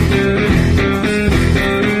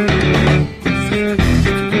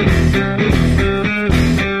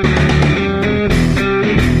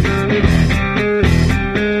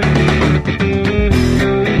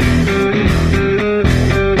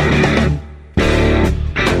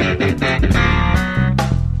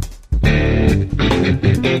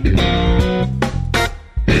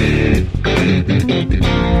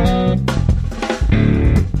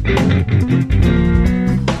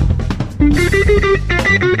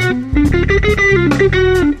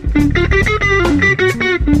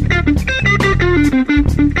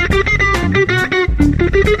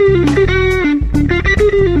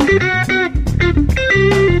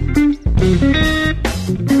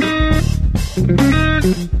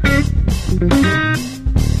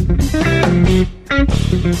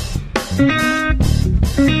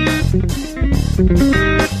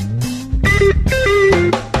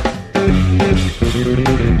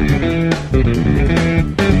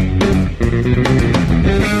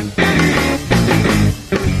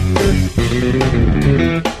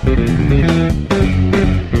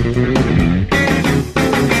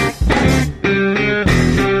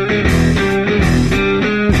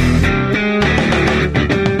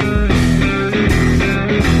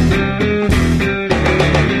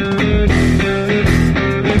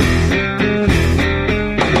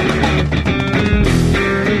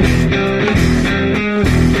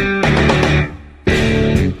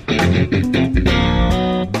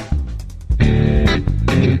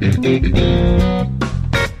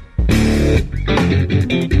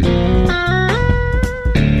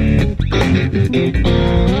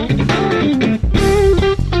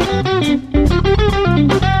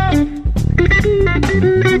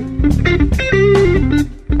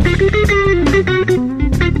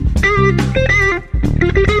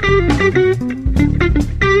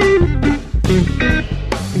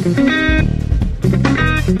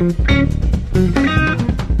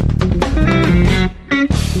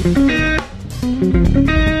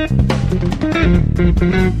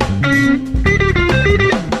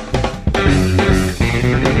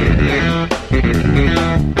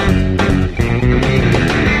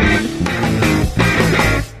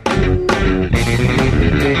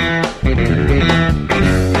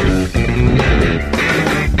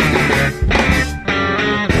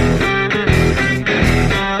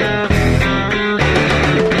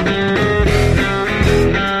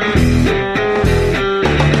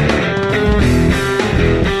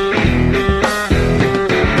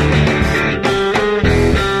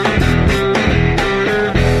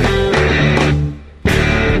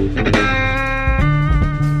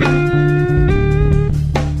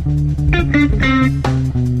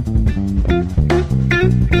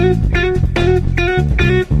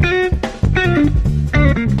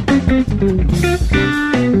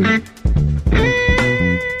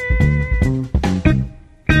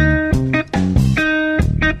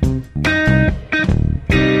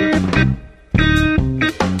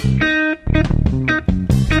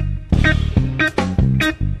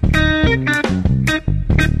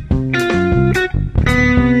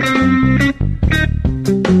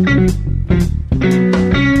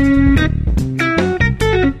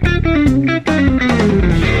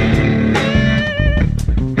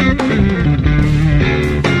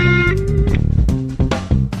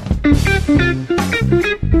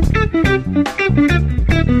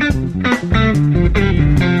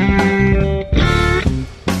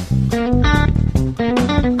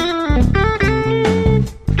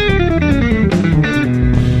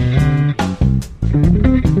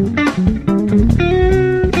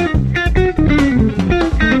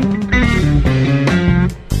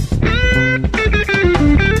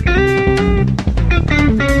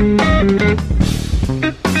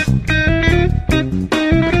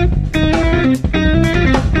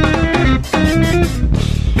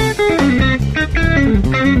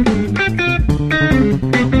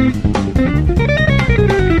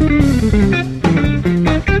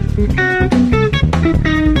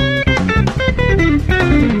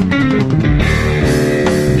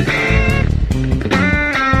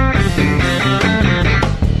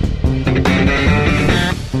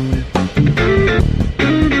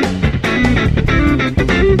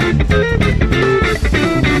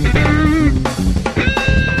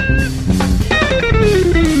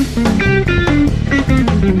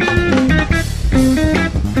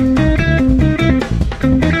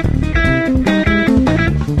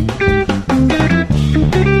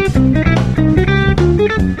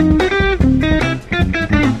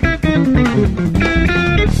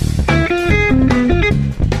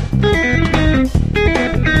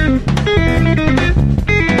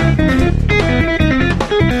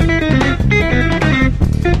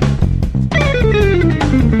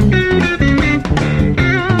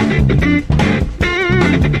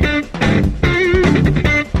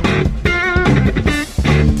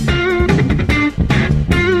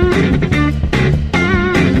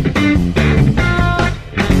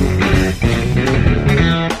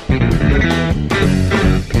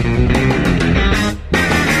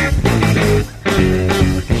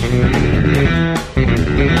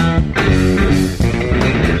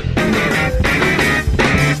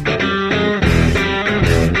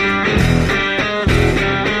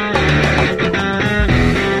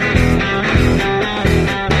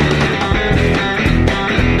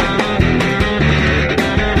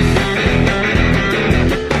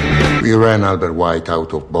 ran Albert White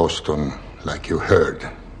out of Boston, like you heard.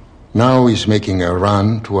 Now he's making a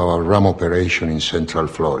run to our rum operation in Central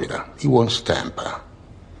Florida. He wants Tampa.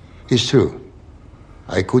 It's true.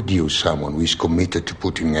 I could use someone who is committed to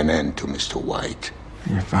putting an end to Mr. White.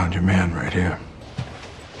 You found your man right here.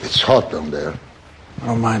 It's hot down there. I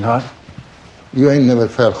don't mind hot. You ain't never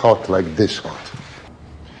felt hot like this hot.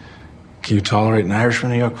 Can you tolerate an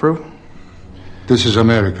Irishman in your crew? This is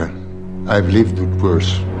America. I've lived with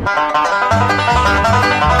worse.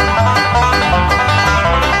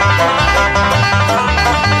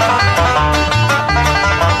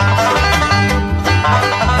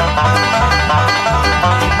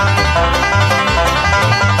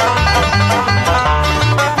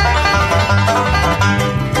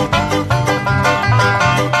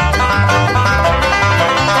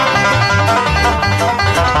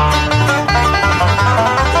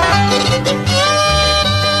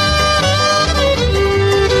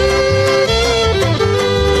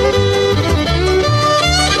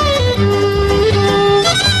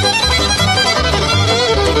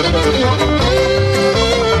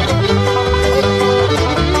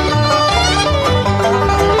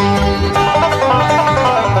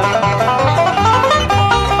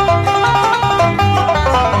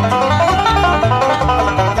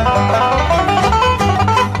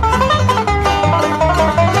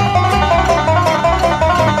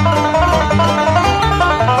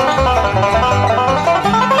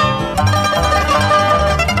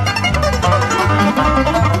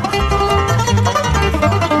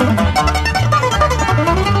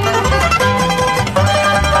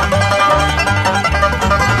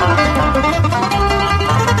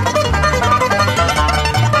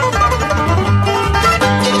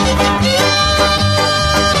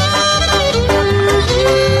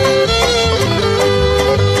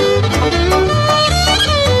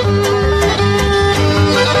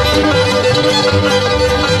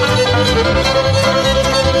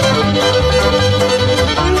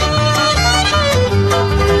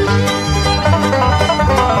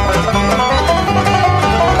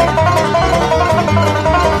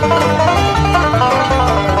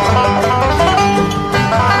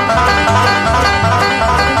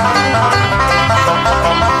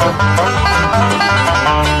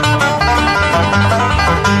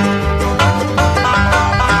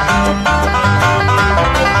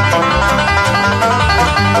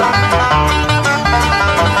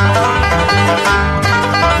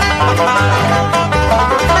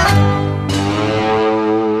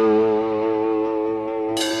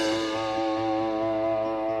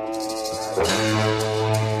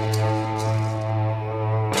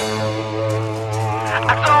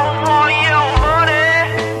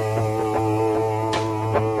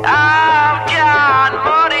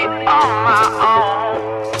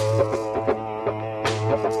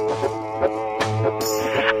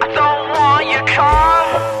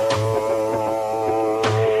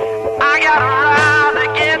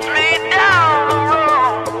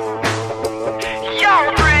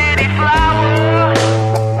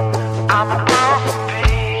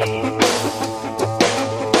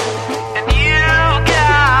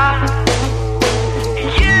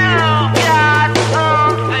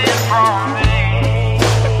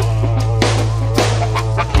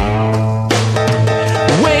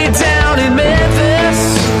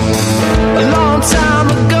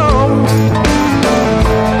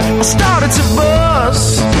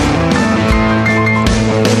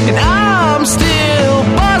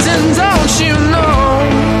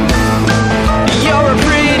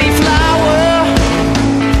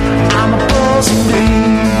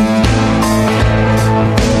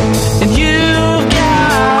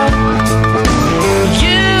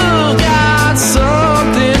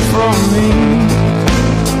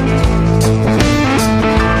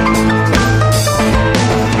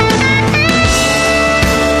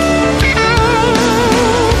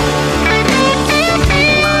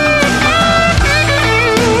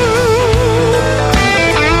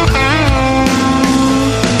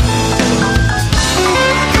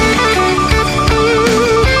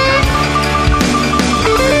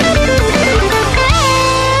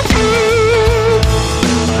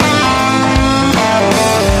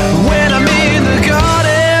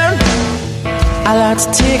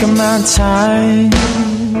 Time.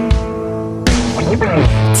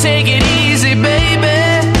 Take it easy,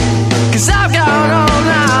 baby, 'cause I've got all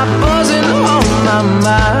night buzzing on my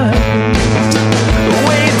mind.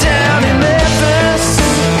 Way down in Memphis,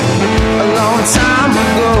 a long time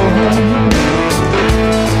ago,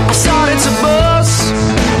 I started to buzz,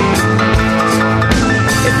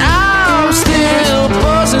 and I'm still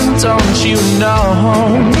buzzing, don't you know?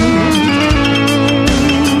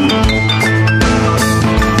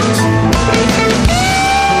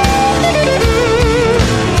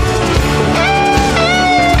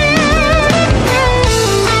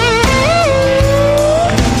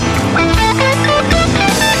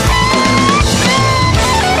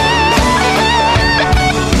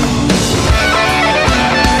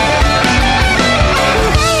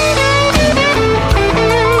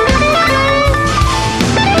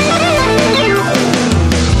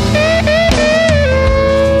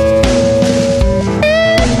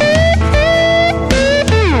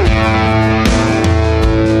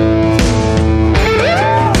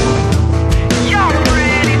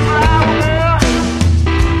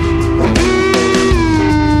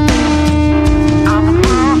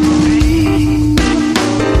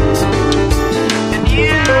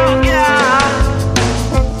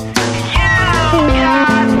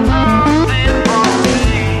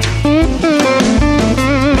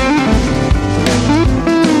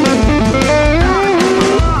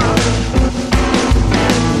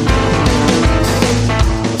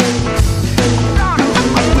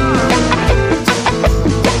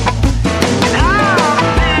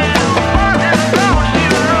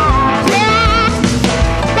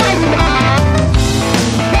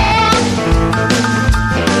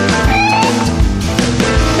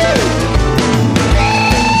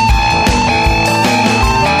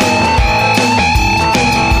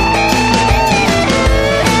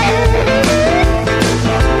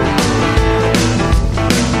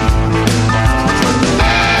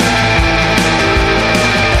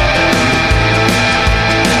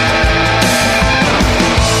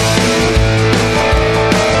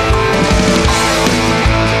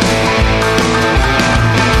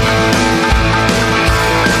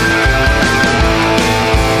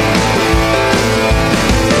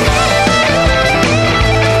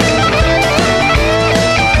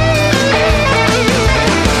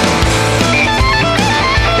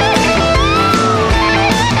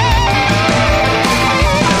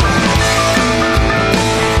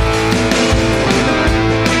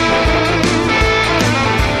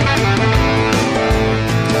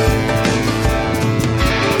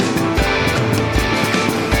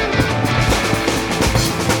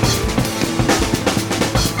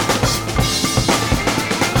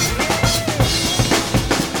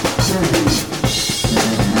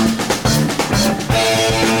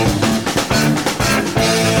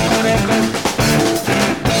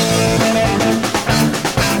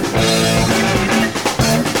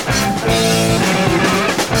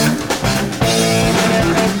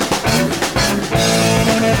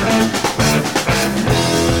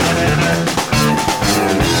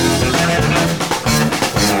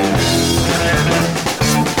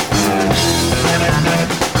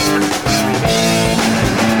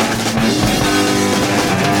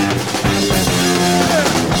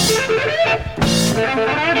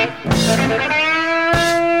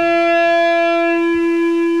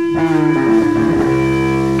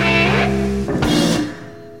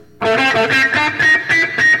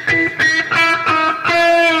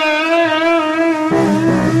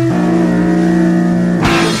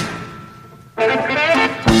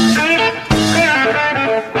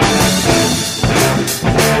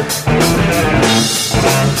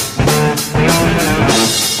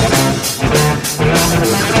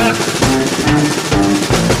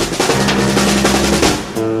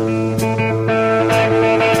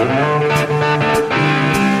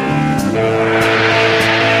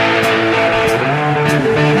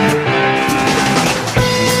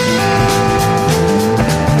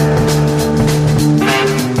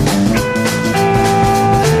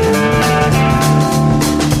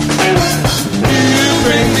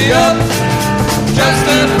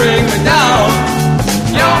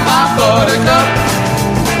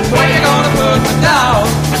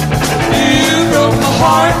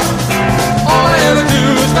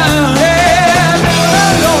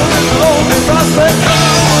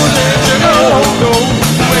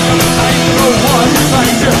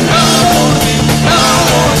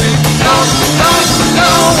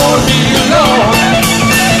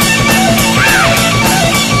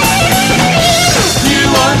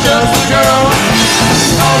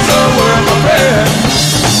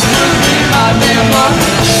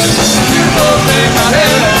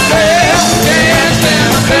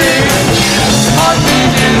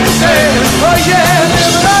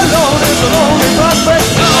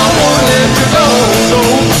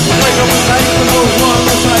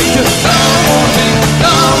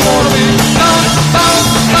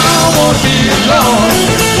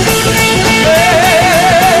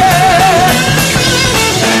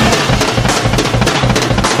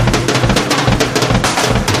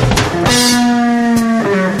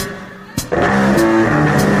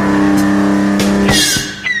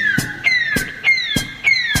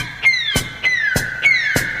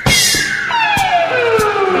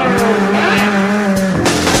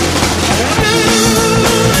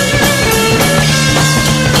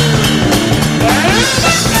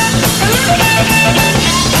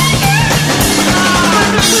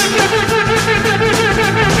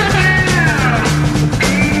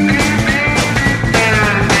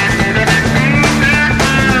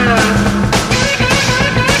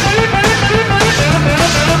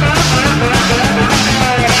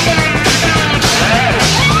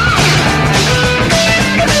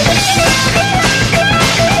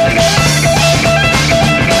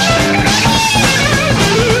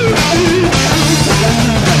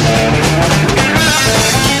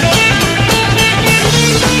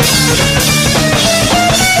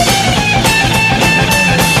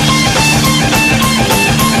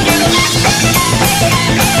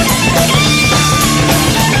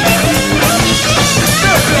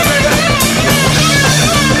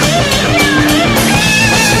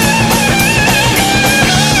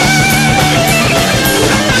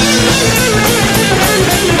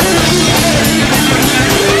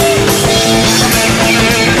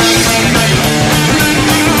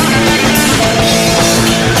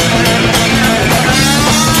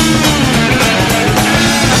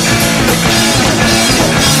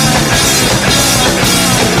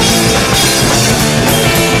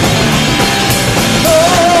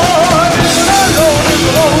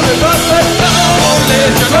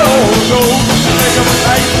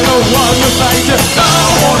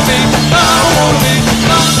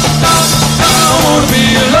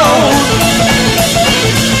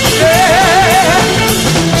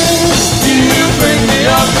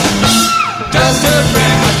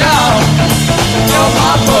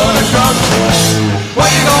 Where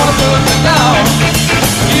you gonna put me down?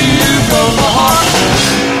 You broke my heart.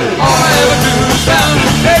 All I ever do is down.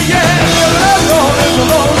 Hey, yeah, love alone is a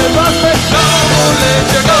lonely prospect. No, I won't let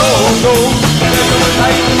you go, go. There's no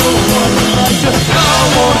night to go, no, I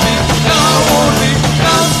won't be, no, I won't be,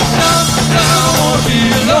 no, no, no, I won't be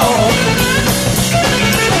alone.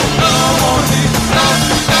 No, I won't be, no,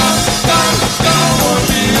 no, no, no, I won't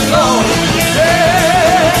be alone. Yeah,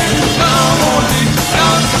 no, I won't be, no,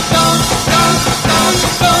 no, no, no,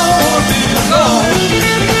 no, I won't be alone.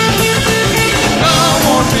 No, I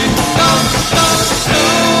won't be, no, no,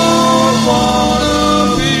 don't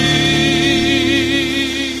wanna be.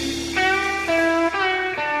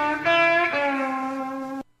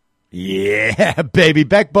 Yeah, baby.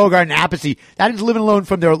 Beck, Bogart, and Appice. That is Living Alone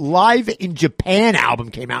from their Live in Japan album,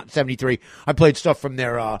 came out in 73. I played stuff from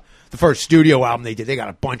their the first studio album they did. They got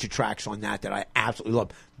a bunch of tracks on that I absolutely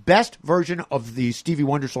love. Best version of the Stevie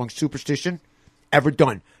Wonder song Superstition ever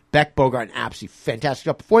done. Beck, Bogart, and Appice. Fantastic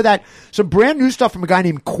stuff. Before that, some brand new stuff from a guy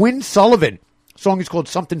named Quinn Sullivan. The song is called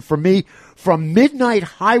Something For Me from Midnight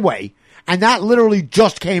Highway. And that literally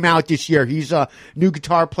just came out this year. He's a new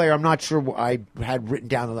guitar player. I'm not sure what I had written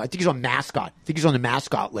down. I think he's on Mascot. I think he's on the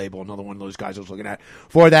Mascot label. Another one of those guys I was looking at.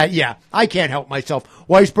 For that, yeah, I can't help myself.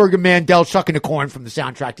 Weisberg and Mandel sucking the corn from the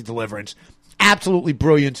soundtrack to Deliverance. Absolutely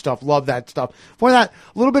brilliant stuff. Love that stuff. For that,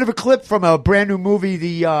 a little bit of a clip from a brand new movie,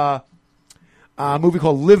 the movie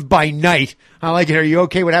called Live by Night. I like it. Are you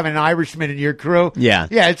okay with having an Irishman in your crew? Yeah.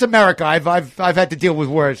 Yeah, it's America. I've had to deal with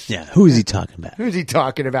worse. Yeah, who is he talking about? Who's he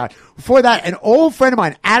talking about? Before that, an old friend of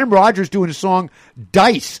mine, Adam Rogers, doing a song,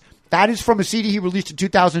 Dice. That is from a CD he released in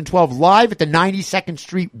 2012, live at the 92nd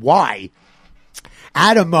Street Y.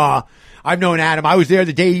 Adam, I've known Adam. I was there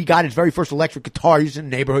the day he got his very first electric guitar. He's a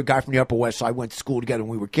neighborhood guy from the Upper West Side. Went to school together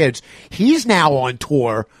when we were kids. He's now on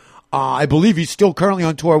tour. I believe he's still currently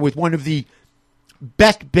on tour with one of the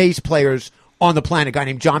best bass players on the planet, a guy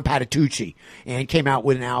named John Patitucci, and came out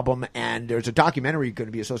with an album, and there's a documentary going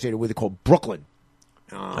to be associated with it called Brooklyn.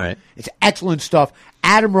 All right. It's excellent stuff.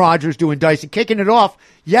 Adam Rogers doing Dice and kicking it off.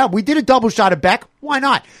 Yeah, we did a double shot of Beck. Why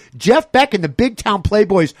not? Jeff Beck and the Big Town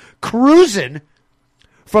Playboys, Cruisin'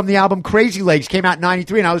 from the album Crazy Legs, came out in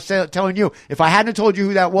 93, and I was telling you, if I hadn't told you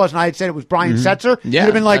who that was and I had said it was Brian Setzer, you'd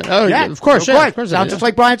have been like, yeah, of course. Sounds just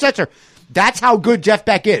like Brian Setzer. That's how good Jeff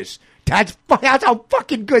Beck is. That's how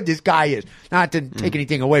fucking good this guy is. Not to take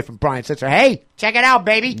anything away from Brian Setzer. Hey, check it out,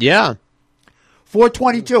 baby. Yeah.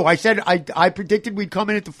 422. I said I predicted we'd come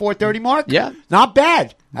in at the 4:30 mark. Yeah. Not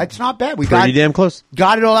bad. That's not bad. We Pretty damn close.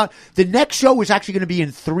 Got it all out. The next show is actually going to be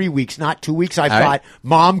in 3 weeks, not 2 weeks. I've got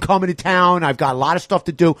Mom coming to town. I've got a lot of stuff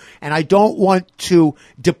to do, and I don't want to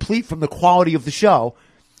deplete from the quality of the show.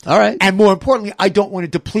 All right. And more importantly, I don't want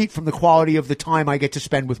to deplete from the quality of the time I get to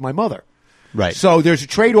spend with my mother. Right. So there's a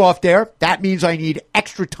trade-off there. That means I need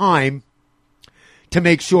extra time to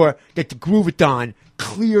make sure that the Groovathon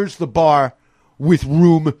clears the bar with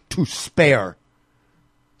room to spare.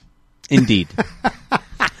 Indeed.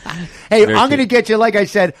 Hey, I'm going to get you, like I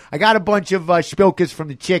said, I got a bunch of spilkas from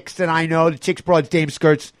the chicks that I know, the chicks, broads, dame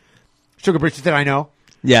skirts, sugar britches that I know.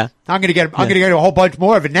 Yeah. I'm going to get a whole bunch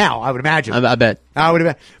more of it now, I would imagine. I bet. I would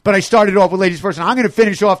have been. But I started off with Ladies First, and I'm going to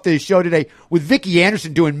finish off the show today with Vicki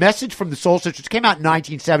Anderson doing Message from the Soul Sisters. Came out in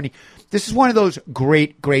 1970. This is one of those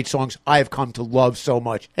great, great songs I have come to love so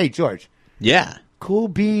much. Hey, George. Yeah. Cool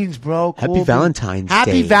beans, bro. Cool Happy Valentine's Day.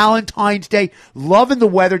 Happy Valentine's Day. Loving the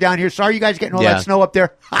weather down here. Sorry you guys getting all that snow up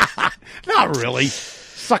there. Not really.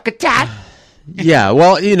 Suck a tat. Yeah,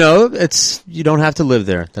 well, you don't have to live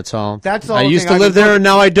there. That's all. That's all. I used to live there, and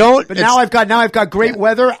now I don't. But now I've got great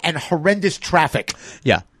weather and horrendous traffic.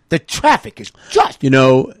 Yeah. The traffic is just.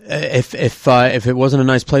 If it wasn't a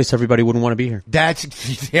nice place, everybody wouldn't want to be here.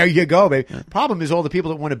 There you go, baby. Yeah. Problem is, all the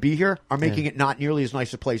people that want to be here are making it not nearly as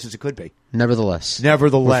nice a place as it could be. Nevertheless,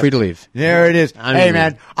 we're free to leave. There it is. Hey,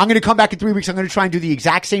 man, I'm going to come back in 3 weeks. I'm going to try and do the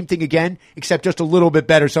exact same thing again, except just a little bit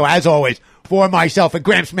better. So, as always, for myself and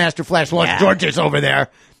Gramps Master Flash Los Georges over there,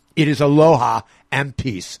 it is aloha and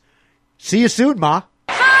peace. See you soon, Ma.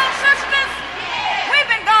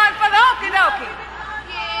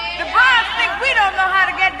 Don't know how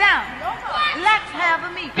to get down. Let's have a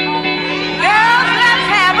meet. Girls, let's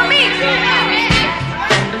have a meet.